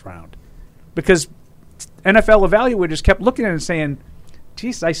the 6th round, because NFL evaluators kept looking at it and saying,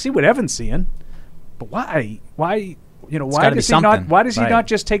 geez, I see what Evan's seeing, but why why does he not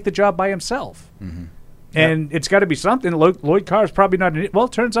just take the job by himself? Mm-hmm. And it's got to be something. Lloyd Carr is probably not an idiot. Well,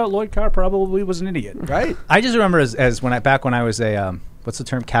 it turns out Lloyd Carr probably was an idiot. Right. I just remember as when I was a what's the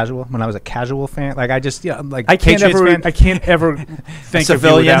term, casual? When I was a casual fan, like I just like I can't Patriots ever fan. think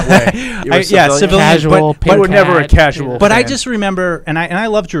Civilian. of you that way. Civilian, Casual, but You were never a casual. But I fan. just remember, and I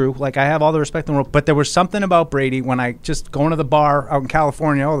love Drew. Like I have all the respect in the world. But there was something about Brady when I just going to the bar out in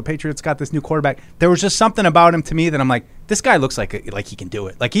California. Oh, the Patriots got this new quarterback. There was just something about him to me that I'm like, this guy looks like he can do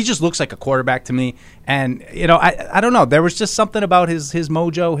it. Like he just looks like a quarterback to me. And I don't know. There was just something about his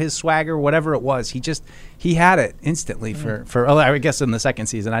mojo, his swagger, whatever it was. He had it instantly for I guess in the second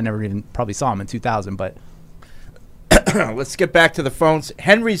season. I never even probably saw him in 2000, but. Let's get back to the phones.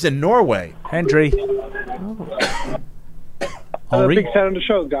 Henry's in Norway. Henry. I'm a big fan of the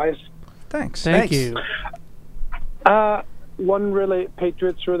show, guys. Thanks. Thank you. One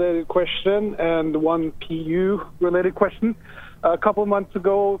Patriots-related question and one PU-related question. A couple months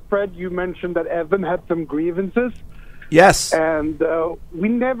ago, Fred, you mentioned that Evan had some grievances. Yes. And we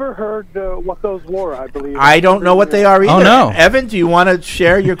never heard what those were, I believe. I don't know what they are either. Oh, no. Evan, do you want to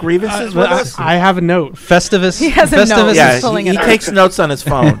share your grievances with us? I have a note. Festivus. He has a note. Yeah, He's pulling he it up. takes notes on his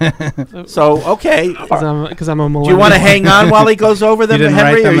phone. So, okay. Because I'm a millennial. Do you want to hang on while he goes over them, didn't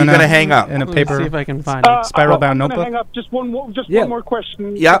Henry, write or are them you in going to a- hang up? in a Let me paper see if I can find it. spiral bound I'm gonna notebook? hang up. Just one more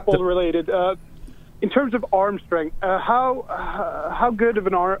question, Yeah. football-related. In terms of arm strength, how good of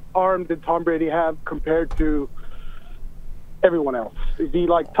an arm did Tom Brady have compared to everyone else? Is he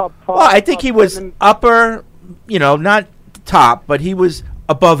like top 5? Well, I think top he was 7? upper, not top, but he was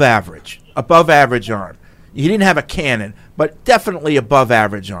above average arm. He didn't have a cannon, but definitely above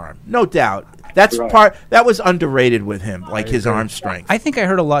average arm, no doubt. That's Right. that was underrated with him, like his arm strength. I think I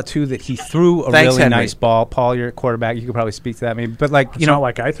heard a lot too that he threw a Thanks, really Henry. nice ball. Paul, you're a quarterback. You could probably speak to that, maybe. But like It's not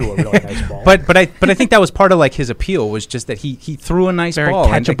like I threw a really nice ball. but I think that was part of like his appeal was just that he threw a nice Very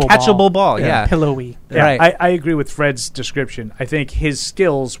ball, and a catchable ball. Yeah. Pillowy. Yeah, Right. I agree with Fred's description. I think his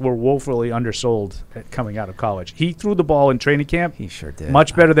skills were woefully undersold coming out of college. He threw the ball in training camp. He sure did.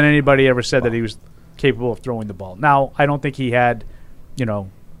 Much better than anybody ever said that he was capable of throwing the ball. Now, I don't think he had,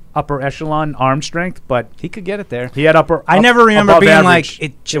 upper echelon arm strength, but he could get it there. He had upper. I never remember being average.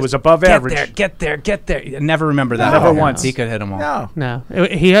 like it was above average. Get there. I never remember that. Never once. He could hit them all. No.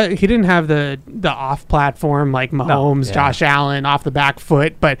 He didn't have the off platform like Mahomes, Josh Allen off the back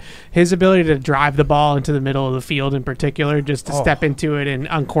foot, but his ability to drive the ball into the middle of the field in particular, just to step into it and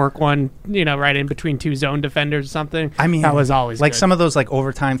uncork one, right in between two zone defenders or something. I mean, that was always like good. some of those like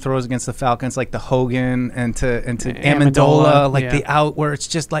overtime throws against the Falcons, like the Hogan and to Amendola, like the out where it's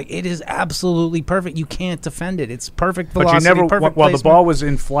just like it is absolutely perfect. You can't defend it. It's perfect velocity. But you never, perfect while the placement. ball was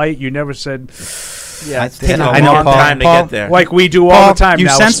in flight, you never said. Yeah, it's taken a long time to get there. Like we do all the time you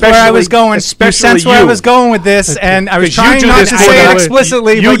now. Sense where I was going. You sense where I was going with this, and I was trying not to say it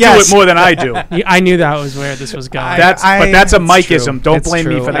explicitly. You do it more than I do. I knew that was where this was going. But that's a Mikeism. Don't blame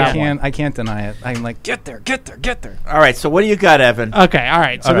me for that one. I can't deny it. I'm like, get there. All right, so what do you got, Evan? Okay, all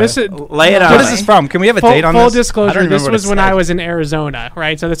right. So this is lay it out. What is this from? Can we have a date on full this? Full disclosure, this was when I was in Arizona,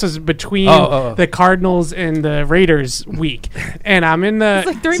 right? So this was between the Cardinals and the Raiders week, and I'm in the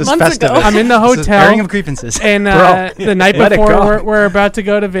like 3 months ago. I'm in the hotel. Airing of grievances. And the night before we're about to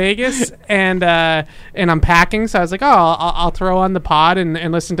go to Vegas, and I'm packing, so I was like, I'll throw on the pod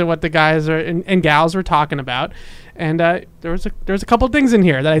and listen to what the guys and gals were talking about. And there was a couple things in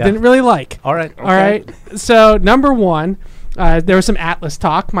here that I didn't really like. All right. All right. So number one, there was some Atlas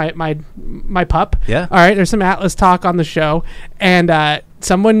talk. My pup. Yeah. All right. There's some Atlas talk on the show, and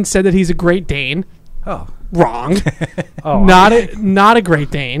someone said that he's a Great Dane. Oh. Wrong. Not a Great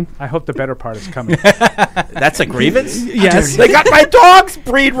Dane. I hope the better part is coming. That's a grievance? Yes. They got my dog's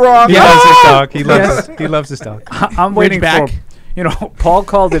breed wrong. He loves his dog. He loves his dog. I'm waiting for. Paul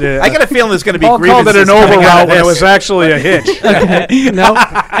called it I got a feeling there's going to be Paul called it an over route when it was this. actually a hitch. No.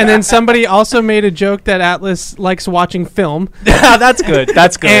 And then somebody also made a joke that Atlas likes watching film. That's good.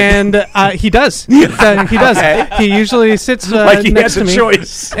 That's good. And he does. He does. Okay. He usually sits Like he next has to a me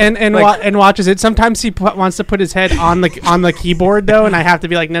choice. and watches it. Sometimes he wants to put his head on the keyboard though, and I have to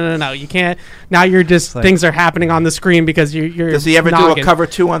be like, no, you can't. Now you're just things are happening on the screen because you're. Does he ever do a cover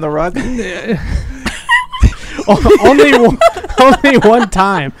 2 on the rug? only one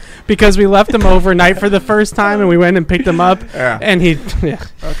time, because we left him overnight for the first time and we went and picked him up, and he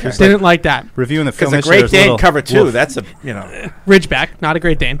didn't like that. Reviewing the film. Because a Great Dane cover 2, that's a Ridgeback, not a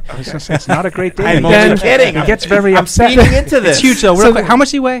Great Dane. I was going to say it's not a Great Dane. I'm only kidding. He gets very upset. feeding into this. It's huge though. Real quick, how much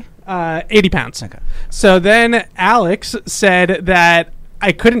do you weigh? 80 pounds. Okay. So then Alex said that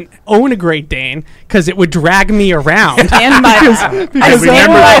I couldn't own a Great Dane because it would drag me around. Stand by that. I stand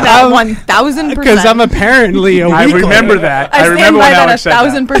by that 1,000%. Because I'm apparently a weakling. I remember that. I remember stand when by that Alex said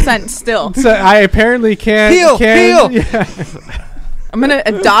that. 1,000% still. So I apparently can't. Heel. Yeah. I'm going to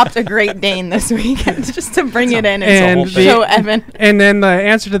adopt a Great Dane this weekend just to bring it in and And show Evan. And then the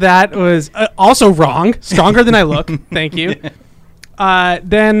answer to that was also wrong. Stronger than I look. Thank you.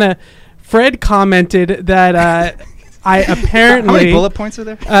 Then Fred commented that I apparently. How many bullet points are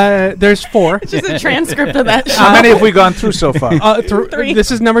there? There's 4. It's just a transcript of that show. How many have we gone through so far? 3.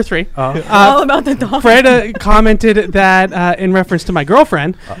 This is number 3. All about the dog. Fred commented that in reference to my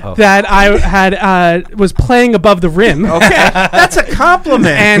girlfriend that I had was playing above the rim. Okay, that's a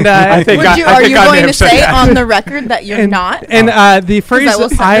compliment. And I think are you I may going to have said say that. on the record that you're not? And the phrase I will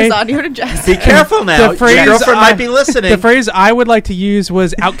send this audio to Jess. Be careful now. The phrase Your girlfriend might be listening. The phrase I would like to use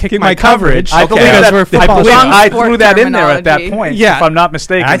was outkick my coverage. I believe because that we're football Wrong I sport threw that in there at that terminology. point. Yeah. If I'm not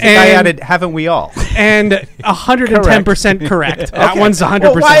mistaken. I think I And- added, haven't we all? and 110% correct. That one's 100%.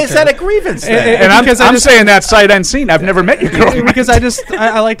 Well, why is that a correct. grievance then? And Because I'm just- saying that sight unseen. I've never met your girl. because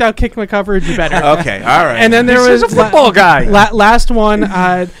I liked outkick my coverage better. Okay, all right. And then there This was is a football guy. last one.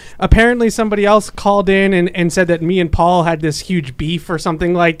 Apparently, somebody else called in and said that me and Paul had this huge beef or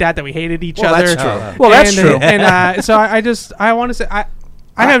something like that. That we hated each Well, other. that's true. Well, that's And- true. And so I want to say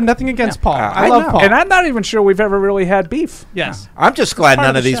I have nothing against Paul. I love Paul. And I'm not even sure we've ever really had beef. Yes. I'm just glad part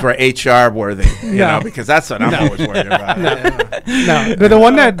none of of the these show. were HR worthy, you No. know, because that's what I'm always worried about. No, but the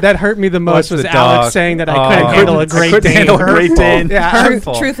one that hurt me the most was the Alex dog? saying that I Oh. couldn't handle a I Great couldn't Dane. handle a Great Dane. Yeah,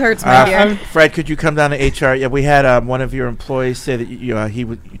 Hurtful. Truth hurts, my dear. Fred, could you come down to HR? Yeah, we had one of your employees say that he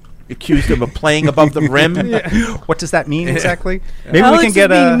would accused him of playing above the rim. What does that mean exactly? Maybe Alex we can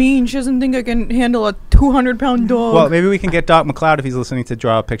get is being a. mean. She doesn't think I can handle a 200-pound dog. Well, maybe we can get Doc McLeod if he's listening to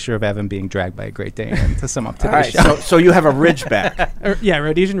draw a picture of Evan being dragged by a Great Dane and to sum up All today's right, show. so you have a Ridgeback. Yeah,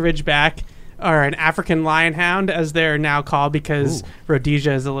 Rhodesian Ridgeback, or an African Lionhound, as they're now called, because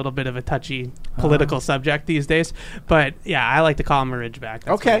Rhodesia is a little bit of a touchy political subject these days. But yeah, I like to call him a Ridgeback. That's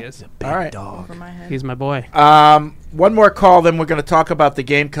Okay. what he is. All right. Over my head. He's my boy. One more call, then we're going to talk about the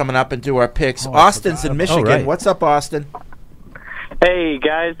game coming up and do our picks. Austin's in Michigan. right. What's up, Austin? Hey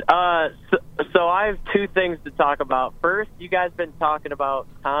guys, So I have two things to talk about. First, you guys been talking about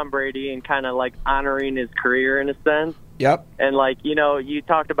Tom Brady and kind of like honoring his career in a sense. Yep. And like, you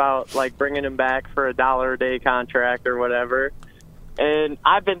talked about like bringing him back for $1 a day contract or whatever. And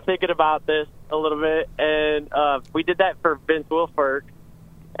I've been thinking about this a little bit, and we did that for Vince Wilfork.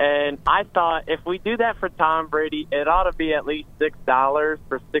 And I thought if we do that for Tom Brady, it ought to be at least $6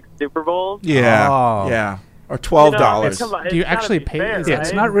 for 6 Super Bowls. Yeah. Oh. Yeah. Or $12. Do you actually pay? fair, is Yeah, it-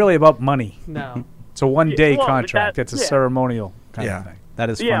 it's not really about money. No. It's a one-day well, contract. that- It's a yeah. ceremonial kind Yeah. of thing. That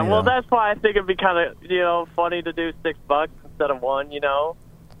is Yeah, funny, well, though. that's why I think it'd be kind of, funny to do $6 instead of $1,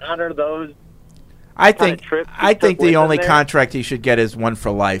 honor those. I kinda think trips I he think took with the only him there. contract he should get is one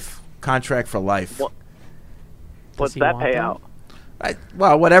for life. Contract for life. What's he that want them? payout?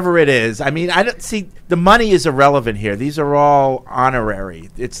 Well, whatever it is. I mean, I don't see the money is irrelevant here. These are all honorary.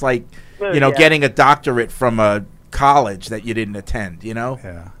 It's like, Yeah. getting a doctorate from a college that you didn't attend,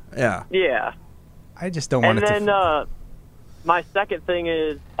 Yeah. Yeah. Yeah. I just don't And want it then to. my second thing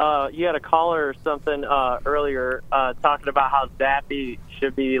is you had a caller or something earlier talking about how Zappy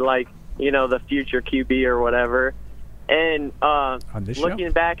should be like, the future QB or whatever. And this show?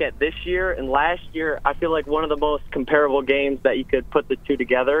 looking back at this year and last year, I feel like one of the most comparable games that you could put the two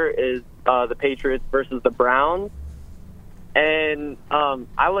together is the Patriots versus the Browns. And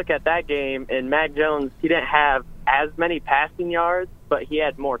I look at that game, and Mac Jones, he didn't have as many passing yards, but he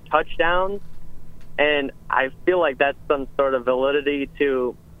had more touchdowns. And I feel like that's some sort of validity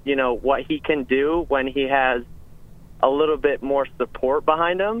to, what he can do when he has a little bit more support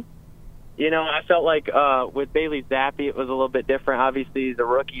behind him. I felt like with Bailey Zappi, it was a little bit different. Obviously, he's a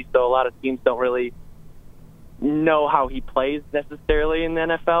rookie, so a lot of teams don't really know how he plays necessarily in the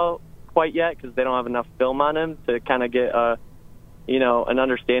NFL quite yet because they don't have enough film on him to kind of get an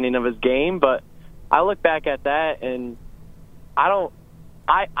understanding of his game. But I look back at that, and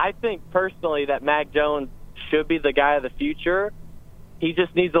I think personally that Mac Jones should be the guy of the future. He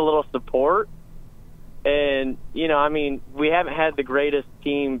just needs a little support. And, we haven't had the greatest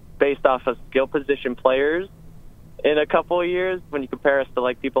team based off of skill position players in a couple of years when you compare us to,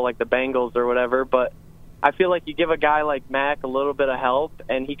 like, people like the Bengals or whatever. But I feel like you give a guy like Mac a little bit of help,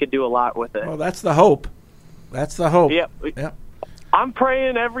 and he could do a lot with it. Well, that's the hope. That's the hope. Yep. I'm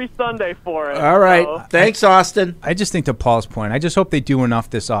praying every Sunday for it. All right. so. Thanks, Austin. I just think to Paul's point, I just hope they do enough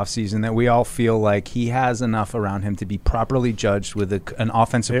this offseason that we all feel like he has enough around him to be properly judged with an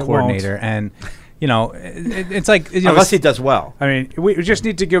offensive It coordinator. won't. And, it's like... Unless he does well. I mean, we just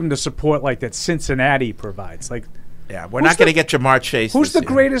need to give him the support like that Cincinnati provides. Like, Yeah, we're not going to get Jamar Chase. who's this the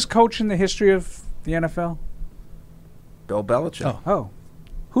year. greatest coach in the history of the NFL? Bill Belichick. Oh.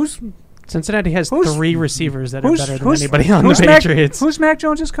 Who's Cincinnati has 3 receivers that are better than who's- anybody on the who's Mac- Patriots. Who's Mac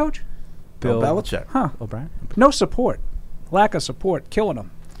Jones' coach? Bill Belichick. Huh. O'Brien. No support. Lack of support. Killing him.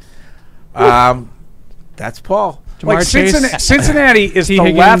 That's Paul. Like Cincinnati is T. the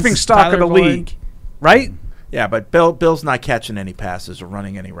Higgins, laughing stock Tyler of the Boyd. league, right? Yeah, but Bill's not catching any passes or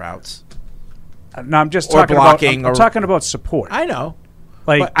running any routes. No, I'm just Or talking blocking about. I'm or- talking about support. I know.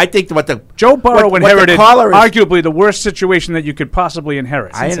 Like But I think what the Joe Burrow what the inherited caller is- arguably the worst situation that you could possibly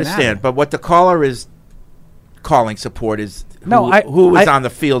inherit. I understand, but what the caller is calling support is who is I- on the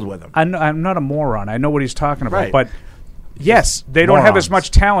field with him. I'm not a moron. I know what he's talking about. Right. But yes, they don't have as morons.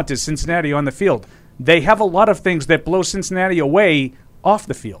 much talent as Cincinnati on the field. They have a lot of things that blow Cincinnati away off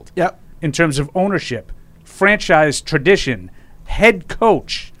the field. Yep. In terms of ownership, franchise tradition, head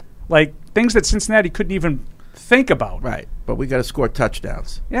coach, like things that Cincinnati couldn't even think about. Right. But we got to score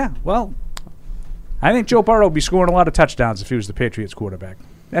touchdowns. Yeah, well, I think Joe Burrow would be scoring a lot of touchdowns if he was the Patriots quarterback.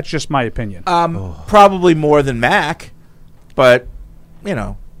 That's just my opinion. Probably more than Mac, but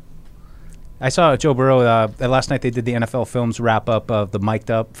I saw Joe Burrow last night. They did the NFL Films wrap up of the mic'd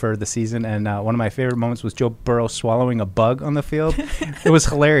up for the season, and one of my favorite moments was Joe Burrow swallowing a bug on the field. It was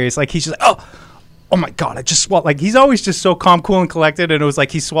hilarious. Like he's just like, oh my god, I just swallowed. Like he's always just so calm, cool, and collected. And it was like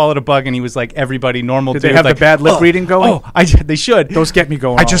he swallowed a bug, and he was like everybody normal. Did dude. they have like, the bad lip reading going? Oh, they should. Those get me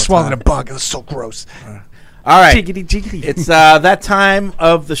going. I all just the swallowed time. a bug. It was so gross. all right. Jiggity, jiggity. It's that time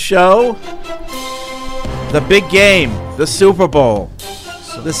of the show. The big game, the Super Bowl.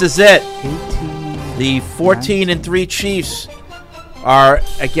 This is it. The 14-3 Chiefs are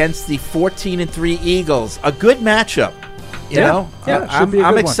against the 14-3 Eagles. A good matchup. You know? Yeah, it should be a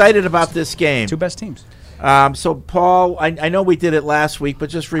I'm good one. excited about this game. Two best teams. So, Paul, I know we did it last week, but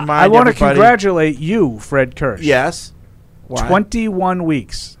just remind I want to everybody. congratulate you, Fred Kirsch. Yes. Why? 21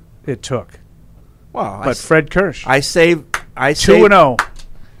 weeks it took. Well, But Fred Kirsch. I saved 2-0.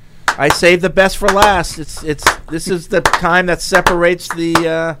 I saved the best for last. This is the time that separates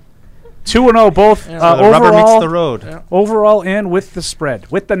the 2-0 both the rubber meets overall. the road. Overall and with the spread,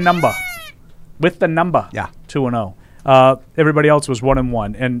 with the number. with the number. Yeah. 2-0. Everybody else was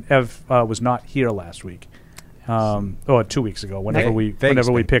 1-1, and Ev was not here last week. Or 2 weeks ago, whenever we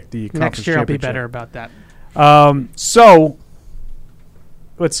picked the conference next year, I'll be championship. better about that. So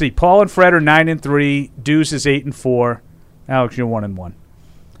let's see. Paul and Fred are 9-3. Deuce is 8-4. Alex, you're 1-1.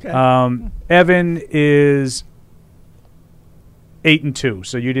 Okay. Evan is 8-2.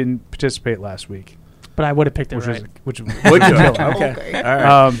 So you didn't participate last week. But I would have picked it Which right. Would you? Okay.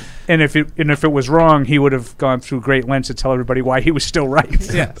 All right. And if it was wrong, he would have gone through great lengths to tell everybody why he was still right.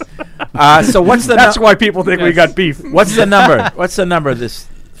 Yes. So what's the? That's why people think we got beef. What's the number? What's the number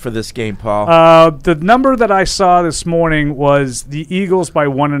for this game, Paul? The number that I saw this morning was the Eagles by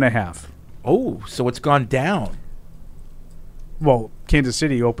 1.5. Oh, so it's gone down. Well, Kansas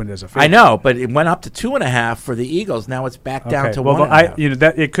City opened as a favorite. I know, but it went up to 2.5 for the Eagles. Now it's back down to 1.5.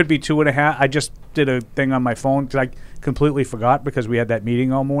 That it could be 2.5. I just did a thing on my phone because I completely forgot because we had that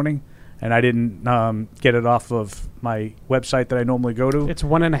meeting all morning, and I didn't get it off of my website that I normally go to. It's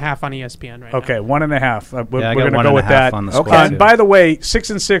 1.5 on ESPN right Okay, now. 1.5. We're I going got to go with 1.5 that. on the spread, Okay. too. By the way,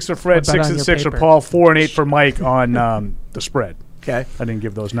 6-6 for Fred, What about on your 6-6 for paper? Paul, 4-8 for Mike on the spread. Okay. I didn't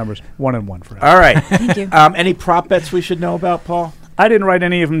give those numbers. 1-1 for Ed. All right. Thank you. Any prop bets we should know about, Paul? I didn't write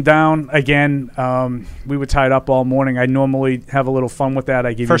any of them down. Again, we were tied up all morning. I normally have a little fun with that.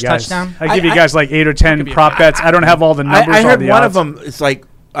 I give First you guys, touchdown? I give you guys like 8 or 10 prop bets. I don't have all the numbers. I all heard the one odds. of them. It's like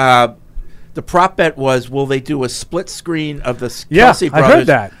the prop bet was, will they do a split screen of the Yeah, Kelsey I brothers? heard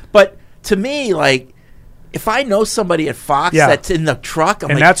that. But to me, like, if I know somebody at Fox Yeah. that's in the truck, I'm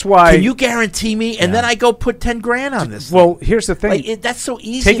And like, that's why- can you guarantee me? And then I go put 10 grand on this. Well, here's the thing. Like, that's so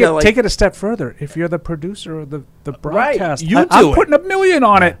easy. Take it a step further. If you're the producer or the broadcast, you I'm do it. putting $1 million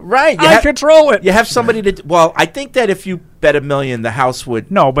on it. Right. I control it. You have somebody to. Well, I think that if you bet $1 million, the house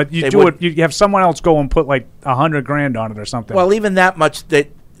would. No, but you they do would- it. You have someone else go and put like $100 grand on it or something. Well, even that much that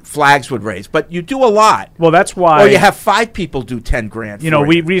flags would raise, but you do a lot. Well, that's why. Or you have 5 people do 10 grand. You know, for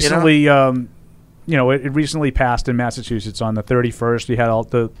we you know? recently, it recently passed in Massachusetts on the 31st. We had all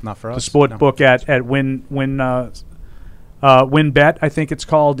the Not for the us, sport no. book at Win Bet, I think it's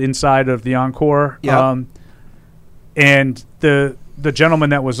called, inside of the Encore. Yeah. And the gentleman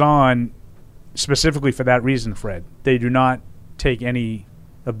that was on specifically for that reason, Fred, they do not take any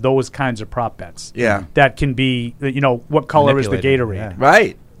of those kinds of prop bets. Yeah. That can be, what color is the Manipulated, Gatorade? yeah.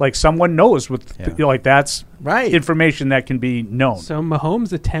 Right. Like someone knows like that's right information that can be known. So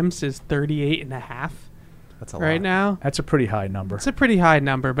Mahomes' attempts is 38.5 That's a right lot. now. That's a pretty high number. It's a pretty high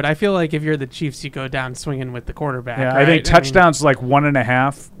number, but I feel like if you're the Chiefs, you go down swinging with the quarterback. Yeah, right? I think touchdowns like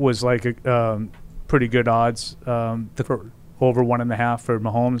 1.5 was like a pretty good odds for over 1.5 for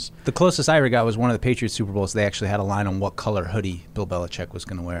Mahomes. The closest I ever got was one of the Patriots Super Bowls. They actually had a line on what color hoodie Bill Belichick was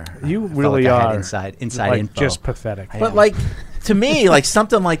going to wear. You I felt really like I had are inside like info. just pathetic. But like to me, like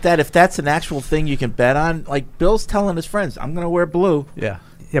something like that, if that's an actual thing you can bet on, like Bill's telling his friends, "I'm going to wear blue." Yeah.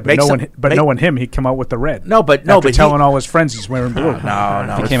 Yeah, but Make some- make- knowing him, he'd come out with the red. No, but After telling all his friends he's wearing blue. No,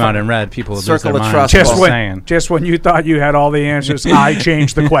 If he came out in red, people would Circle lose of their trust. minds. Just when you thought you had all the answers, I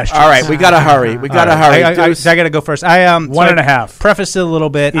changed the question. All right, we got to hurry. We got to hurry. I Deuce. got to go first. I 1.5. Preface it a little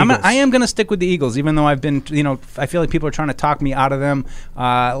bit. Eagles. I am going to stick with the Eagles, even though I've been, I feel like people are trying to talk me out of them.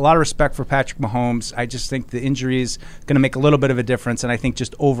 A lot of respect for Patrick Mahomes. I just think the injury is going to make a little bit of a difference, and I think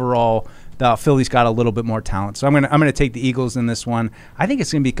just overall, the Phillies got a little bit more talent. So I'm going to take the Eagles in this one. I think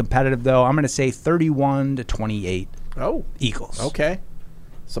it's going to be competitive, though. I'm going to say 31-28. Oh, Eagles. Okay,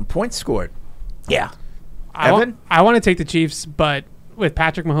 some points scored. Yeah. I Evan? want to take the Chiefs, but with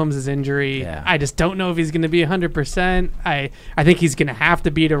Patrick Mahomes' injury, Yeah. I just don't know if he's going to be 100%. I think he's going to have to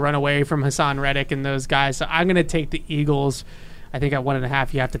be to run away from Hassan Reddick and those guys. So I'm going to take the Eagles. I think at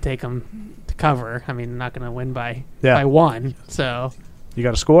 1.5, you have to take them to cover. I mean, not going to win by 1. So You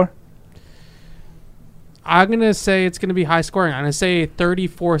got a score? I'm going to say it's going to be high scoring. I'm going to say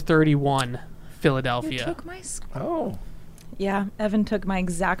 34-31 Philadelphia. You took my score. Oh, Yeah, Evan took my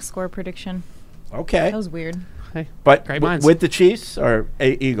exact score prediction. okay. That was weird. Hey, But great minds. with the Chiefs or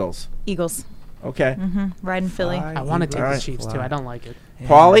Eagles? Eagles. Okay. Riding Philly. I want to take All the right. Chiefs, too. I don't like it.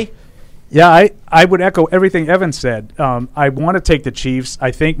 Paulie? Yeah, I would echo everything Evan said. I want to take the Chiefs.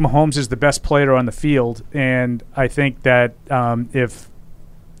 I think Mahomes is the best player on the field, and I think that if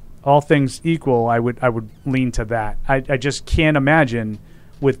all things equal, I would lean to that. I just can't imagine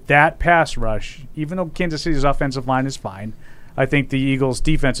with that pass rush, even though Kansas City's offensive line is fine, I think the Eagles'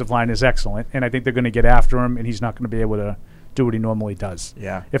 defensive line is excellent, and I think they're going to get after him, and he's not going to be able to do what he normally does.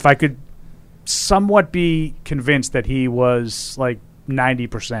 Yeah. If I could somewhat be convinced that he was like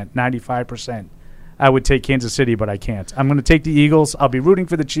 90%, 95%, I would take Kansas City, but I can't. I'm going to take the Eagles. I'll be rooting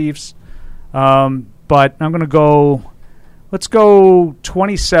for the Chiefs, but I'm going to go. Let's go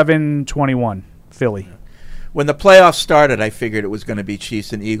 27-21. Philly. When the playoffs started, I figured it was going to be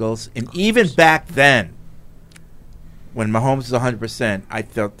Chiefs and Eagles. And even back then, when Mahomes was 100%, I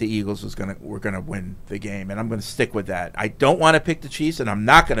thought the Eagles were going to win the game, and I'm going to stick with that. I don't want to pick the Chiefs, and I'm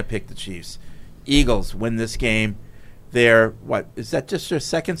not going to pick the Chiefs. Eagles win this game. They're is that just their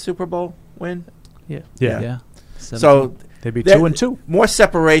second Super Bowl win? Yeah. So they'd be 2-2. More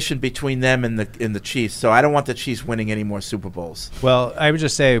separation between them and the Chiefs. So I don't want the Chiefs winning any more Super Bowls. Well, I would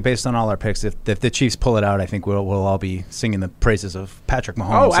just say, based on all our picks, if the Chiefs pull it out, I think we'll all be singing the praises of Patrick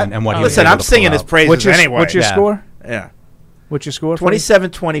Mahomes and what he was listen, able I'm to singing pull his out. praises anyway. What's your score? Yeah. What's your score?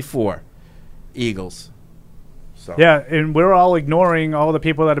 27-24, Eagles. So. Yeah, and we're all ignoring all the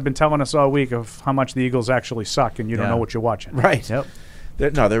people that have been telling us all week of how much the Eagles actually suck, and you don't know what you're watching. Right. Yep.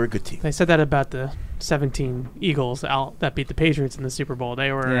 They're a good team. They said that about the 17 Eagles that beat the Patriots in the Super Bowl.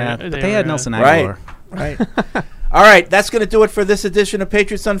 They were they had Nelson Aguilar. Right. All right, that's going to do it for this edition of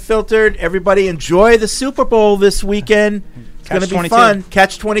Patriots Unfiltered. Everybody enjoy the Super Bowl this weekend. It's going to be 22. fun.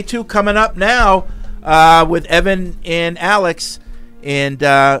 Catch 22 coming up now with Evan and Alex, and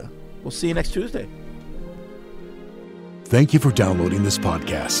we'll see you next Tuesday. Thank you for downloading this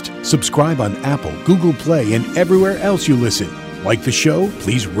podcast. Subscribe on Apple, Google Play, and everywhere else you listen. Like the show?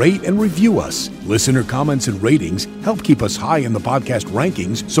 Please rate and review us. Listener comments and ratings help keep us high in the podcast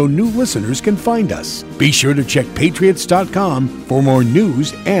rankings so new listeners can find us. Be sure to check Patriots.com for more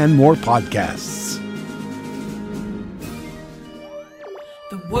news and more podcasts.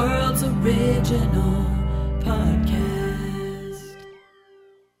 The world's original podcast.